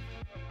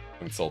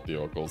Insult the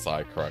Oracle's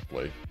eye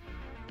correctly.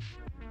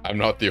 I'm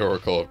not the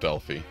Oracle of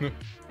Delphi.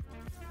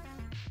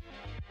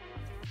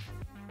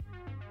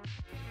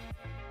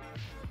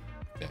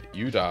 Yeah,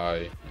 you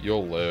die,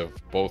 you'll live,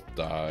 both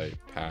die,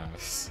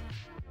 pass.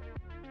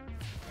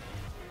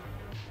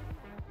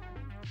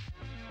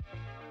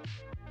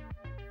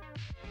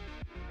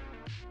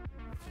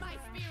 My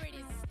spirit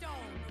is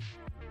stone.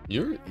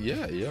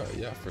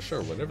 Yeah, for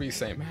sure. Whatever you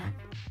say, man.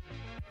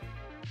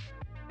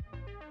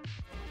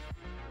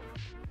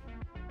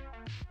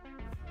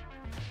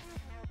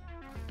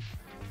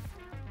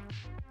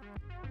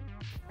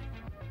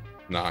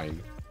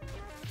 Nine.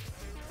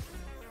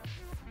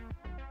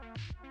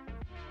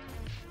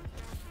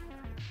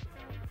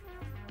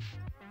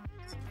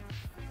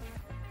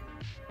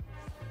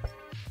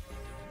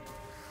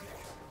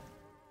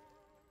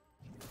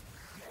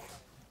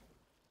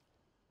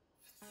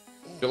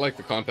 Feel like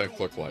the contact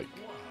look like.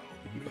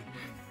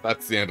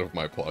 That's the end of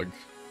my plug.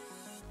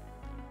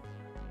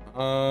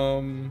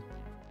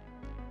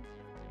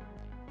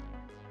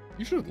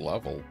 You should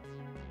level.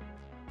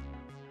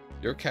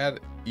 You're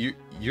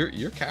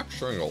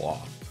capturing a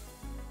lot.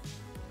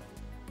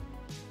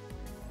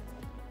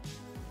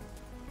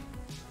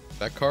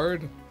 That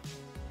card?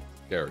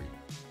 Scary.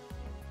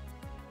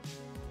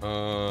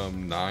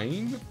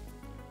 9?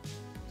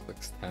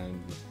 6,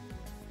 10.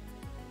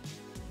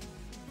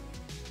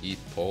 Eat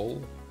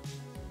pull.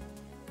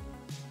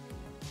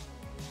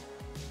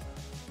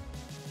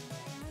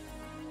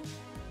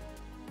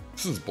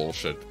 This is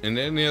bullshit. In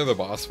any other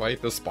boss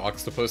fight, this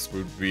Boxtopus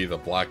would be the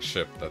black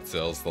ship that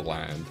sails the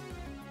land.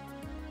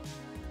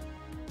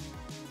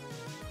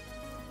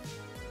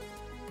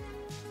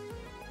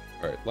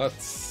 Alright,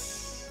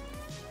 let's...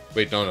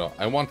 Wait, no.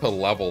 I want to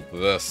level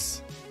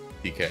this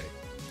PK.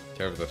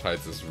 Care of the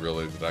Tides is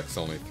really the deck's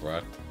only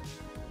threat.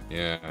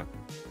 Yeah.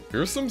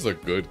 Fearsome's a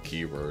good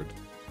keyword.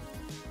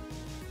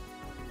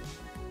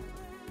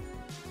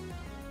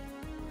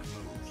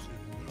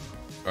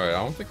 Alright,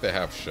 I don't think they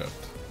have shit.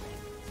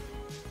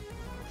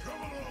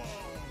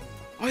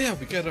 Oh yeah,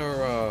 we get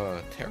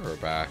our terror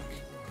back.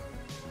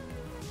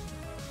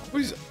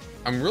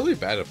 I'm really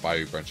bad at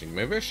Bayou Branching.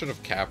 Maybe I should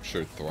have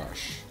captured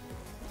Thrush.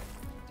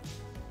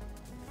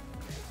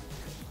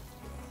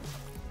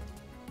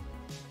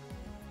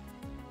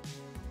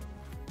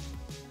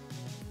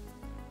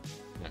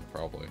 Yeah,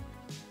 probably.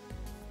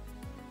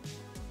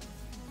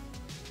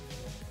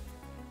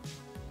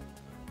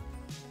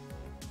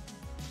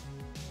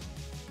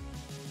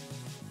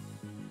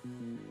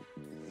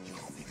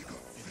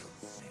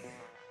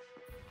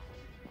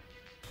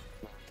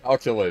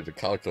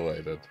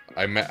 Calculated.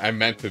 I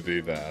meant to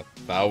do that.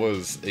 That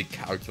was a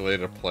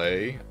calculated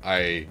play.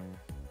 I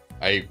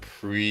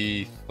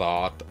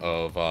pre-thought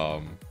of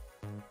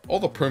all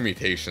the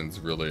permutations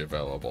really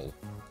available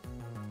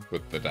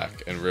with the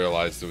deck and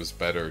realized it was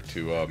better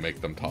to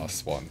make them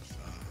toss one.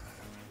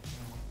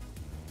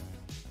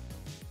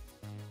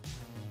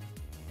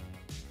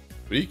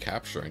 What are you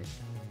capturing?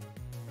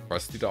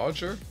 Rusty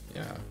Dodger?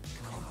 Yeah.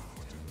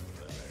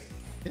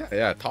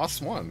 Yeah,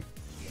 toss one.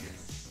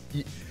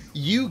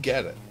 You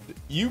get it.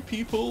 You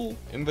people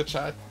in the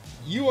chat,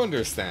 you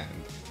understand.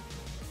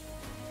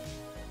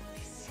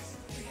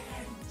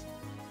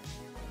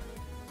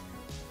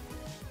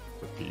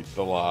 Repeat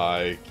the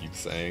lie, keep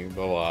saying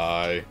the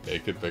lie,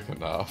 make it big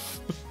enough.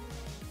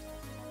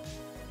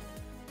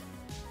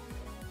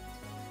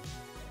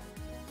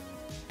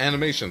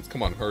 Animations,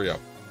 come on, hurry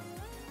up.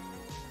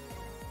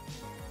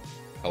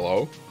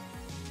 Hello?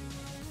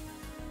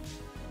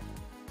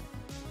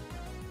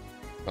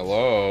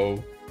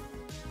 Hello?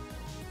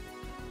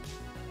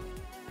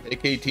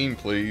 AK-18,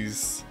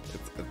 please.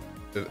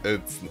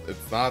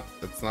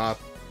 It's not.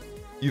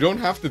 You don't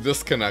have to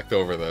disconnect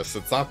over this.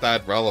 It's not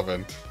that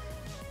relevant.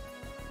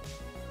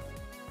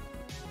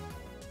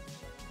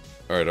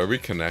 Alright, are we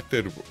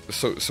connected?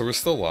 So we're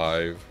still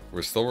live.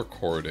 We're still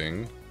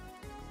recording.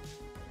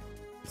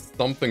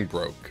 Something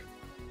broke.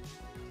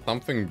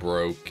 Something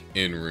broke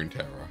in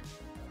Runeterra.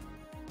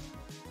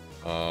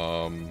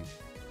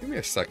 Give me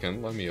a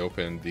second. Let me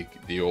open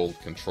the old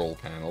control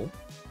panel.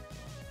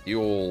 The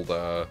old,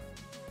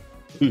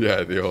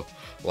 yeah, the old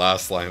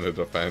last line of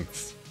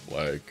defense.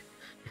 Like,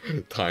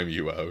 time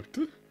you out.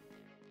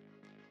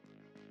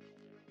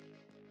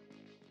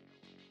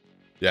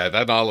 Yeah,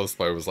 that Nautilus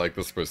player was like,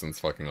 this person's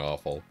fucking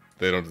awful.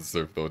 They don't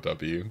deserve the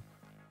W.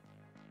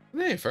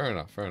 Hey, fair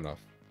enough, fair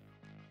enough.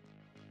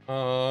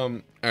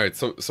 Alright,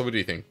 so what do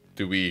you think?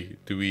 Do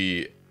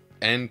we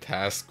end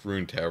task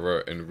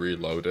Runeterra and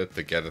reload it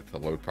to get it to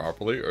load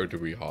properly, or do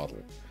we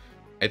hodl?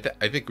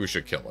 I think we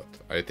should kill it.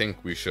 I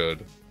think we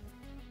should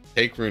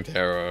take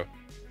Runeterra,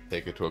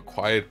 take it to a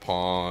quiet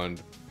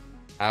pond,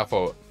 half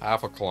a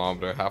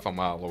kilometer, half a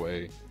mile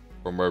away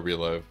from where we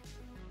live,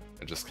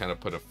 and just kind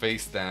of put a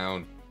face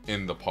down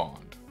in the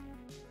pond.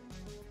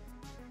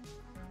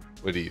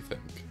 What do you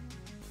think?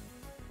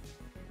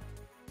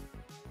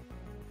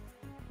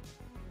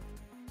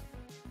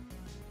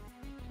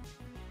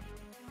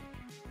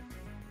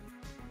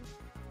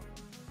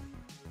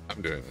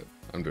 I'm doing it.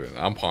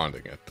 I'm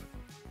ponding it.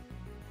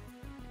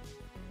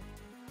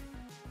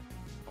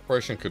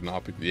 Operation could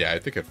not be... Yeah, I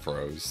think it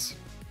froze.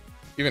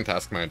 Even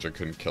Task Manager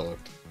couldn't kill it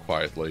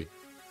quietly.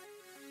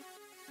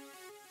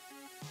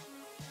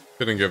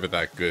 Couldn't give it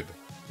that good...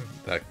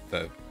 that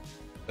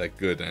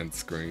good end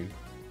screen.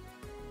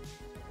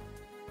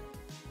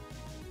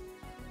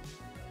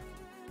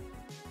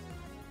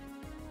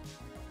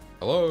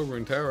 Hello,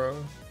 Runeterra.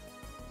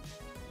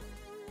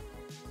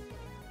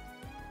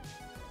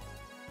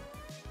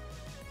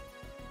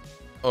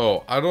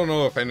 Oh, I don't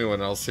know if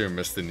anyone else here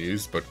missed the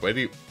news, but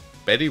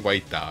Betty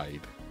White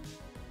died.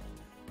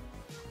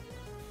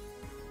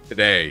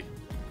 Today.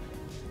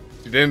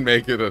 She didn't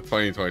make it to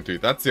 2022.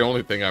 That's the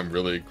only thing I'm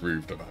really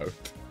grieved about.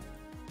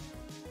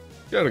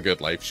 She had a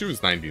good life. She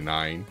was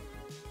 99.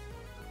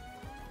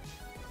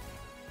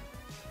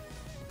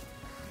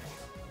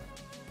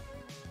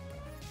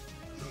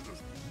 Let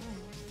us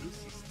prove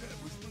this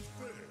establishment's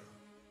fair.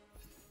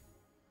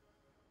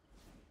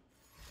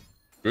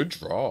 Good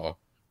draw.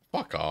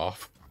 Fuck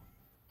off.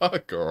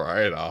 Fuck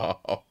right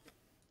off.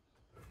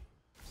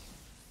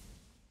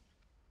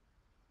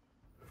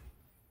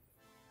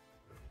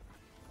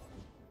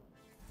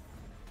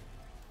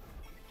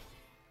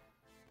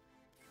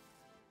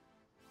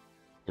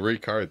 Three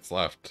cards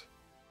left.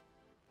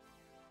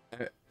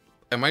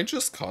 Am I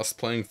just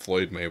cosplaying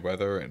Floyd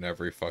Mayweather in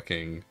every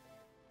fucking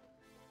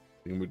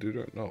thing we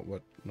do? No,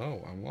 what?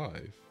 No, I'm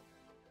live.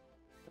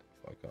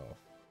 Fuck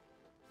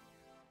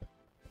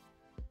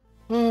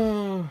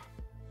off.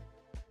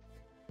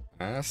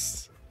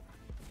 Ass.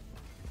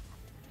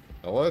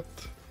 What?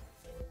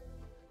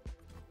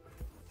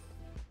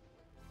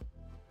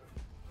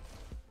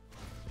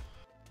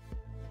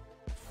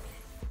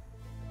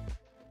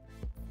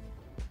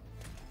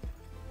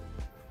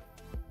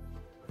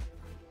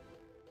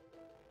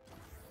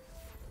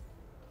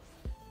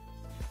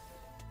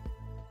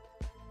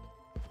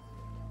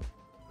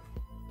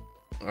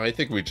 I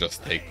think we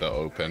just take the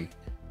open.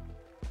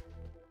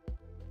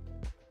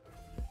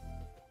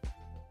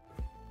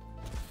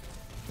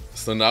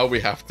 So now we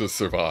have to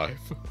survive.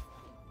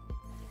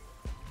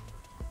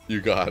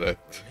 You got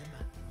it.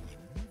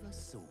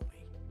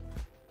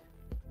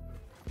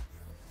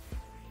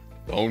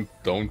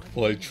 Don't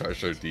play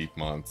Treasure Deep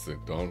Monster.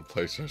 Don't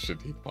play Treasure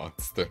Deep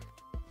Monster.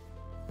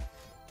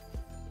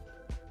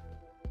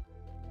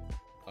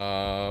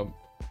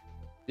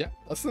 Yeah,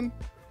 doesn't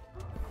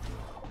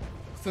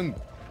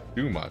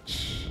do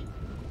much.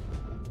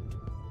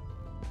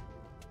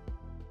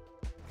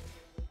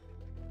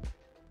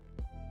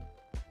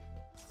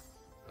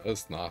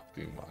 Does not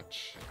do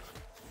much.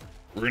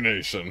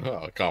 Ruination.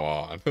 Oh, come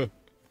on.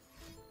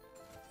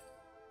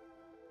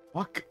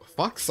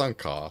 Fuck sunk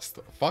cost.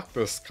 Fuck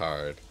this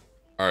card.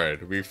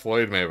 Alright, we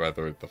Floyd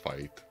Mayweather with the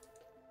fight.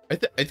 I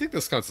think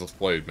this counts as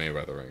Floyd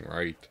Mayweathering,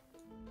 right?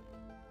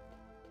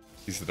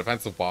 He's a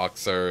defensive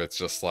boxer. It's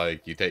just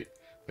like you take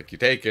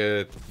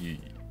it, you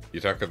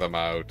tucker them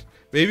out.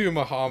 Maybe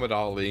Muhammad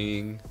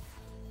Ali.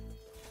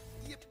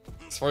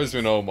 As far as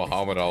we know,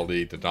 Muhammad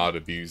Ali did not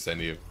abuse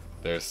any of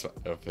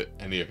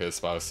his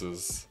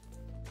spouses.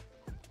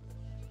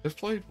 Did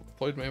Floyd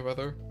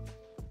Mayweather?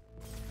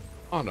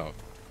 Oh no.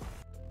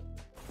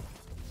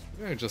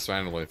 They're just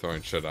randomly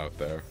throwing shit out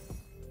there.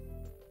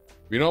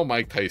 We know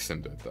Mike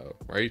Tyson did though,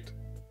 right?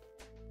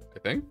 I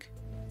think?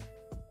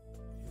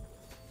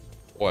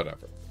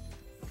 Whatever.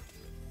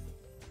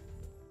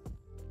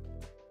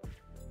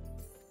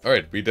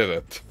 Alright, we did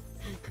it.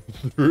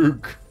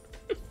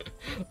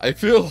 I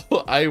feel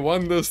I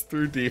won this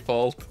through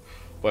default,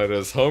 but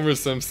as Homer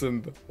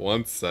Simpson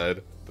once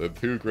said, the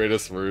two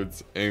greatest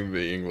words in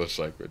the English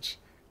language.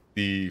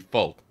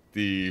 Default,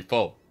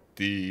 default,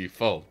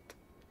 default.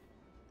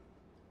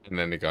 And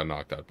then he got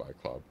knocked out by a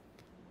club.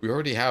 We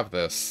already have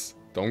this.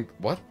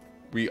 What?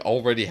 We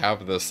already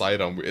have this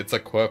item. It's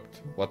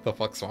equipped. What the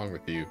fuck's wrong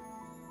with you?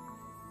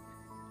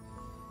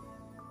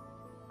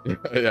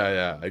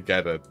 Yeah, I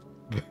get it.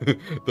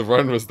 The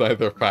run was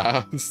neither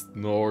fast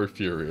nor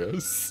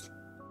furious.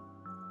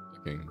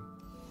 Fucking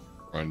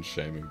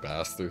run-shaming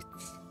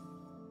bastards.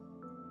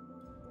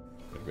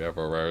 We have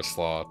a rare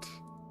slot.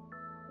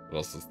 What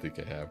else does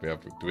DK have? Do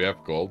we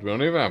have gold? We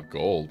don't even have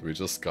gold. We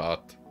just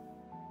got...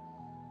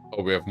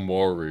 Oh, we have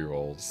more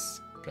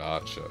rerolls.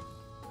 Gotcha.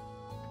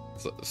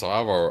 So I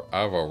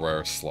have a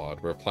rare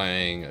slot. We're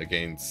playing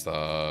against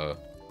Beta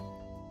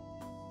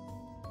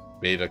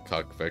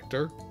Cuck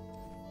Victor.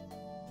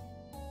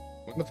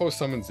 When the foe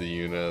summons a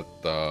unit,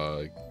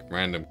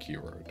 random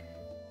keyword.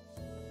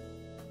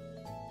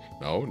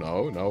 No,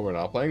 we're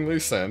not playing Lee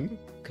Sin.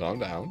 Calm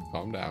down,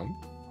 calm down.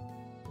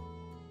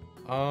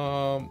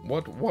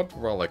 What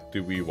relic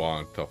do we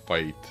want to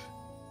fight?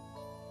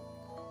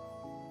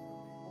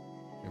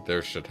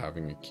 Their shit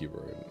having a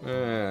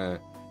keyword.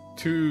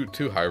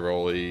 Too high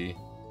rolly.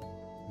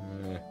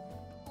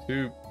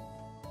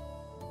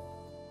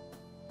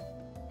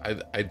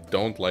 I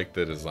don't like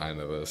the design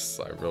of this.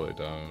 I really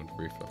don't.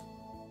 Refill.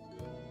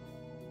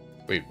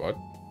 Wait, what?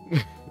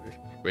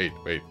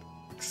 wait.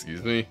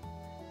 Excuse me?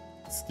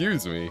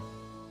 Excuse me?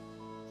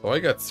 So I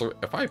got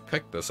if I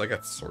pick this, I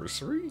got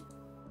sorcery?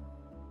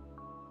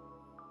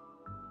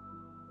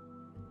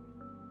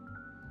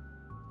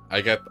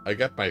 I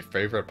get my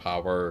favorite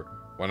power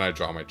when I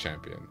draw my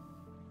champion.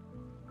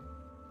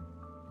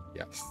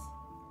 Yes.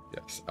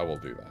 Yes, I will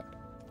do that.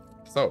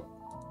 So,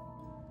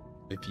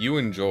 if you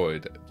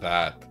enjoyed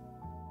that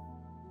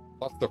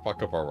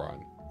clusterfuck of a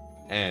run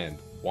and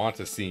want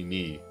to see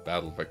me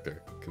battle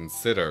Victor,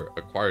 consider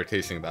acquire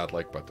tasting that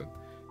like button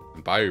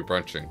and by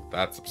brunching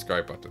that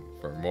subscribe button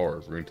for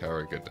more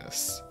Runeterra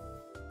goodness.